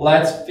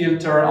 Let's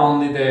filter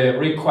only the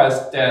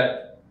request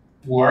that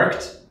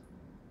worked,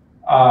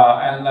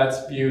 and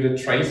let's view the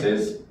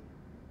traces.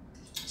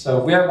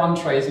 So we have one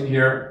trace in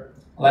here.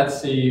 Let's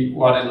see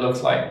what it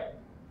looks like.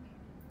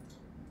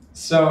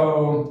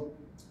 So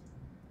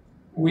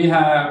we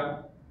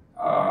have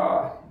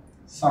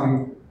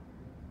some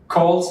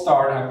cold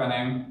start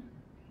happening.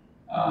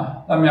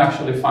 Let me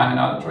actually find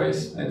another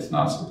trace. It's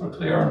not super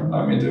clear.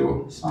 Let me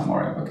do some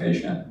more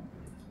invocation.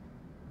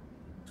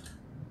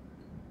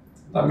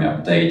 Let me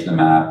update the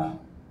map.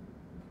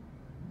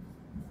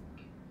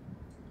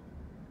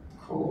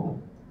 Cool.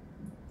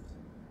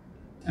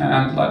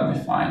 And let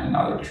me find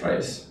another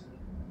trace.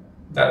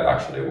 that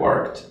actually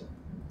worked.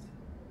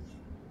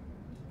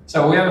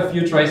 So we have a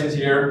few traces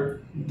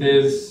here.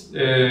 This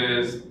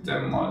is the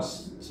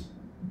most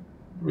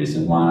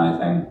recent one, I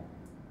think.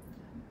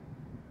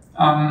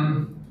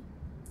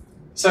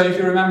 So if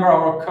you remember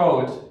our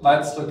code,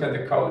 let's look at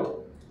the code.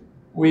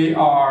 We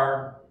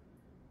are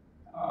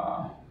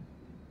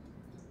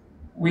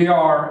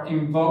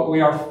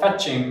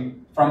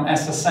fetching from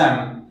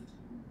SSM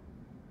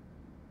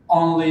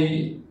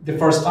only the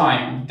first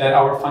time that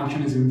our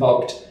function is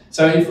invoked.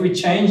 So if we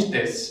change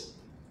this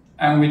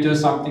and we do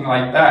something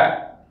like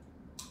that,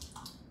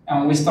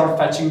 and we start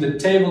fetching the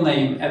table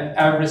name at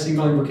every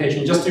single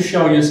invocation, just to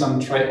show you some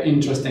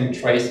interesting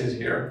traces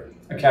here.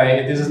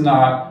 Okay, this is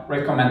not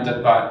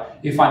recommended, but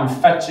if I'm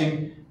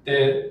fetching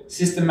the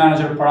system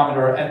manager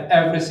parameter at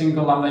every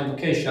single Lambda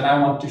invocation, I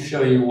want to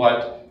show you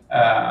what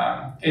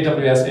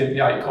AWS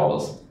API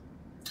calls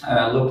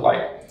look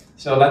like.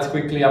 So let's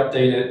quickly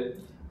update it.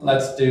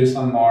 Let's do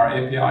some more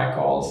API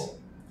calls.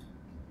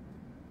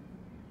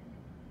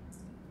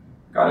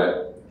 Got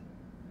it?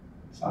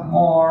 Some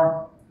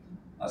more.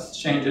 Let's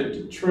change it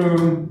to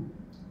true.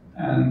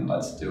 And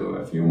let's do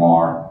a few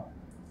more.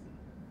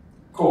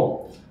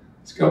 Cool.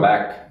 Let's go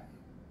back.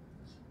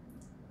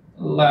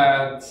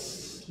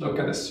 Let's look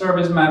at the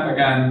service map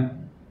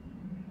again.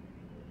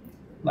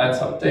 Let's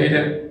update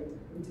it.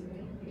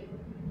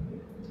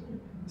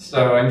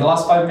 So in the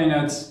last 5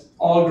 minutes,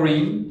 all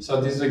green. So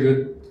this is a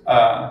good.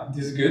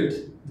 This is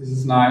good. This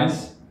is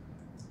nice.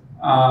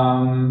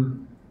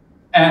 And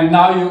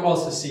now you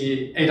also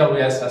see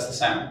AWS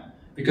SSM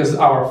because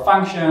our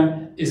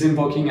function is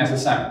invoking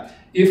SSM.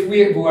 If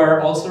we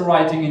were also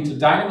writing into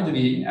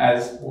DynamoDB,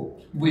 as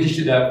we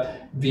should have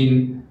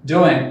been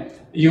doing,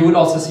 you would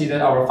also see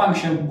that our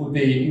function would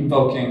be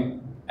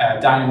invoking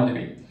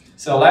DynamoDB.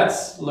 So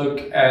let's look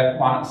at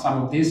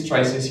some of these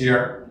traces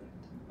here.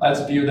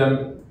 Let's view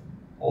them.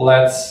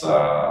 Let's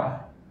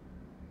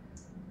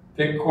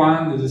pick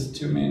one. This is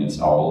 2 minutes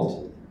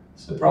old,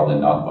 so probably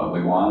not what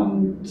we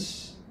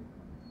want.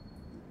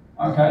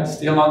 Okay, it's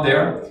still not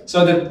there.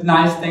 So the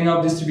nice thing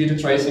of distributed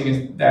tracing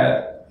is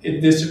that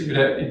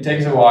it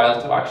takes a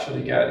while to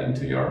actually get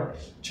into your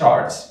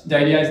charts. The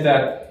idea is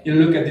that you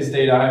look at this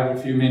data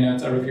every few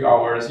minutes, every few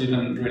hours. You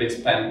don't really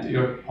spend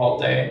your whole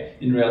day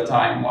in real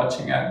time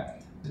watching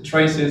at the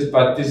traces,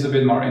 but this is a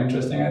bit more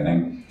interesting, I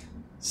think.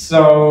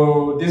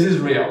 So this is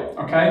real,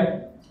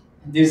 okay?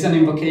 This is an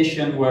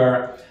invocation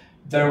where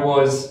there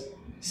was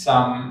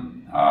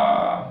some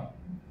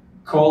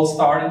cold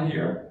start in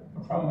here.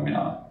 Probably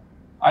not.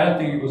 I don't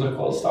think it was a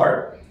cold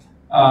start.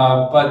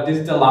 But this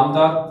is the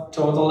Lambda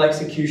total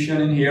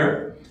execution in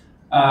here.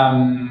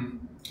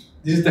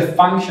 This is the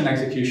function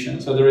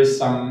execution. So there is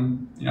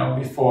some,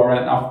 before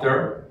and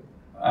after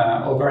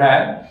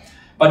overhead.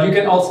 But you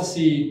can also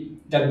see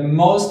that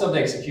most of the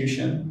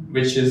execution,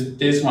 which is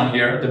this one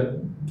here, the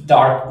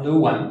dark blue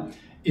one,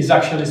 is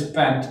actually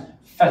spent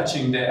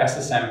fetching the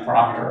SSM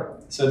parameter.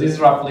 So this is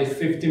roughly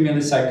 50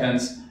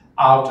 milliseconds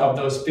out of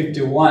those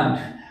 51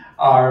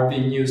 are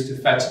being used to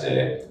fetch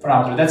the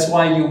parameter. That's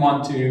why you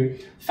want to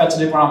fetch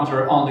the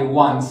parameter only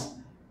once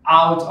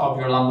out of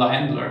your Lambda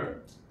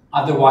handler.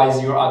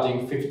 Otherwise, you're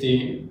adding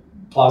 50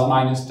 plus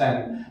minus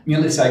 10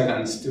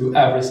 milliseconds to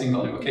every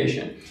single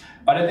invocation.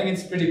 But I think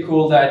it's pretty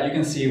cool that you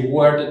can see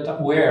where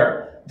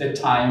the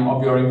time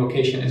of your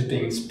invocation is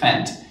being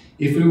spent.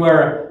 If we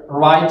were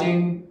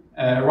writing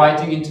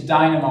into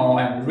Dynamo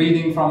and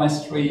reading from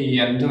S3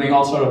 and doing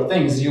all sort of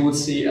things, you would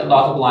see a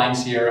lot of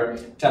lines here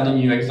telling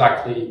you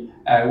exactly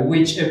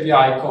which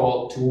API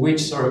call to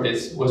which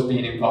service was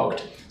being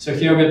invoked. So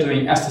here we're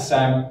doing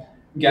SSM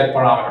get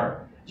parameter.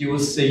 You will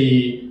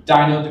see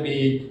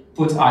DynamoDB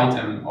put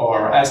item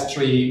or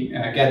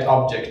S3 get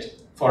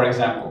object, for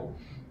example.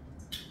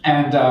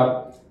 And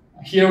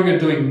here we're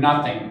doing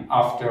nothing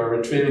after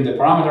retrieving the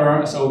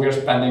parameter, so we're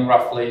spending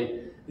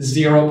roughly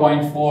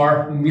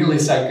 0.4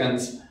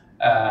 milliseconds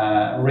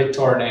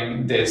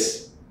returning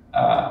this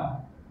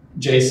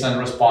JSON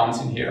response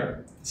in here.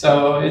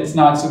 So it's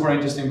not super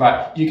interesting,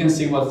 but you can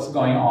see what's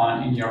going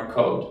on in your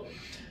code.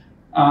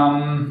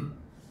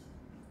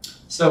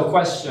 So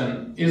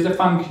question, if the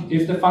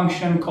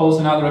function calls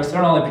another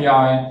external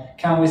API,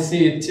 can we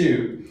see it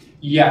too?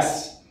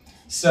 Yes.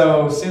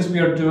 So since we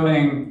are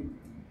doing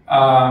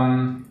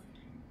X-Ray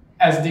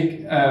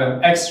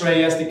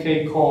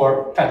SDK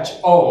core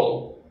patch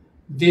all,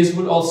 this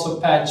would also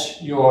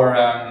patch your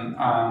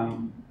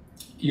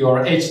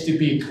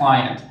HTTP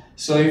client.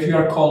 So if you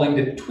are calling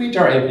the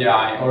Twitter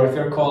API, or if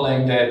you're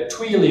calling the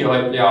Twilio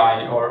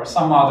API, or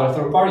some other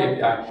third-party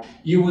API,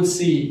 you would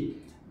see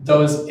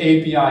those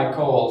API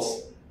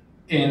calls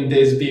in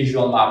this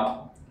visual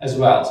map as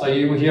well. So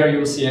here you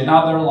will see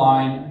another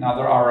line,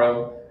 another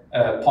arrow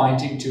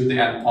pointing to the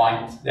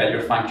endpoint that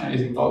your function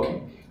is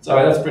invoking. So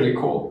that's pretty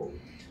cool.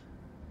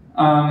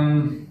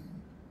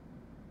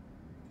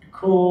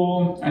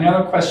 Cool.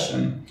 Another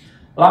question.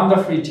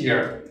 Lambda free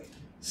tier.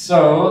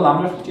 So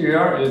Lambda free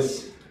tier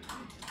is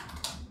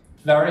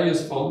very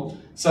useful.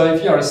 So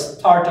if you're a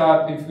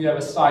startup, if you have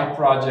a side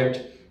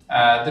project,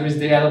 there is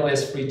the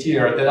AWS free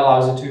tier that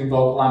allows you to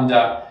invoke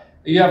Lambda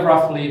you have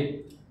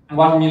roughly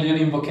 1 million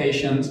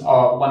invocations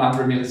of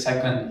 100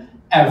 milliseconds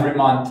every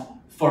month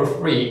for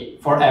free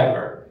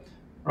forever,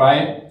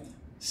 right?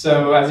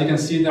 So as you can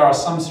see, there are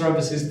some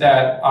services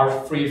that are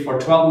free for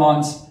 12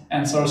 months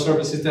and some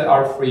services that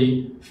are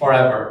free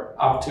forever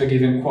up to a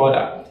given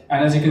quota.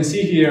 And as you can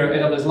see here,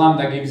 AWS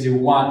Lambda gives you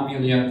 1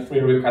 million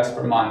free requests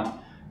per month,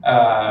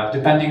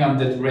 depending on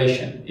the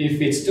duration.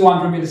 If it's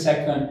 200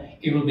 milliseconds,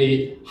 it will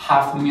be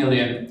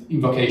 500,000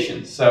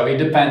 invocations. So it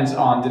depends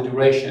on the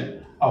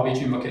duration of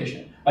each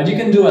invocation. But you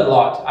can do a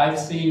lot. I've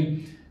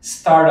seen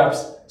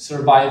startups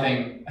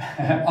surviving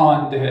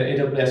on the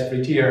AWS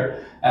free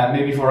tier,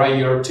 maybe for a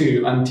year or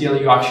two, until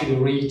you actually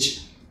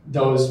reach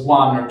those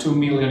 1 or 2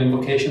 million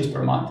invocations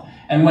per month.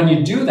 And when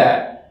you do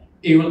that,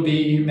 it will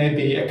be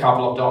maybe a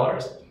couple of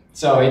dollars.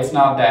 So it's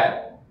not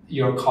that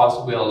your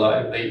cost will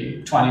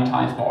be 20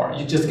 times more.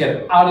 You just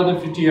get out of the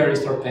free tier, you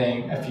start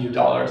paying a few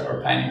dollars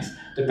or pennies,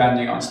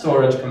 depending on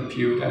storage,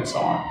 compute, and so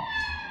on.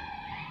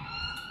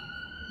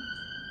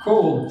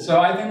 Cool.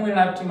 So I think we don't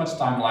have too much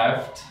time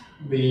left.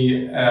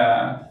 We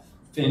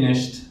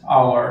finished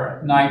our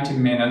 90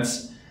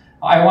 minutes.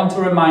 I want to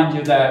remind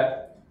you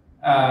that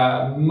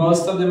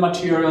most of the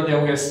material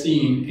that we have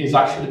seen is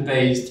actually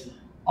based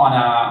on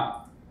a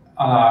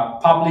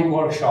public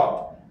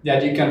workshop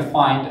that you can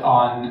find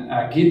on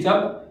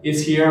GitHub.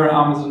 It's here,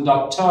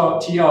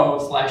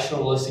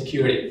 amazon.to/serverless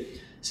security.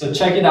 So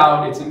check it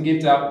out, it's on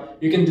GitHub.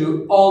 You can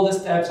do all the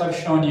steps I've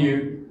shown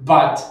you,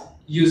 but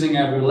using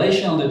a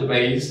relational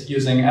database,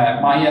 using a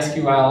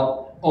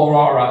MySQL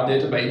Aurora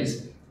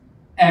database.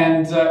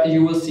 And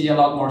you will see a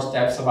lot more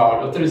steps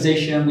about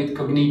authorization with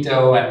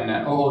Cognito and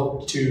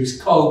OAuth2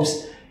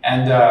 scopes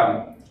and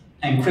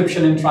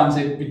encryption in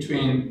transit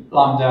between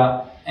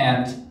Lambda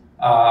and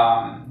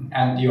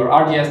your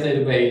RDS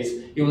database.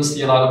 You will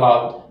see a lot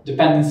about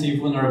dependency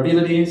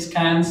vulnerability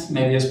scans,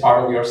 maybe as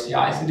part of your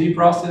CI/CD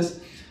process.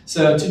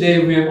 So today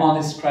we have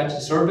only scratched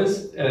the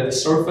surface.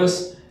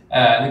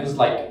 It was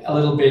like a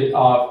little bit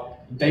of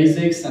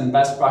basics and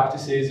best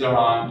practices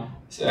around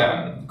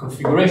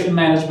configuration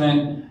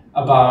management,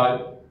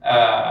 about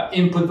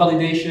input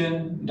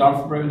validation.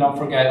 Don't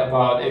forget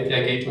about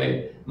API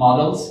gateway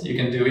models. You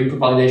can do input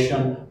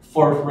validation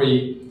for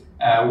free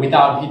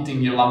without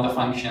hitting your Lambda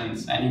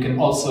functions, and you can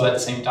also at the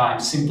same time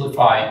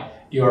simplify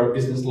your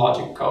business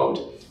logic code.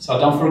 So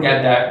don't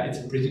forget that it's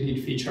a pretty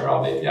neat feature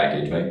of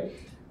API gateway.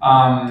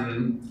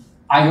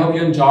 I hope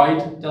you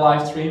enjoyed the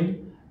live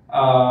stream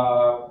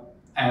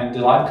and the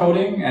live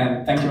coding,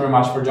 and thank you very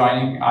much for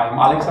joining. I'm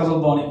Alex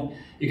Hazelboni.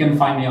 You can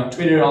find me on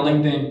Twitter or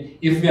LinkedIn.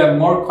 If you have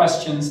more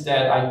questions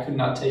that I could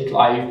not take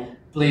live,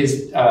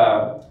 please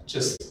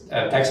just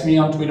text me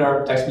on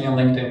Twitter, text me on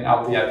LinkedIn.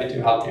 I'll be happy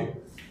to help you.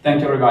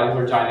 Thank you everybody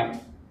for joining.